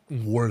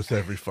worth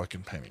every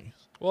fucking penny.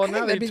 Well,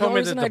 now they told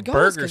me that the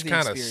burgers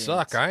kind of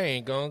suck. I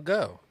ain't gonna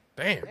go.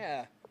 Damn.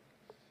 Yeah.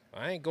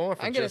 I ain't going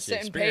for just the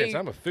experience.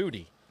 I'm a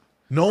foodie.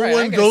 No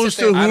one goes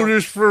to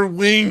Hooters for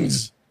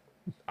wings.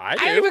 I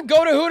do. I even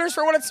go to Hooters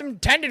for what it's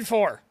intended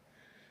for.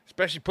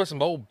 Especially put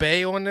some Old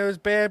Bay on those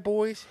bad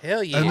boys.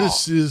 Hell yeah. And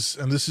this is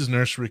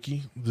Nurse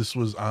Ricky. This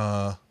was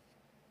our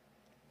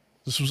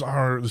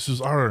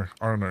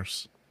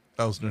nurse.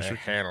 That was Nurse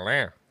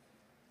Ricky.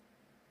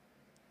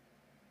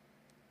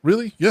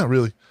 Really? Yeah,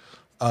 really.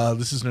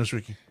 This is Nurse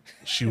Ricky.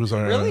 She was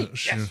our really?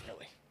 She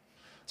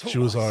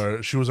was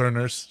our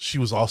nurse. She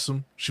was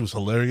awesome. She was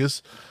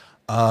hilarious.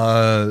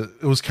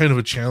 It was kind of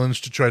a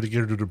challenge to try to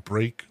get her to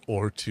break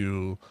or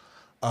to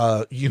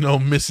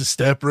miss a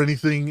step or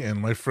anything.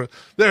 And my friend,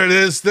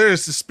 there's the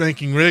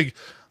spanking rig.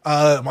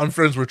 My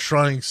friends were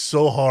trying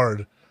so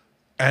hard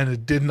and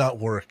it did not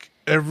work.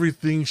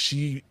 Everything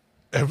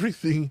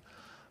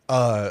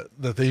that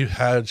they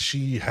had,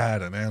 she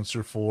had an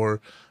answer for.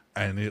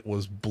 And it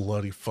was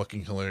bloody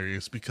fucking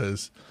hilarious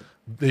because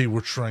they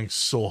were trying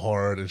so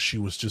hard and she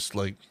was just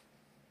like,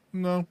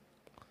 no.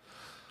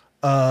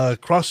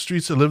 Cross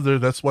streets, I live there.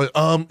 That's why.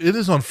 It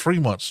is on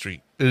Fremont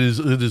Street. It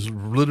is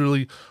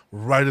literally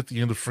right at the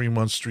end of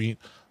Fremont Street,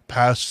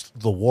 past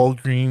the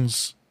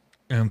Walgreens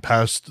and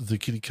past the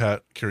Kitty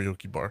Cat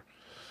karaoke bar.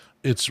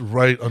 It's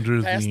right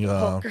under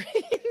the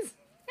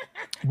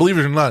believe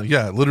it or not,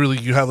 yeah. Literally,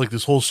 you have like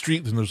this whole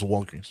street, then there's a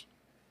Walgreens.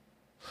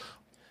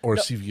 Or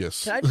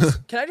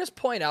CVS. Can I just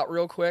point out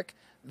real quick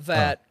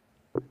that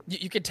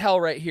you could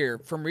tell right here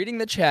from reading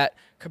the chat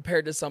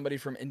compared to somebody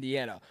from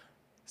Indiana.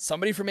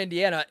 Somebody from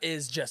Indiana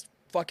is just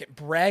fucking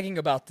bragging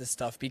about this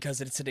stuff because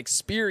it's an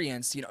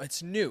experience.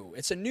 It's new.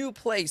 It's a new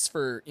place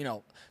for,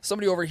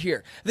 somebody over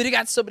here. Then you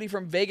got somebody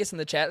from Vegas in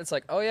the chat. It's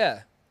like, oh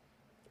yeah.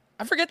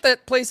 I forget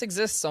that place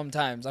exists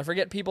sometimes. I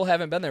forget people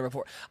haven't been there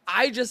before.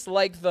 I just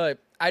like the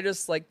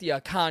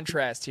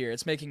contrast here.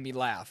 It's making me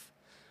laugh.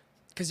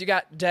 Because you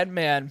got Dead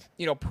Man,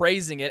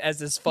 praising it as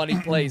this funny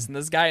place, and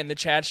this guy in the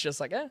chat's just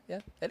like, yeah,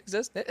 it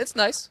exists. It's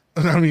nice.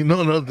 I mean,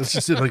 no, that's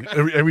just it. Like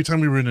every time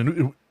we were in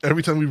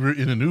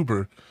an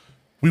Uber,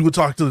 we would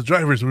talk to the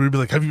drivers, and we'd be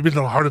like, "Have you been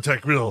to a Heart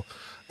Attack Grill?"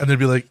 And they'd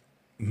be like,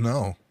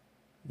 "No,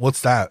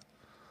 what's that?"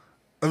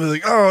 And they're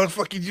like, "Oh,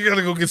 fucking, you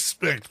gotta go get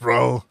spanked,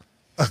 bro."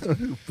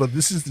 But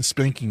this is the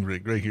spanking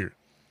rig right here.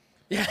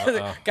 Yeah,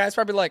 the guy's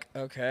probably like,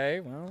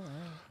 "Okay, well,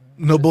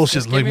 no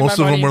bullshit." Like most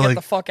of them were like, "Get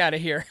the fuck out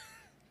of here."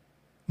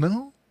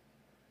 No,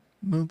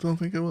 don't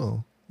think I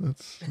will.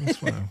 That's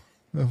fine.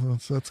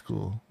 That's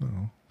cool.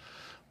 No,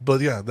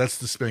 But yeah, that's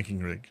the spanking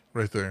rig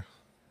right there.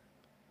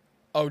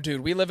 Oh,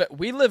 dude, we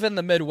live in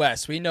the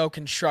Midwest. We know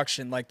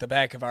construction like the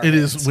back of our It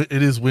hands.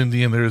 is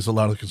windy and there is a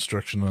lot of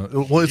construction.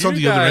 Well, it's on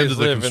the other end of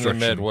the live in construction.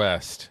 the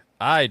Midwest.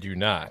 I do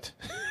not.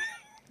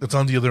 It's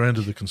on the other end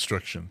of the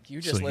construction.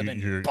 You just live in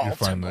you're Baltimore.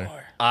 fine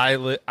there.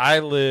 I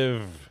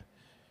live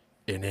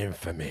in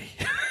infamy.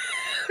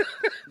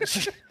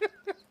 If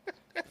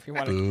you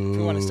want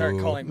to start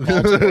calling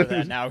Baltimore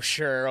that now,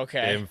 sure,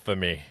 okay.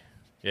 Infamy.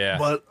 Yeah.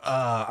 But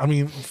I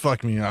mean,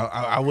 fuck me.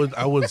 I would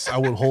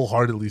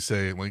wholeheartedly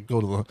say like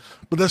go to the.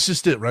 But that's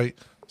just it, right?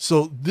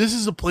 So this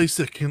is a place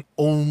that can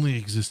only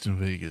exist in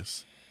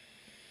Vegas.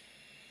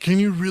 Can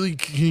you really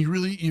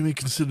even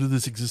consider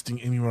this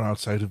existing anywhere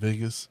outside of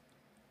Vegas?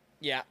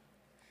 Yeah.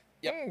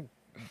 Yep.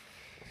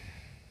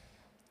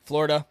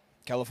 Florida,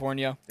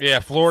 California. Yeah,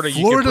 Florida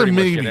you Florida, can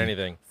pretty maybe. much get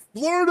anything.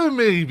 Florida,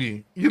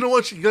 maybe. You know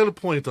what? You got a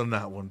point on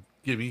that one,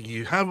 Gibby.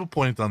 You have a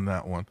point on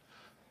that one.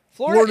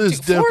 Florida is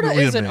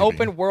definitely a an maybe.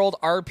 open world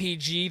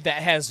RPG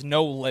that has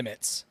no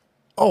limits.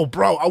 Oh,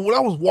 bro, when I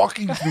was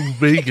walking through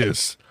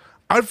Vegas,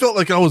 I felt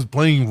like I was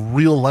playing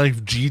real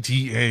life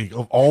GTA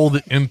of all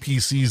the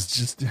NPCs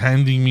just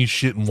handing me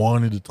shit and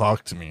wanting to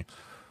talk to me.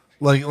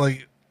 Like,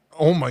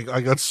 oh my,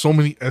 I got so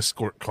many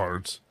escort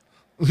cards.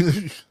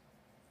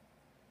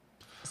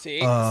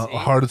 See?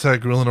 Heart Attack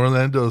Grill in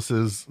Orlando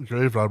says,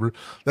 Grave Robber.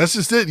 That's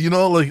just it. You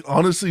know, like,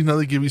 honestly, now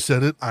that Gibby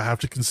said it, I have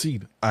to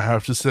concede. I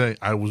have to say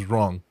I was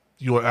wrong.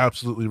 You are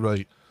absolutely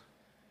right.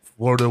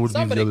 Florida would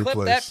Somebody be the other clip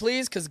place. that,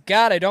 please, because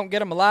God, I don't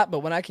get him a lot, but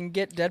when I can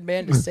get Dead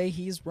Man to say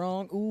he's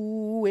wrong,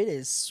 ooh, it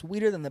is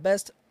sweeter than the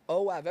best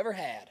I've ever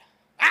had.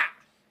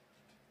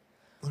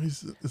 Let me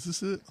see. Is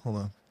this it? Hold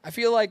on. I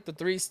feel like the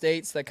 3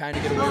 states that kind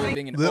of get away with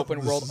being an open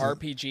world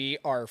RPG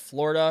are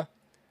Florida,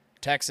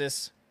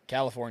 Texas,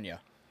 California.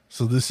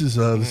 So this is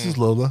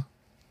Lola.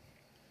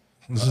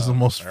 This is the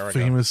most there we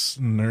famous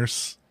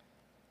nurse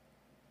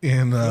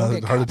in You don't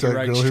get Heart Attack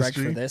copyright Grill strike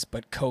history. for this,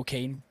 but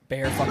Cocaine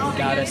Bear fucking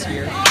got us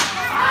here.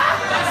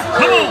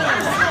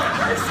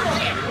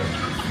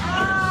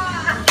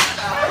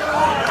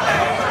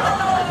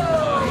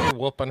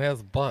 Whooping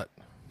his butt.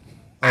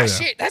 Oh, yeah.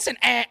 Shit, that's an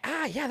ass.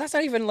 Yeah, that's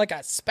not even like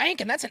a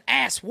spanking. That's an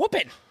ass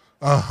whooping.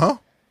 Uh-huh.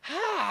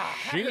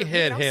 She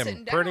hit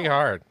him pretty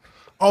hard.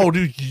 Oh,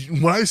 dude,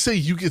 when I say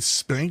you get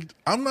spanked,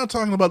 I'm not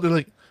talking about the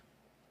like.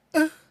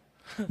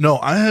 No,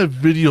 I have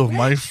video of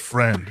my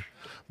friend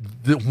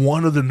that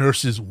one of the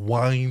nurses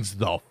winds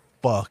the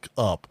fuck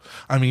up.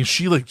 I mean,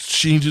 she like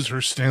changes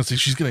her stance. Like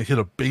she's gonna hit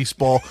a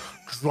baseball,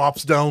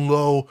 drops down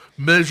low,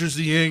 measures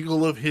the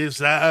angle of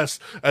his ass,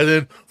 and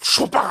then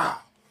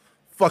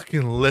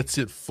fucking lets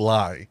it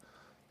fly.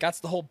 Got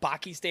the whole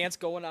Baki stance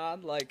going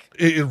on. Like,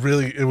 It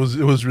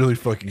was really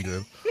fucking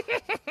good.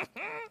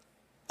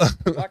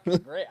 fucking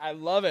great. I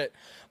love it.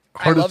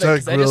 Heart I love it, Attack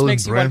 'cause that just Grill in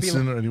makes you wanna be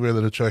Branson or anywhere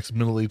that attracts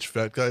middle-aged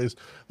fat guys.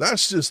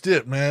 That's just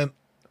it, man.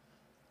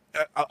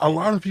 A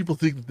lot of people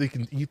think that they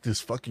can eat this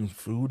fucking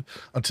food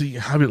until you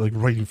have it like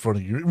right in front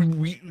of you.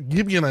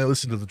 Gibby and I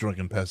listen to the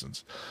Drunken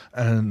Peasants,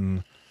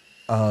 and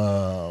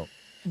Billy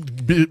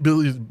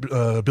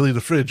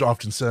the Fridge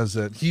often says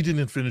that he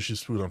didn't finish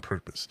his food on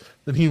purpose.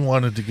 That he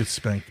wanted to get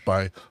spanked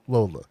by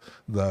Lola,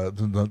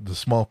 the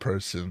small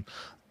person,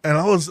 and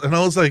I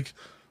was like,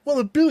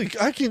 well, Billy,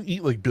 I can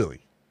eat like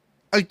Billy.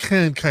 I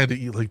can kind of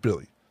eat like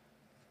Billy.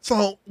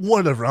 So,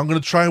 whatever. I'm going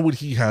to try what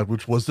he had,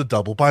 which was the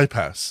double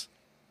bypass.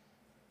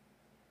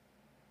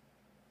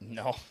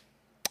 No.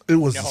 It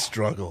was a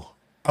struggle.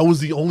 I was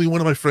the only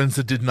one of my friends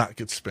that did not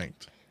get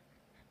spanked.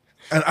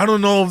 And I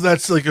don't know if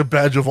that's like a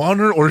badge of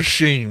honor or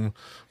shame,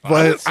 I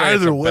would but say either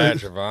it's a way.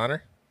 badge of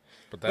honor.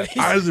 But that's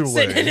Either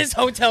Sitting in way. his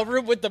hotel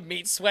room with the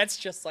meat sweats,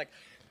 just like,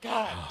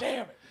 God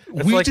damn it.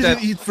 We like didn't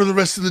that- eat for the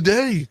rest of the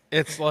day.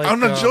 It's like I'm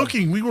not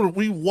joking.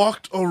 We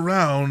walked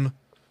around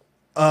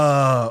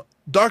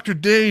Dr.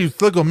 Dave,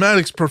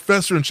 Thugomatic's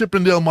professor in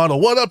Chippendale model.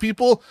 What up,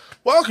 people?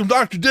 Welcome,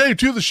 Dr. Dave,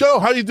 to the show.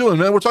 How you doing,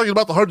 man? We're talking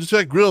about the Heart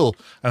Attack Grill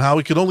and how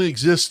it could only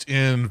exist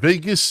in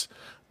Vegas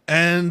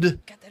and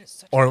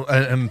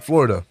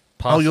Florida.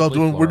 How y'all Possibly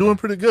doing? We're Florida. doing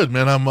pretty good,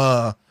 man.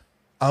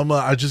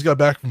 I just got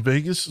back from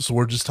Vegas, so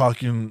we're just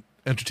talking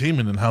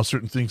entertainment and how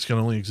certain things can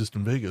only exist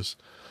in Vegas,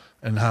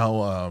 and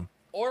how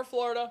Or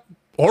Florida.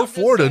 or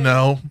Florida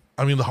now.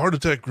 I mean, the Heart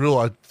Attack Grill,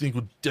 I think,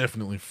 would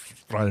definitely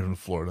thrive in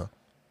Florida.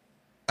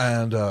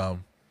 And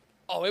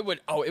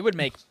It would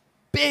make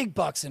big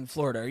bucks in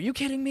Florida. Are you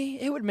kidding me?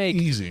 It would make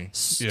Easy.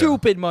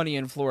 stupid money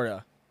in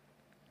Florida.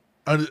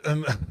 and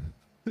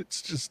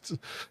it's just,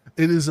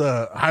 it is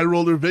a high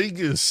roller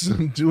Vegas.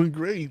 Doing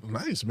great.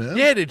 Nice, man.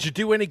 Yeah, did you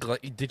do any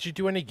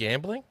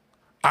gambling?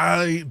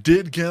 I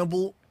did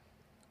gamble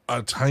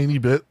a tiny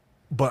bit,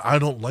 but I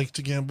don't like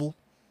to gamble.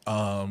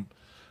 I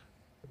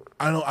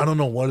don't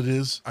know what it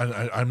is.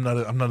 I'm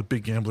not a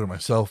big gambler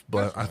myself,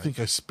 but I think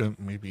I spent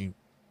maybe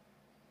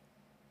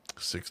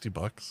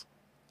 $60.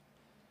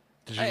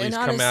 Did you at least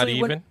come out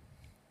even?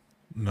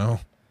 No.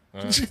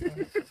 Well,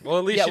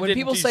 at least Yeah, you when didn't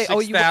people do say, "Oh,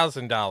 you-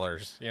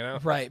 $6,000," you know?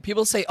 Right.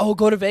 People say, "Oh,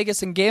 go to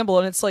Vegas and gamble,"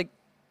 and it's like,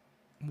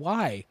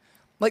 why?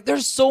 Like,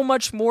 there's so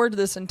much more to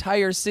this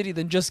entire city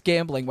than just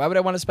gambling. Why would I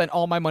want to spend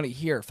all my money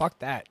here? Fuck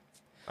that.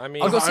 I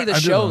mean, I'll go see the I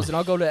didn't shows know. and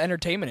I'll go to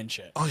entertainment and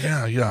shit. Oh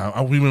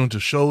yeah. We went to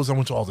shows. I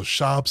went to all the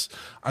shops.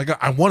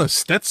 I won a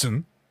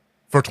Stetson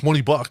for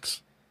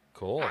 $20.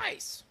 Cool.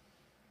 Nice.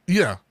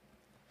 Yeah,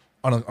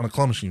 on a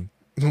claw machine.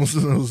 It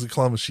was a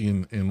claw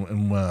machine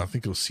in I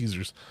think it was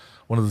Caesar's,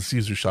 one of the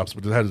Caesar shops,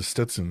 but it had a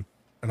Stetson,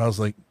 and I was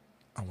like,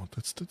 I want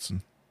that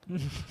Stetson.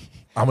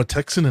 I'm a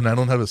Texan and I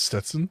don't have a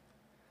Stetson.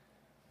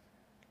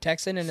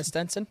 Texan and a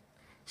Stetson.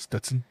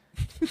 Stetson.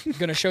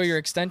 Gonna show your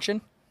extension.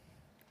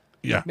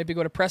 Yeah, Maybe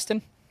go to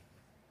Preston.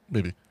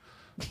 maybe.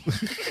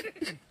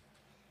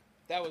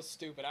 That was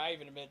stupid. I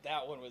even admit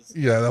that one was.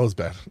 Yeah, that was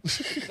bad.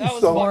 That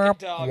was fucking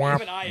dumb.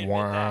 Even I admit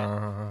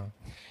that.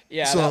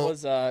 Yeah, So- that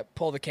was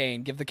pull the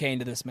cane. Give the cane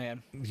to this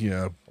man.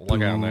 Yeah.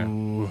 Look out there.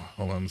 boo.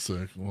 Hold on a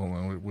sec. Hold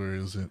on. Where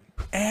is it?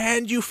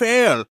 And you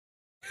fail.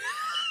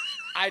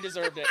 I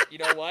deserved it. You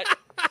know what?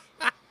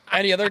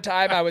 Any other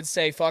time I would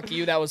say fuck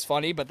you. That was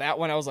funny, but that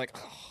one I was like,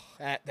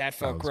 oh, that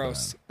felt was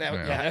gross. bad.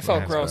 That, Yeah, that felt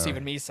that's gross. bad.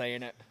 Even me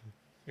saying it.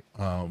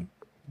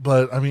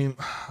 But I mean,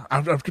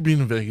 after being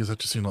in Vegas,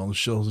 after seeing all the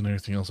shows and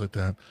everything else like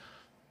that,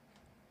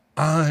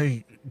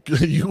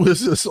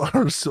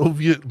 USSR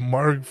Soviet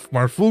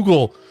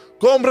Marfugel,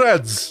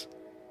 comrades.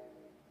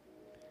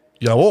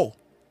 Jawohl.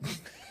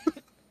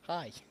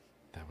 Hi.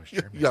 That was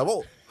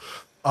German.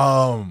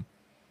 Jawohl.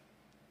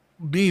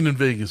 Being in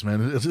Vegas,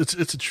 man, it's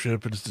a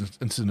trip.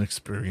 It's an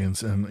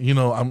experience, and you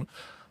know,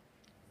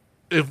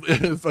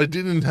 if I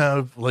didn't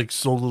have like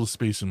so little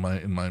space in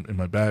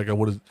my bag, I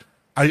would have.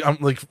 I'm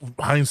like,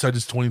 hindsight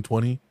is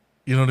 2020.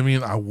 You know what I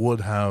mean? I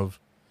would have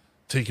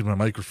taken my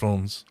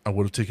microphones. I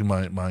would have taken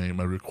my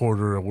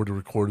recorder. I would have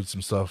recorded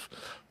some stuff.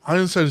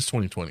 Hindsight is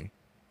 2020.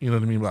 You know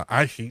what I mean? But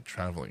I hate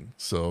traveling,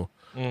 so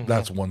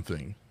that's one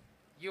thing.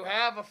 You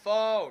have a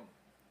phone.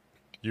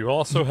 You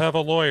also have a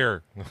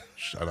lawyer.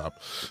 Shut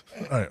up.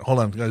 All right, hold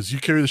on, guys. You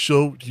carry the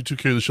show. You two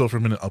carry the show for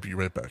a minute. I'll be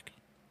right back.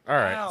 All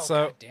right. Oh,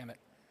 so God damn it.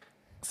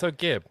 so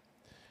Gib,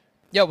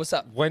 Yo, what's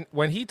up?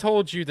 when he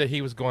told you that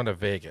he was going to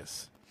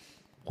Vegas,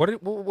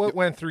 what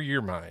went through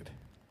your mind?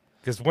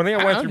 Because when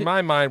it went through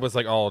my mind was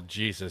like, oh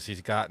Jesus,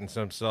 he's gotten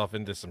himself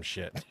into some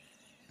shit.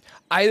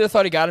 I either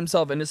thought he got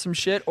himself into some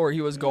shit or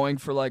he was going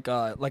for like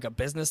a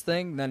business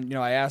thing. Then, you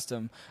know, I asked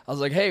him, I was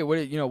like, hey, what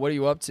are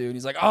you up to? And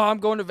he's like, oh, I'm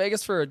going to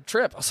Vegas for a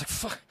trip. I was like,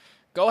 fuck,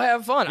 go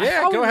have fun. Yeah,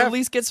 I thought go we'd have- at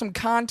least get some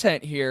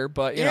content here,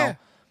 but you Yeah.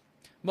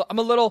 know, I'm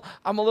a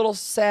little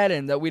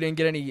saddened that we didn't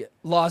get any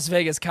Las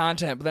Vegas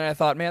content. But then I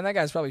thought, man, that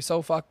guy's probably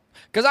so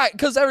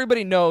because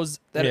everybody knows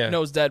that Yeah.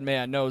 knows Dead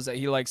Man knows that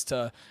he likes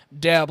to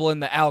dabble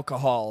in the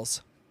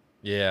alcohols.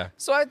 Yeah.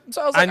 So I was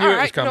like, I knew all it was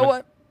right, you know coming.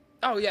 what?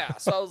 Oh yeah.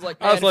 So I was like,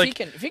 I man, was like,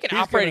 if he can he's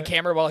operate a gonna-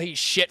 camera while he's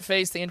shit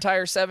faced the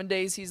entire 7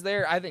 days he's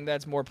there, I think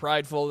that's more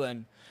prideful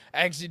than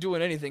actually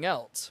doing anything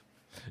else.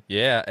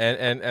 Yeah,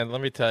 and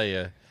let me tell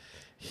you,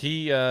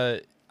 he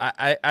I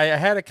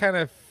had a kind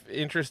of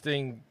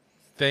interesting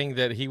thing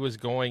that he was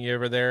going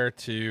over there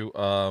to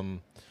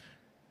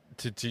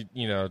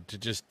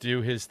just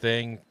do his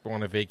thing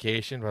on a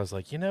vacation. But I was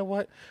like, you know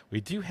what?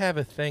 We do have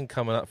a thing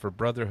coming up for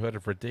Brotherhood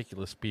of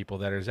Ridiculous People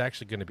that is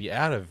actually going to be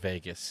out of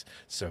Vegas.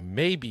 So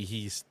maybe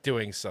he's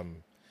doing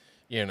some,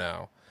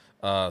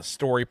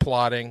 story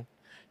plotting,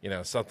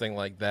 something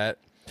like that.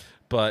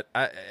 But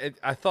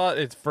I thought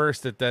at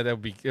first that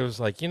it was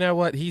like, you know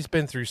what? He's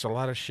been through a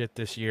lot of shit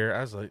this year.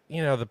 I was like,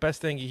 the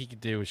best thing he could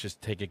do is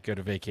just take a good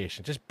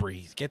vacation. Just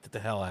breathe. Get the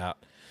hell out.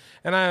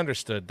 And I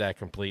understood that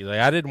completely.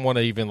 I didn't want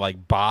to even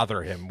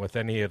bother him with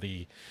any of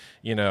the,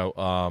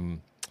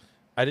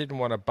 I didn't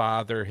want to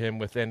bother him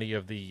with any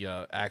of the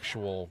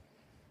actual,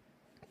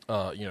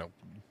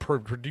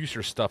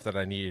 producer stuff that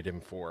I needed him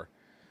for.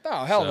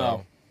 Oh hell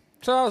no.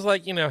 So I was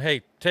like,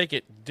 hey, take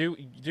it, do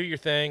your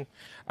thing.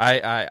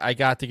 I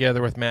got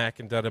together with Mac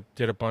and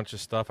did a bunch of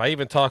stuff. I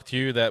even talked to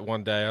you that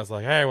one day. I was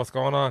like, hey, what's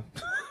going on?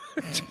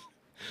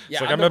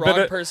 Yeah, like, I'm the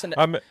wrong person.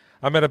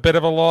 I'm in a bit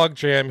of a log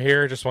jam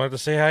here. Just wanted to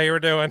see how you were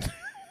doing.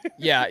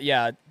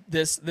 Yeah.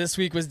 This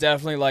week was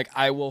definitely like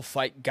I will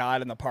fight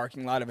God in the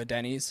parking lot of a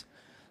Denny's.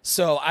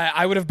 So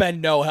I would have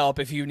been no help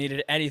if you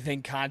needed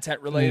anything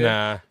content related.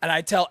 Nah. And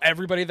I tell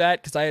everybody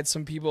that because I had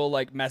some people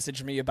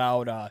message me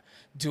about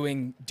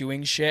doing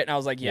shit, and I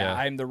was like, yeah,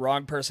 I'm the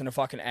wrong person to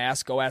fucking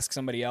ask. Go ask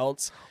somebody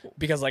else.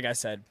 Because like I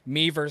said,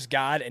 me versus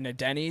God in a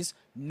Denny's,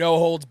 no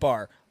holds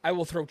bar. I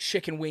will throw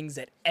chicken wings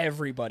at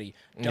everybody.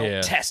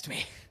 Don't test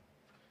me.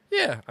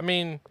 Yeah, I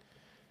mean,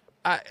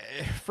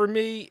 for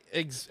me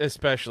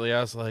especially,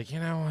 I was like, you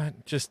know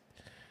what?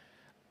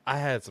 I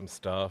had some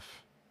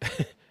stuff,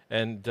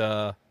 and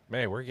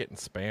man, we're getting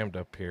spammed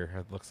up here.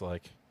 It looks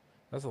like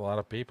there's a lot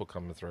of people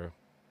coming through.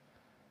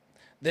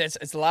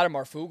 It's a lot of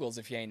Marfugals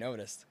if you ain't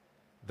noticed.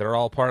 They're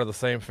all part of the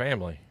same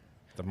family,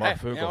 the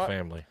Marfugal you know what?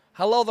 family.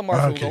 Hello, the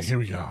Marfugals. Okay, here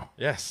we go.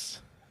 Yes.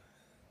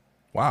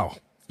 Wow.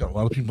 Got a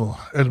lot of people.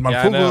 El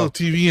Yeah, I know. Marfugo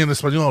TV en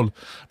español.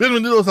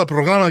 Bienvenidos al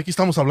programa. Aquí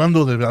estamos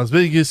hablando de Las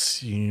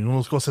Vegas y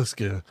unas cosas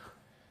que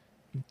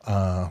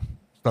están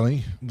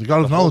ahí. The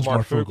God of The whole Knowledge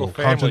Marfugal Marfugo.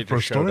 family Content for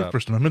just showed story. up.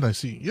 Personalmente, I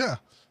see. Yeah.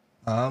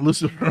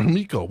 Lucifer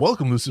Amico.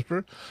 Welcome,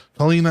 Lucifer.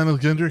 Colleen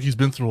Alexander, he's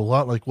been through a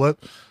lot. Like what?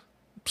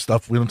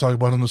 Stuff we don't talk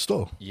about in the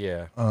store.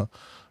 Yeah.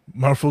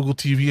 Marfogel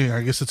TV,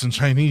 I guess it's in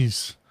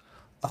Chinese.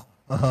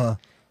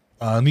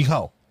 Ni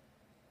hao.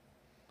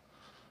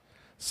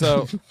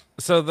 So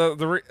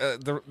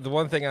the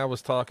one thing I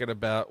was talking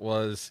about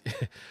was,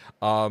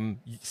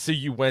 so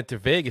you went to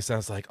Vegas. And I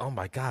was like, oh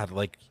my God,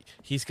 like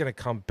he's gonna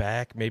come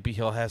back. Maybe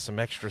he'll have some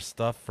extra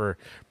stuff for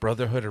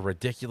Brotherhood of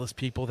Ridiculous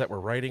people that we're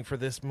writing for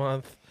this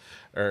month,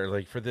 or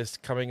like for this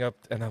coming up.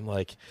 And I'm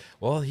like,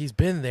 well, he's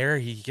been there.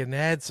 He can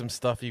add some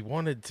stuff he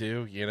wanted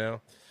to, you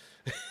know.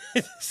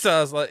 So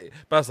I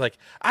was like,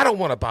 I don't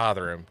want to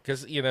bother him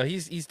because you know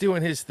he's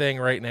doing his thing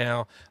right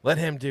now. Let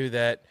him do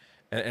that,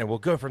 and we'll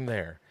go from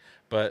there.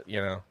 But,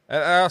 you know,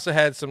 I also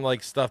had some,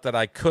 like, stuff that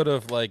I could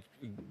have, like,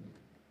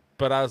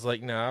 but I was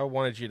like, no, I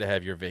wanted you to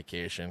have your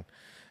vacation.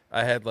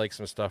 I had, like,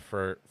 some stuff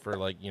for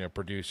like, you know,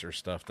 producer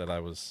stuff that I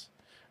was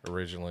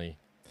originally.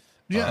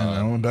 Yeah, and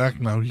I went back.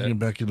 Now he came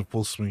back into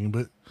full swing.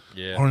 But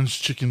yeah.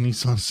 Orange Chicken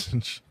Nissan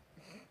Cinch.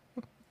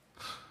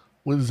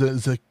 What is that?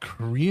 Is that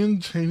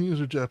Korean, Chinese,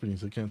 or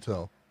Japanese? I can't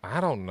tell.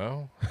 I don't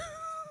know.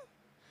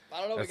 I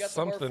don't know. We That's got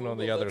something on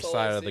the other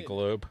side of the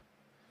globe.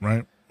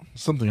 Right.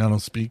 Something I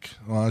don't speak.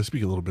 Well, I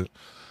speak a little bit.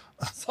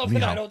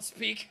 Something I don't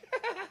speak.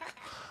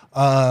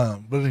 But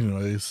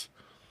anyways,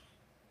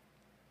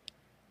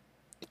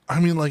 I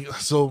mean, like,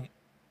 so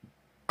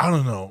I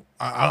don't know.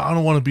 I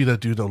don't want to be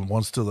that dude that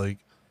wants to like,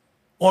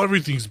 oh,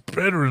 everything's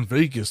better in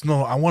Vegas.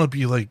 No, I want to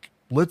be like,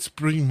 let's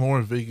bring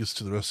more Vegas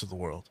to the rest of the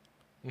world.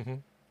 Mm-hmm.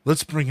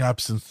 Let's bring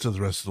absinthe to the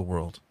rest of the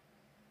world.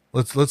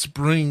 Let's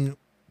bring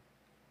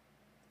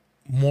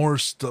more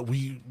stuff.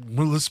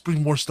 Let's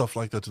bring more stuff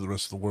like that to the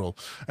rest of the world,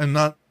 and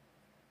not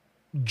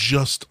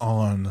just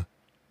on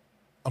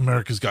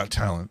America's Got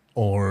Talent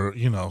or,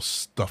 you know,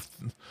 stuff.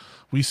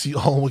 We see,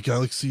 what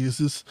galaxy is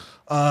this?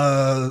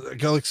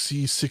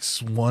 Galaxy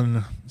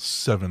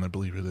 617, I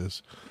believe it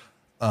is.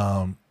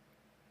 I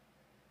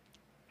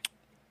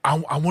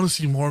want to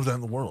see more of that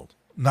in the world.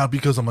 Not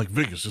because I'm like,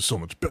 Vegas is so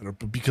much better,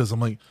 but because I'm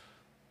like,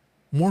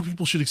 more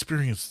people should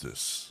experience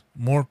this.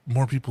 More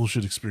people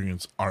should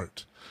experience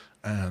art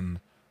and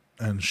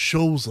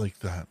shows like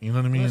that. You know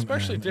what I mean? Well,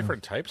 especially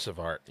different types of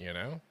art, you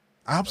know?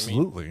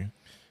 Absolutely. I mean,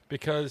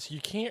 because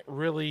you can't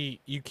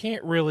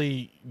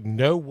really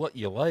know what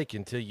you like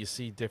until you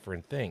see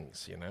different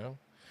things, you know?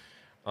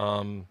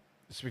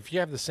 So if you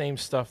have the same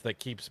stuff that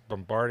keeps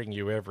bombarding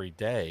you every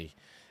day,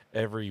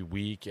 every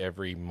week,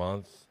 every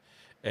month,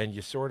 and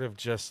you sort of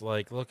just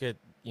like look at,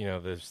 you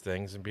know, those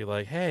things and be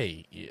like,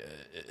 hey,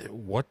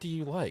 what do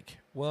you like?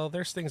 Well,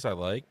 there's things I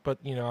like, but,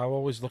 you know, I'm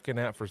always looking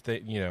out for,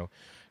 you know,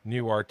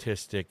 new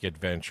artistic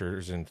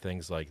adventures and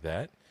things like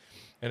that.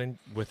 And then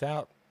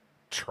without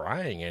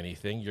trying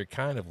anything, you're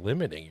kind of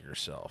limiting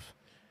yourself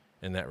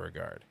in that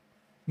regard.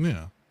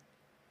 Yeah.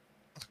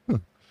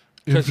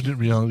 Infinite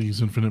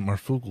realities, infinite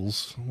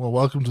Marfugels. Well,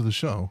 welcome to the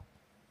show.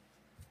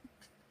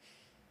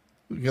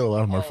 We got a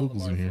lot of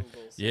Marfugels in here.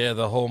 Yeah,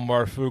 the whole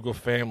Marfugel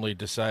family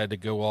decided to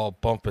go all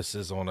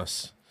bumpuses on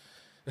us.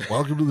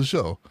 Welcome to the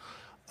show.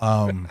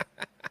 But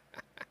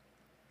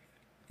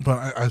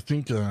I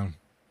think I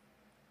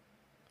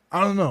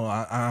don't know.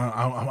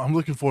 I'm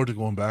looking forward to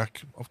going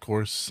back. Of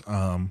course.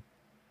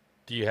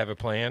 Do you have a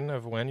plan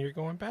of when you're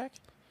going back?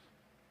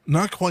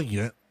 Not quite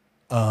yet.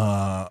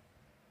 A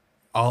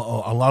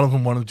lot of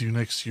them want to do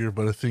next year,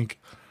 but I think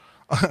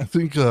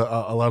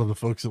a lot of the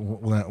folks that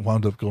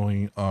wound up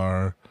going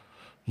are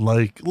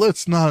like,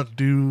 let's not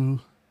do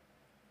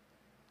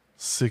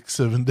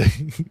 6-7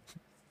 days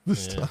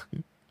this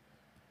time.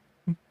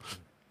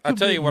 I'll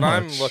tell you what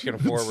I'm looking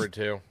forward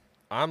to.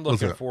 I'm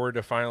looking forward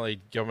to finally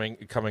coming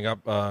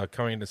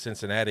to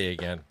Cincinnati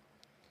again.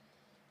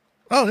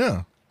 Oh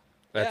yeah.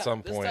 At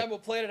some point. This time we'll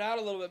plan it out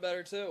a little bit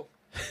better too.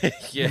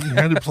 Yeah. You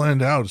had it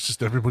planned out. It's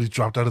just everybody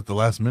dropped out at the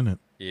last minute.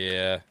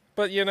 Yeah.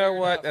 But you know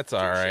what? That's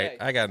all right.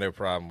 I got no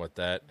problem with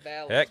that.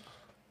 Valid. Heck,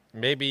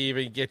 maybe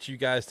even get you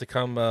guys to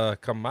come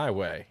my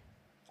way.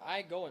 I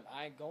ain't going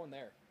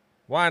there.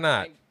 Why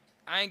not?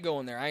 I ain't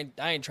going there. I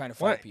ain't trying to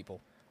fight What? people.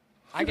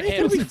 I can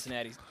handle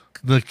Cincinnati.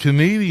 The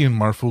Canadian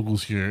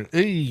Marfugels here.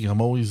 Hey, I'm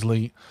always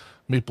late.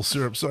 Maple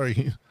syrup,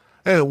 sorry.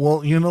 Hey,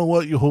 well, you know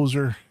what, you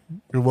hoser?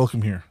 You're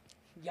welcome here.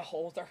 You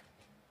holder.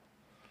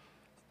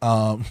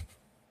 So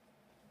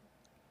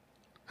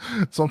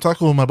I'm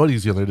talking with my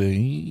buddies the other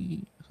day.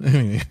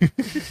 Anyway.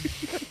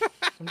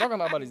 I'm talking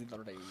about buddies the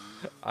other day.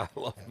 I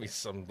love me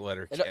some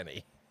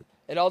Letterkenny.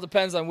 It all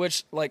depends on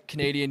which like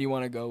Canadian you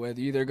want to go with.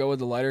 You either go with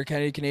the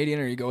Letterkenny Canadian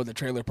or you go with the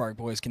Trailer Park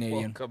Boys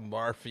Canadian. Welcome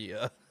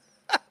Mafia.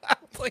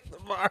 It's like the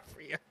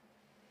Mafia.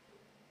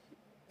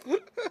 Yeah.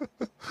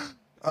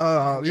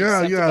 By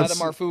the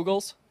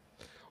Marfugels.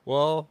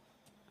 Well,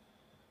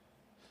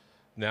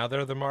 now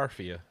they're the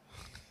Mafia.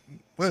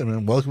 Wait,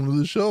 man, welcome to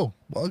the show.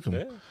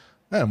 Welcome.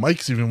 Yeah,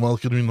 Mike's even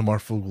welcoming the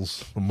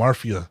Marfugels. The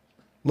Mafia.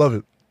 Love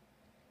it.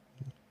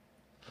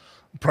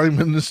 Prime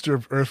Minister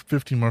of Earth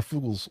 50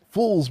 Marfugels.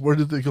 Fools, where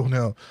did they go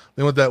now?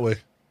 They went that way.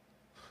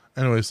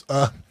 Anyways,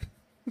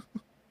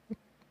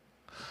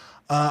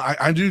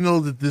 I do know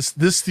that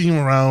this theme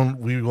around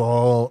we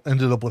all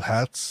ended up with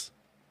hats.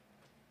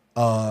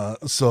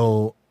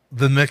 So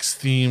the next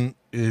theme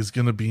is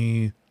gonna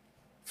be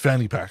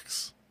fanny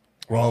packs.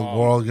 We're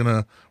all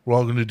gonna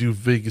do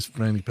Vegas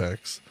fanny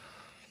packs,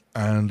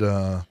 and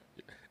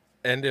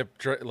end up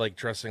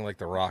dressing like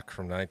The Rock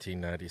from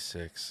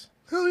 1996.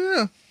 Hell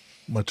yeah,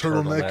 my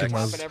turtleneck and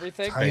my and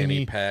everything?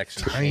 tiny packs,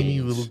 and tiny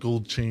chains. little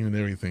gold chain and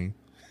everything.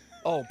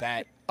 Oh,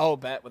 bet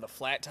with a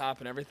flat top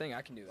and everything.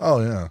 I can do that. Oh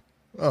yeah,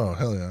 oh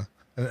hell yeah,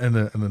 and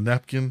a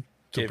napkin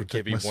to Give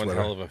protect me my one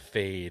sweater. hell of a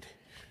fade.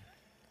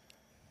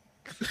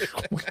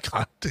 Oh my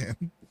god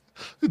damn!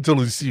 I can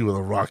totally see you with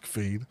a rock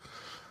fade.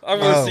 I'm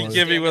gonna see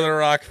Gibby with a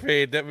rock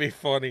fade. That'd be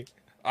funny.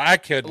 I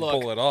couldn't Look,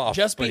 pull it off,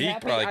 just but be he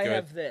happy probably I could.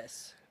 have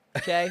this.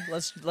 Okay,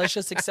 let's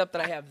just accept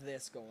that I have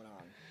this going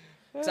on.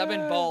 Because I've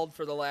been bald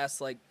for the last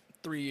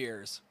 3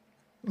 years.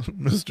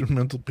 Mr.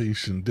 Mental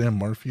Patient, Dan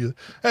Murphy.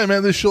 Hey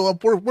man, they show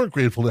up. We're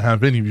grateful to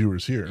have any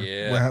viewers here.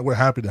 Yeah. We're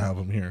happy to have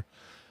them here.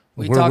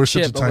 We talk such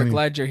shit, a but we're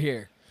glad you're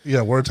here.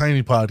 Yeah, we're a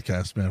tiny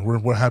podcast, man.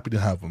 We're happy to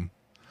have them.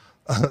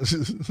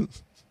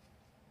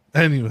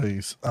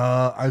 Anyways,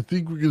 I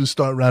think we're gonna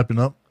start wrapping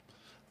up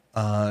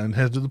and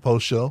head to the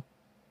post show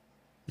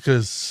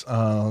because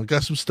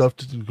got some stuff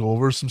to go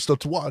over, some stuff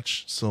to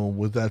watch. So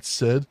with that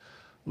said,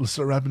 let's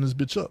start wrapping this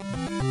bitch up.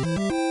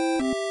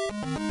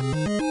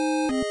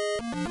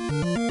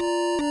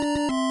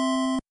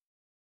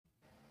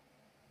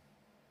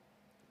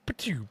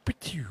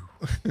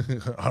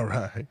 All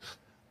right.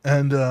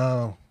 And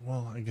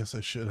well, I guess I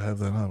should have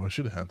that up. I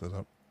should have had that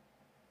up.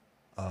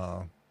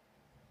 I'm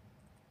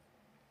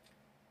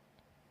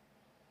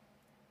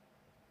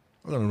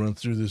gonna run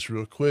through this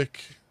real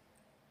quick.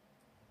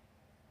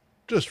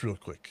 Just real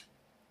quick.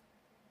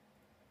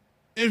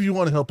 If you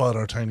want to help out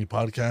our tiny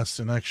podcast,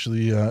 and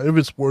actually, if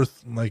it's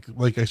worth, like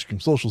Ice Cream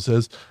Social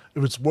says,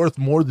 if it's worth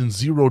more than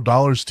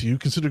 $0 to you,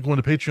 consider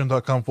going to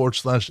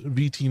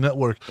patreon.com/VT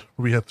Network,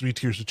 where we have 3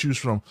 tiers to choose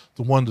from: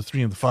 the $1, the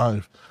 $3, and the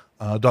 $5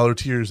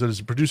 tiers. That is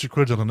a producer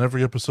credit on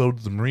every episode.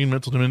 The Marine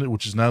Mental Minute,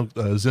 which is now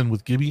Zen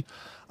with Gibby,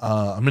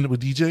 a minute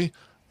with DJ.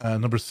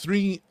 Number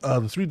 3,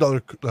 the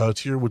 $3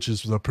 tier, which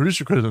is the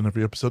producer credit on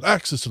every episode,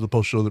 access to the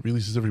post show that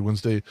releases every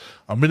Wednesday,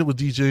 a minute with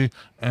DJ,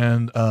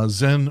 and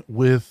Zen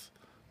with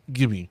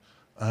Gibby.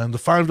 And the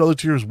 $5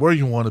 tier is where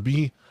you want to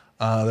be.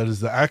 That is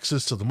the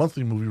access to the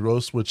monthly movie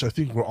roast, which I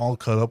think we're all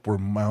cut up. We're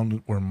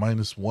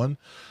 -1.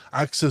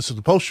 Access to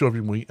the post show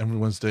every week, every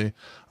Wednesday.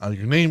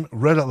 Your name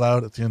read out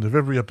loud at the end of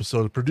every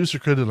episode. A producer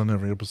credit on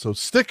every episode.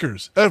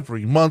 Stickers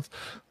every month.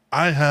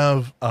 I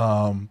have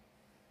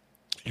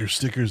your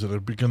stickers that are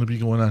going to be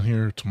going on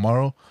here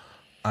tomorrow.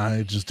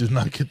 I just did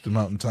not get them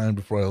out in time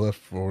before I left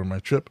for my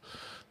trip,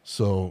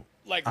 so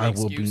I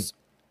will excuse. be.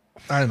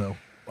 I know.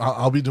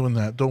 I'll be doing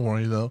that. Don't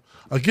worry, though.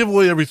 A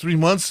giveaway every 3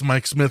 months.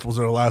 Mike Smith was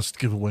our last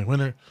giveaway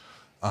winner.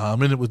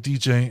 Minute with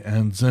DJ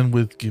and Zen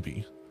with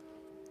Gibby.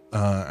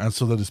 And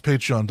so that is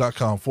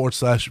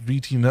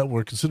patreon.com/VT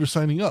Network. Consider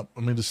signing up.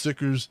 I mean, the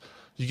stickers,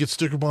 you get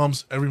sticker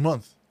bombs every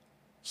month.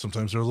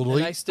 Sometimes they're a little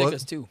And late. nice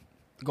stickers, too.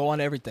 Go on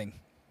everything.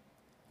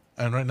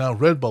 And right now,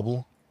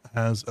 Redbubble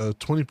has a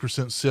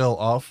 20% sale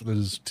off. That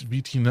is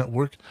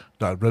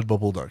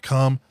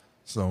vtnetwork.redbubble.com.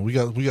 So we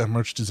got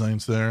merch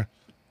designs there.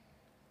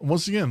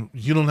 Once again,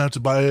 you don't have to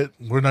buy it.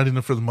 We're not in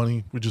it for the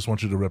money. We just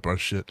want you to rep our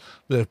shit.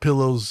 They have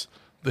pillows.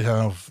 They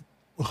have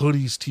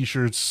hoodies,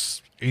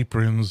 t-shirts,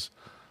 aprons.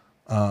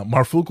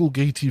 Marfukel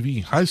Gay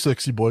TV. Hi,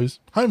 sexy boys.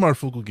 Hi,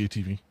 Marfukel Gay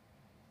TV.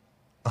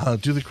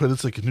 Do the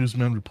credits like a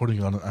newsman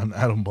reporting on an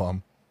atom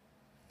bomb.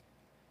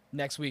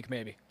 Next week,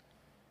 maybe.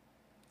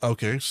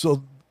 Okay,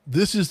 so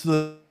this is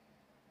the...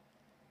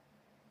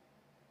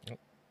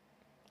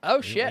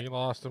 Oh, shit. You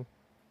lost him.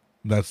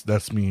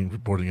 That's me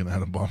reporting an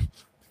atom bomb.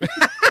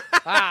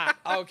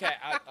 Okay.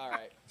 All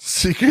right.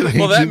 Secret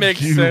Well, that Agent makes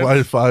Q sense.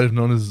 Y5,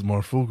 known as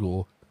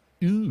Marfugal.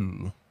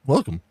 Ooh,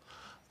 welcome.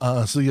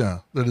 So yeah,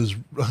 that is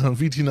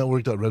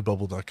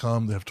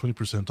vtnetwork.redbubble.com. They have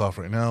 20% off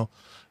right now.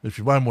 If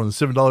you buy more than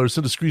 $7,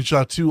 send a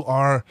screenshot to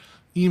our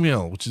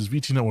email, which is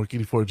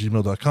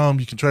vtnetwork84@gmail.com.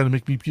 You can try to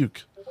make me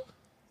puke.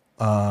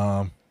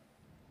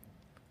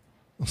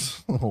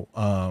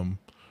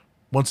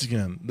 Once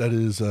again, that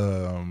is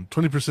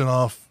 20%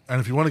 off. And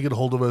if you want to get a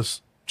hold of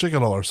us, check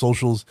out all our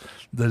socials.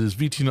 That is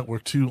VT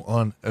Network 2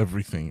 on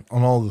everything,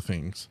 on all the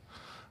things.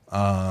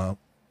 Danny,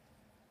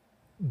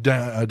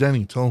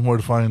 tell them where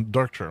to find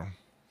Dark Charm.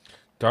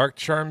 Dark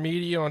Charm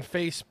Media on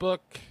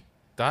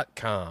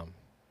Facebook.com.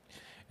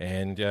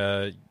 And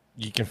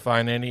you can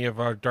find any of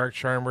our Dark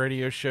Charm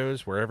radio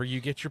shows wherever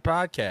you get your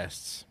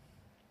podcasts.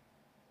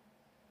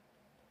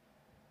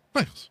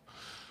 Nice.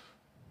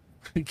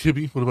 Hey,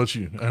 Kibby, what about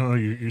you? I don't know,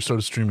 you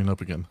started streaming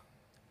up again.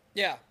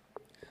 Yeah.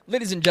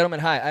 Ladies and gentlemen,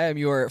 hi. I am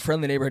your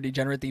friendly neighborhood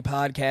degenerate, the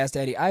Podcast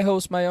Eddie. I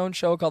host my own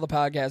show called the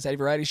Podcast Eddie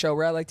Variety Show,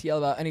 where I like to yell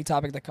about any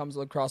topic that comes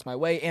across my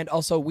way, and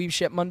also Weeb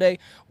Shit Monday,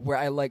 where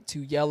I like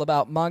to yell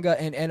about manga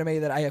and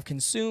anime that I have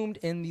consumed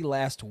in the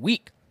last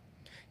week.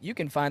 You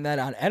can find that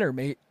on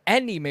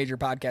any major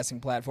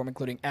podcasting platform,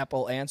 including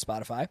Apple and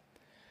Spotify.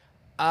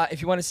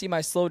 If you want to see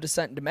my slow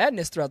descent into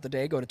madness throughout the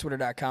day, go to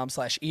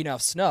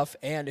twitter.com/enoughsnuff.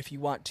 And if you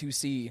want to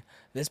see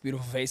this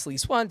beautiful face at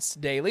least once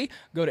daily,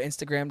 go to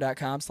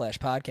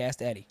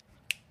instagram.com/podcastaddy.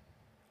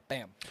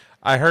 Bam.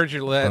 I heard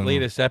your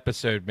latest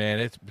episode, man.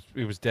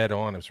 It was dead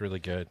on. It was really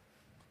good.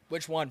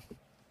 Which one?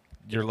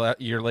 Your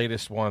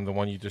latest one, the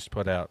one you just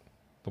put out,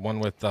 the one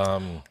with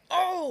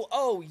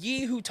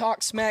ye who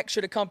talk smack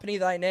should accompany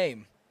thy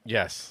name.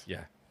 Yes,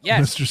 yeah.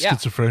 Yes, Mr. yeah.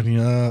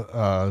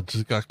 Schizophrenia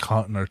just got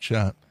caught in our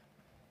chat.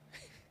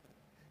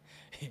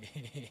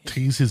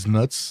 Tease his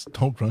nuts.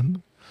 Don't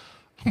run.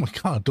 Oh my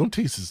God! Don't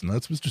tease his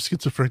nuts. Mr.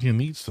 Schizophrenia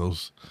needs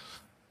those.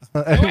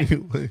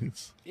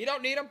 Anyways, You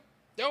don't need them.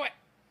 Do it.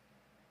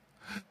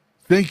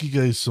 thank you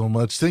guys so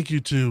much. Thank you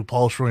to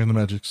Paul Schroy and the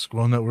Magic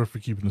Squirrel Network for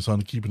keeping us on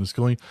and keeping us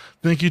going.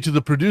 Thank you to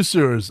the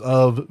producers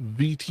of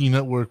VT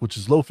Network, which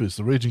is Lofus,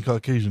 the Raging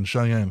Caucasian,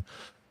 Cheyenne,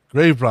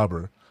 Grave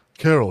Robber,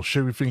 Carol,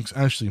 Sherry Finks,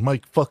 Ashley,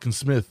 Mike fucking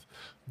Smith,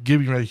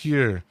 Gibby right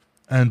here,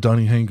 and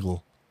Donnie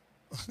Hengel.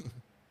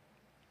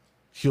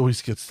 He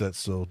always gets that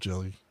so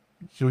jelly.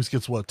 He always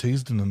gets what,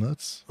 tased in the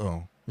nuts?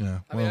 Oh, yeah.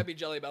 I mean, I'd be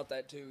jelly about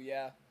that too,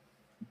 yeah.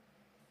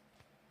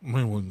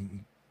 Well,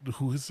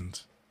 who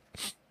isn't?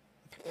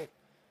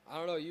 I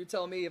don't know. You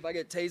tell me. If I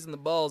get tased in the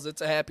balls, it's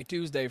a happy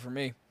Tuesday for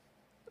me.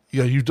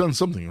 Yeah, you've done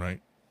something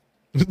right.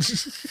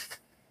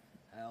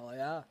 Hell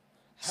yeah.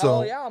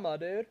 So- Hell yeah, my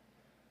dude.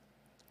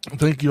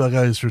 Thank you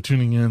guys for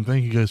tuning in.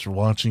 Thank you guys for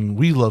watching.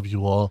 We love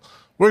you all.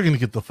 We're going to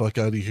get the fuck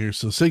out of here.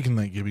 So say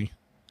goodnight, Gibby.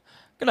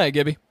 Good night,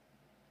 Gibby.